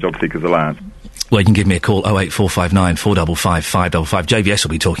to get their job seekers allowance. Well, you can give me a call, 08459 455 555. JVS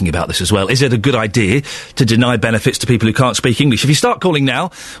will be talking about this as well. Is it a good idea to deny benefits to people who can't speak English? If you start calling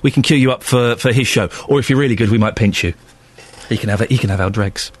now, we can queue you up for his show. Or if you're really good, we might pinch you. He can have our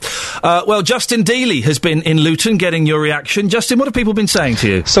dregs. Well, Justin Dealey has been in Luton getting your reaction. Justin, what have people been saying to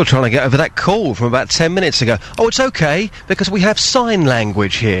you? Still trying to get over that call from about 10 minutes ago. Oh, it's okay, because we have sign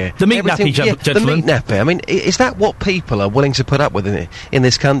language here. The meat nappy, gentlemen. The meat nappy. I mean, is that what people are willing to put up with in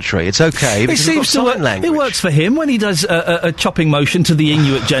this country? It's okay, because we've got sign language. It works for him when he does a chopping motion to the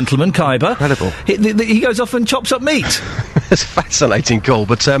Inuit gentleman, Khyber. Incredible. He goes off and chops up meat. It's a fascinating call,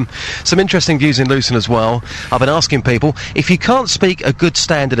 but some interesting views in Luton as well. I've been asking people, if you can't speak a good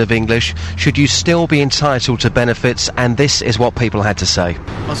standard of English, should you still be entitled to benefits? And this is what people had to say.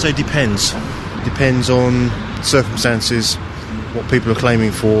 I'd say depends. Depends on circumstances, what people are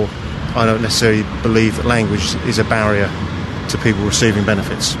claiming for. I don't necessarily believe that language is a barrier to people receiving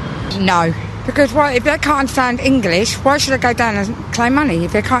benefits. No. Because if they can't understand English, why should they go down and claim money?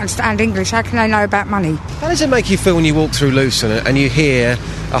 If they can't understand English, how can they know about money? How does it make you feel when you walk through Luton and you hear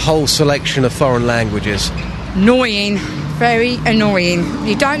a whole selection of foreign languages? Annoying. Very annoying.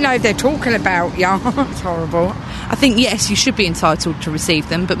 You don't know if they're talking about you. It's horrible. I think, yes, you should be entitled to receive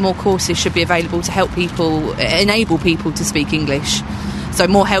them, but more courses should be available to help people, enable people to speak English. So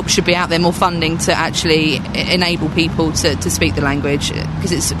more help should be out there, more funding to actually enable people to speak the language,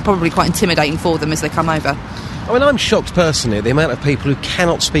 because it's probably quite intimidating for them as they come over. I mean, I'm shocked personally at the amount of people who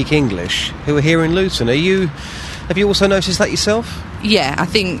cannot speak English who are here in Luton. Have you also noticed that yourself? Yeah, I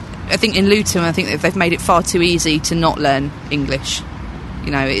think in Luton, I think that they've made it far too easy to not learn English.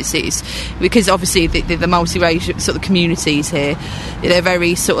 You know, it's because obviously the multiracial sort of communities here, they're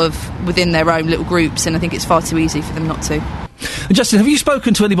very sort of within their own little groups, and I think it's far too easy for them not to. Justin, have you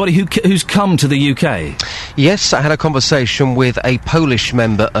spoken to anybody who's come to the UK? Yes, I had a conversation with a Polish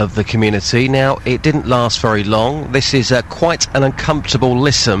member of the community. Now, it didn't last very long. This is quite an uncomfortable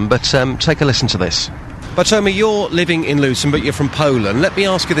listen, but take a listen to this. Bartłomiej, you're living in Luton, but you're from Poland. Let me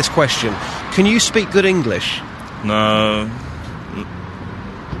ask you this question. Can you speak good English? No,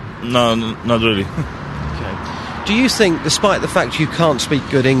 not really. Okay. Do you think, despite the fact you can't speak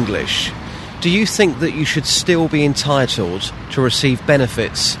good English, do you think that you should still be entitled to receive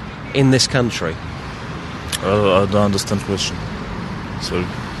benefits in this country? I don't understand the question. Sorry.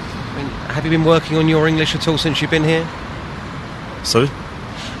 I mean, have you been working on your English at all since you've been here? Sorry?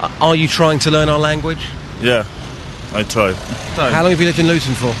 Are you trying to learn our language? Yeah, I try. How long have you lived in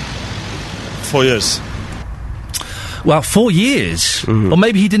Luton for? 4 years. Well, 4 years? Or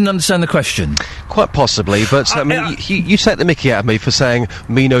maybe he didn't understand the question. Quite possibly, but I mean, you take the mickey out of me for saying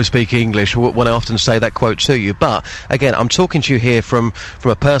me no speak English when I often say that quote to you. But again, I'm talking to you here from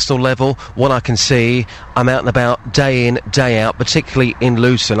a personal level. What I can see, I'm out and about day in, day out, particularly in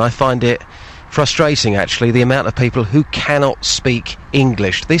Luton. I find it frustrating, actually, the amount of people who cannot speak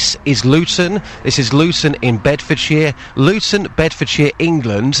English. This is Luton. This is Luton in Bedfordshire. Luton, Bedfordshire,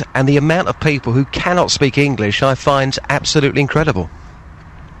 England. And the amount of people who cannot speak English I find absolutely incredible.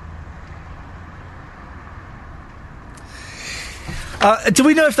 Do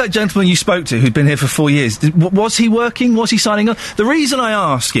we know if that gentleman you spoke to, who'd been here for 4 years, was he working? Was he signing on? The reason I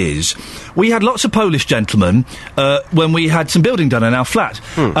ask is, we had lots of Polish gentlemen when we had some building done in our flat.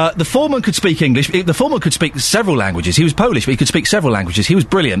 The foreman could speak English. The foreman could speak several languages. He was Polish, but he could speak several languages. He was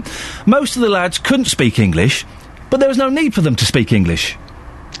brilliant. Most of the lads couldn't speak English, but there was no need for them to speak English.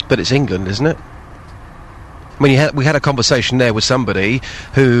 But it's England, isn't it? I mean, we had a conversation there with somebody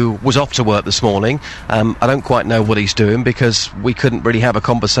who was off to work this morning. I don't quite know what he's doing because we couldn't really have a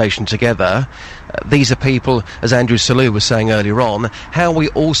conversation together. These are people, as Andrew Selous was saying earlier on, how are we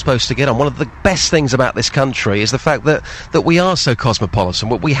all supposed to get on? One of the best things about this country is the fact that we are so cosmopolitan.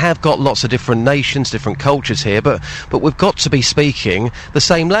 We have got lots of different nations, different cultures here, but we've got to be speaking the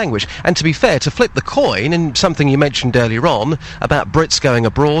same language. And to be fair, to flip the coin, and something you mentioned earlier on about Brits going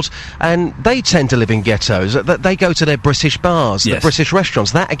abroad, and they tend to live in ghettos. They go to their British bars, the British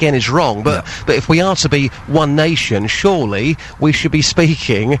restaurants. That, again, is wrong. But if we are to be one nation, surely we should be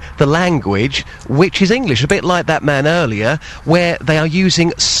speaking the language which is English. A bit like that man earlier, where they are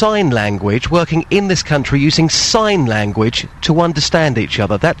using sign language, working in this country using sign language to understand each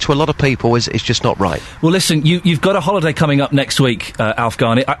other. That, to a lot of people, is just not right. Well, listen, you've got a holiday coming up next week, Alf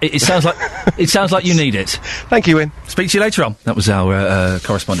Garnett. It sounds like you need it. Thank you, Ian. Speak to you later on. That was our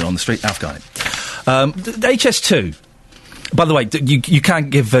correspondent on the street, Alf Garnett. HS2. By the way, you can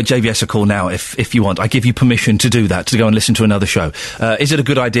give JVS a call now if you want. I give you permission to do that, to go and listen to another show. Is it a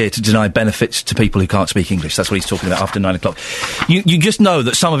good idea to deny benefits to people who can't speak English? That's what he's talking about after 9 o'clock. You just know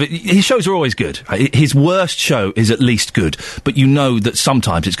that some of it... His shows are always good. Right? His worst show is at least good, but you know that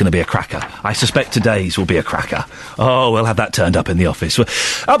sometimes it's going to be a cracker. I suspect today's will be a cracker. Oh, we'll have that turned up in the office.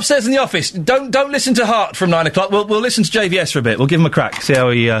 Upstairs in the office, don't listen to Hart from 9 o'clock. We'll listen to JVS for a bit. We'll give him a crack, see how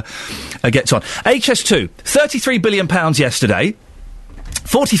he gets on. HS2, £33 billion yesterday.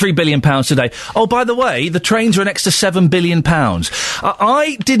 £43 billion today. Oh, by the way, the trains are an extra £7 billion.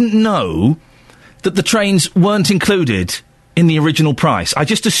 I didn't know that the trains weren't included in the original price. I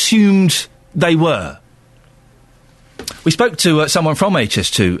just assumed they were. We spoke to someone from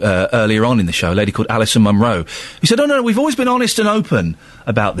HS2 earlier on in the show, a lady called Alison Munro, who said, no, we've always been honest and open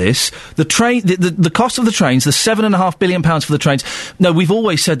about this. The train, the cost of the trains, the £7.5 billion for the trains, no, we've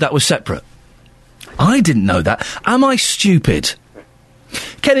always said that was separate. I didn't know that. Am I stupid?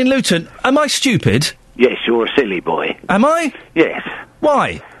 Ken in Luton, am I stupid? Yes, you're a silly boy. Am I? Yes.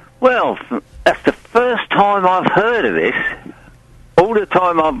 Why? Well, that's the first time I've heard of this. All the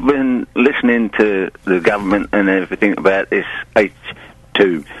time I've been listening to the government and everything about this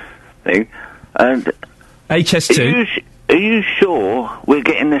H2 thing. And HS2? Are you sure we're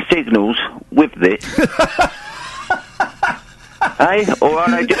getting the signals with this? Eh? Or are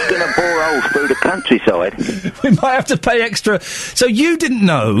they just going to bore holes through the countryside? We might have to pay extra. So you didn't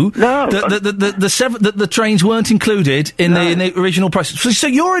know that the trains weren't included in the original price. So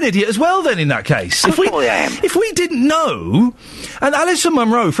you're an idiot as well, then, in that case. Of course I am. If we didn't know, and Alison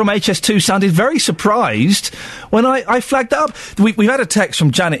Munro from HS2 sounded very surprised when I flagged that up. We've had a text from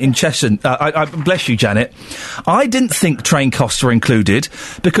Janet in Chesson. I bless you, Janet. I didn't think train costs were included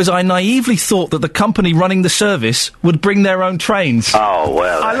because I naively thought that the company running the service would bring their own trains. Oh,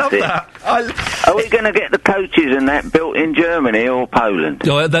 well, I love that. Are we going to get the coaches and that built in Germany or Poland?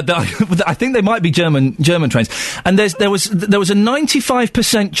 Oh, I think they might be German trains. And there was a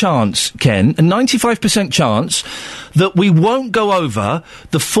 95% chance, Ken, a 95% chance that we won't go over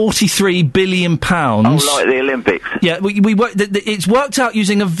the £43 billion. Oh, like the Olympics. Yeah, it's worked out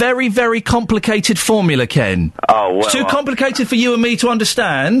using a very, very complicated formula, Ken. Oh, well. It's too complicated for you and me to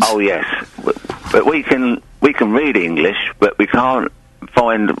understand. Oh, yes. But we can read English, but we can't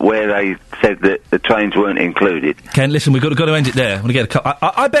find where they said that the trains weren't included. Ken, listen, we've got to end it there. I want to get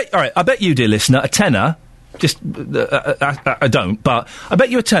I bet. All right, I bet you, dear listener, a tenner. Just, I don't, but I bet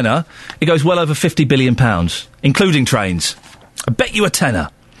you a tenner. It goes well over £50 billion, including trains. I bet you a tenner.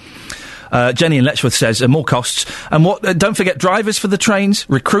 Jenny in Letchworth says more costs. And don't forget drivers for the trains,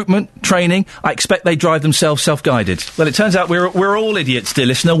 recruitment, training. I expect they drive themselves self-guided. Well, it turns out we're all idiots, dear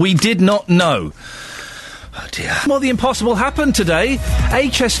listener. We did not know. Oh dear. Well, the impossible happened today.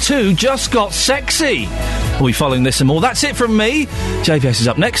 HS2 just got sexy. We'll be following this and more. That's it from me. JVS is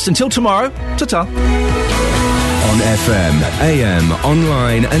up next. Until tomorrow. Ta-ta. On FM, AM,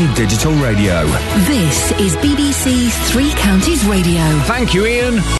 online and digital radio. This is BBC Three Counties Radio. Thank you, Ian.